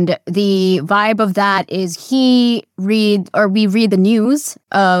 And the vibe of that is we read the news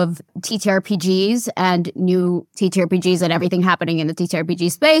of TTRPGs and new TTRPGs and everything happening in the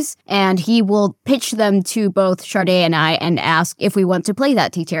TTRPG space. And he will pitch them to both Sade and I and ask if we want to play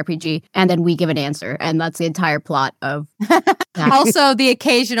that TTRPG. And then we give an answer. And that's the entire plot of that. Also, the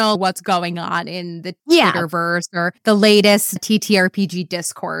occasional what's going on in the Twitterverse or the latest TTRPG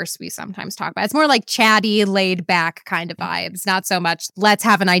discourse we sometimes talk about. It's more like chatty, laid back kind of vibes. Not so much let's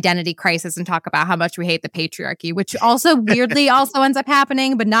have an identity crisis and talk about how much we hate the patriarchy, which also weirdly also ends up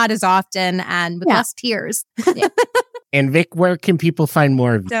happening, but not as often and with less tears. Yeah. And Vic, where can people find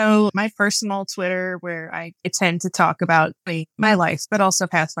more of you? So my personal Twitter, where I tend to talk about my life, but also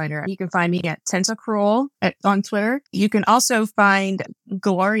Pathfinder. You can find me at Tentacruel on Twitter. You can also find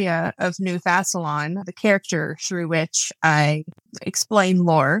Gloria of New Thassalon, the character through which I explain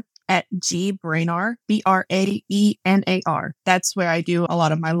lore, at GBrainar, BRAENAR. That's where I do a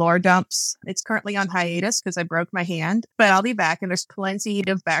lot of my lore dumps. It's currently on hiatus because I broke my hand, but I'll be back and there's plenty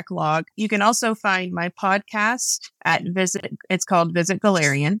of backlog. You can also find my podcast at it's called Visit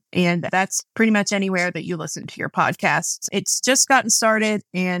Galarian, and that's pretty much anywhere that you listen to your podcasts. It's just gotten started,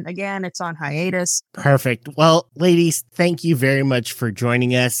 and again, it's on hiatus. Perfect. Well, ladies, thank you very much for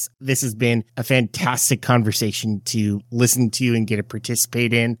joining us. This has been a fantastic conversation to listen to and get to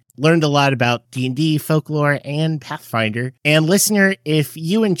participate in. Learned a lot about D&D, folklore, and Pathfinder. And listener, if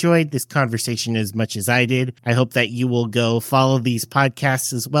you enjoyed this conversation as much as I did, I hope that you will go follow these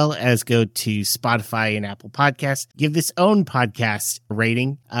podcasts as well as go to Spotify and Apple Podcasts. Give this own podcast a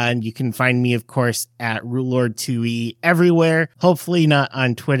rating. And you can find me, of course, at Rulord2E everywhere. Hopefully not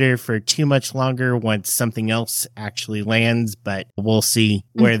on Twitter for too much longer once something else actually lands, but we'll see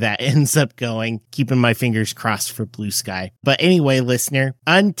where that ends up going. Keeping my fingers crossed for blue sky. But anyway, listener,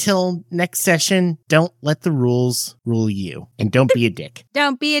 until next session, don't let the rules rule you. And don't be a dick.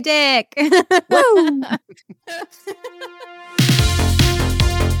 Don't be a dick. Woo!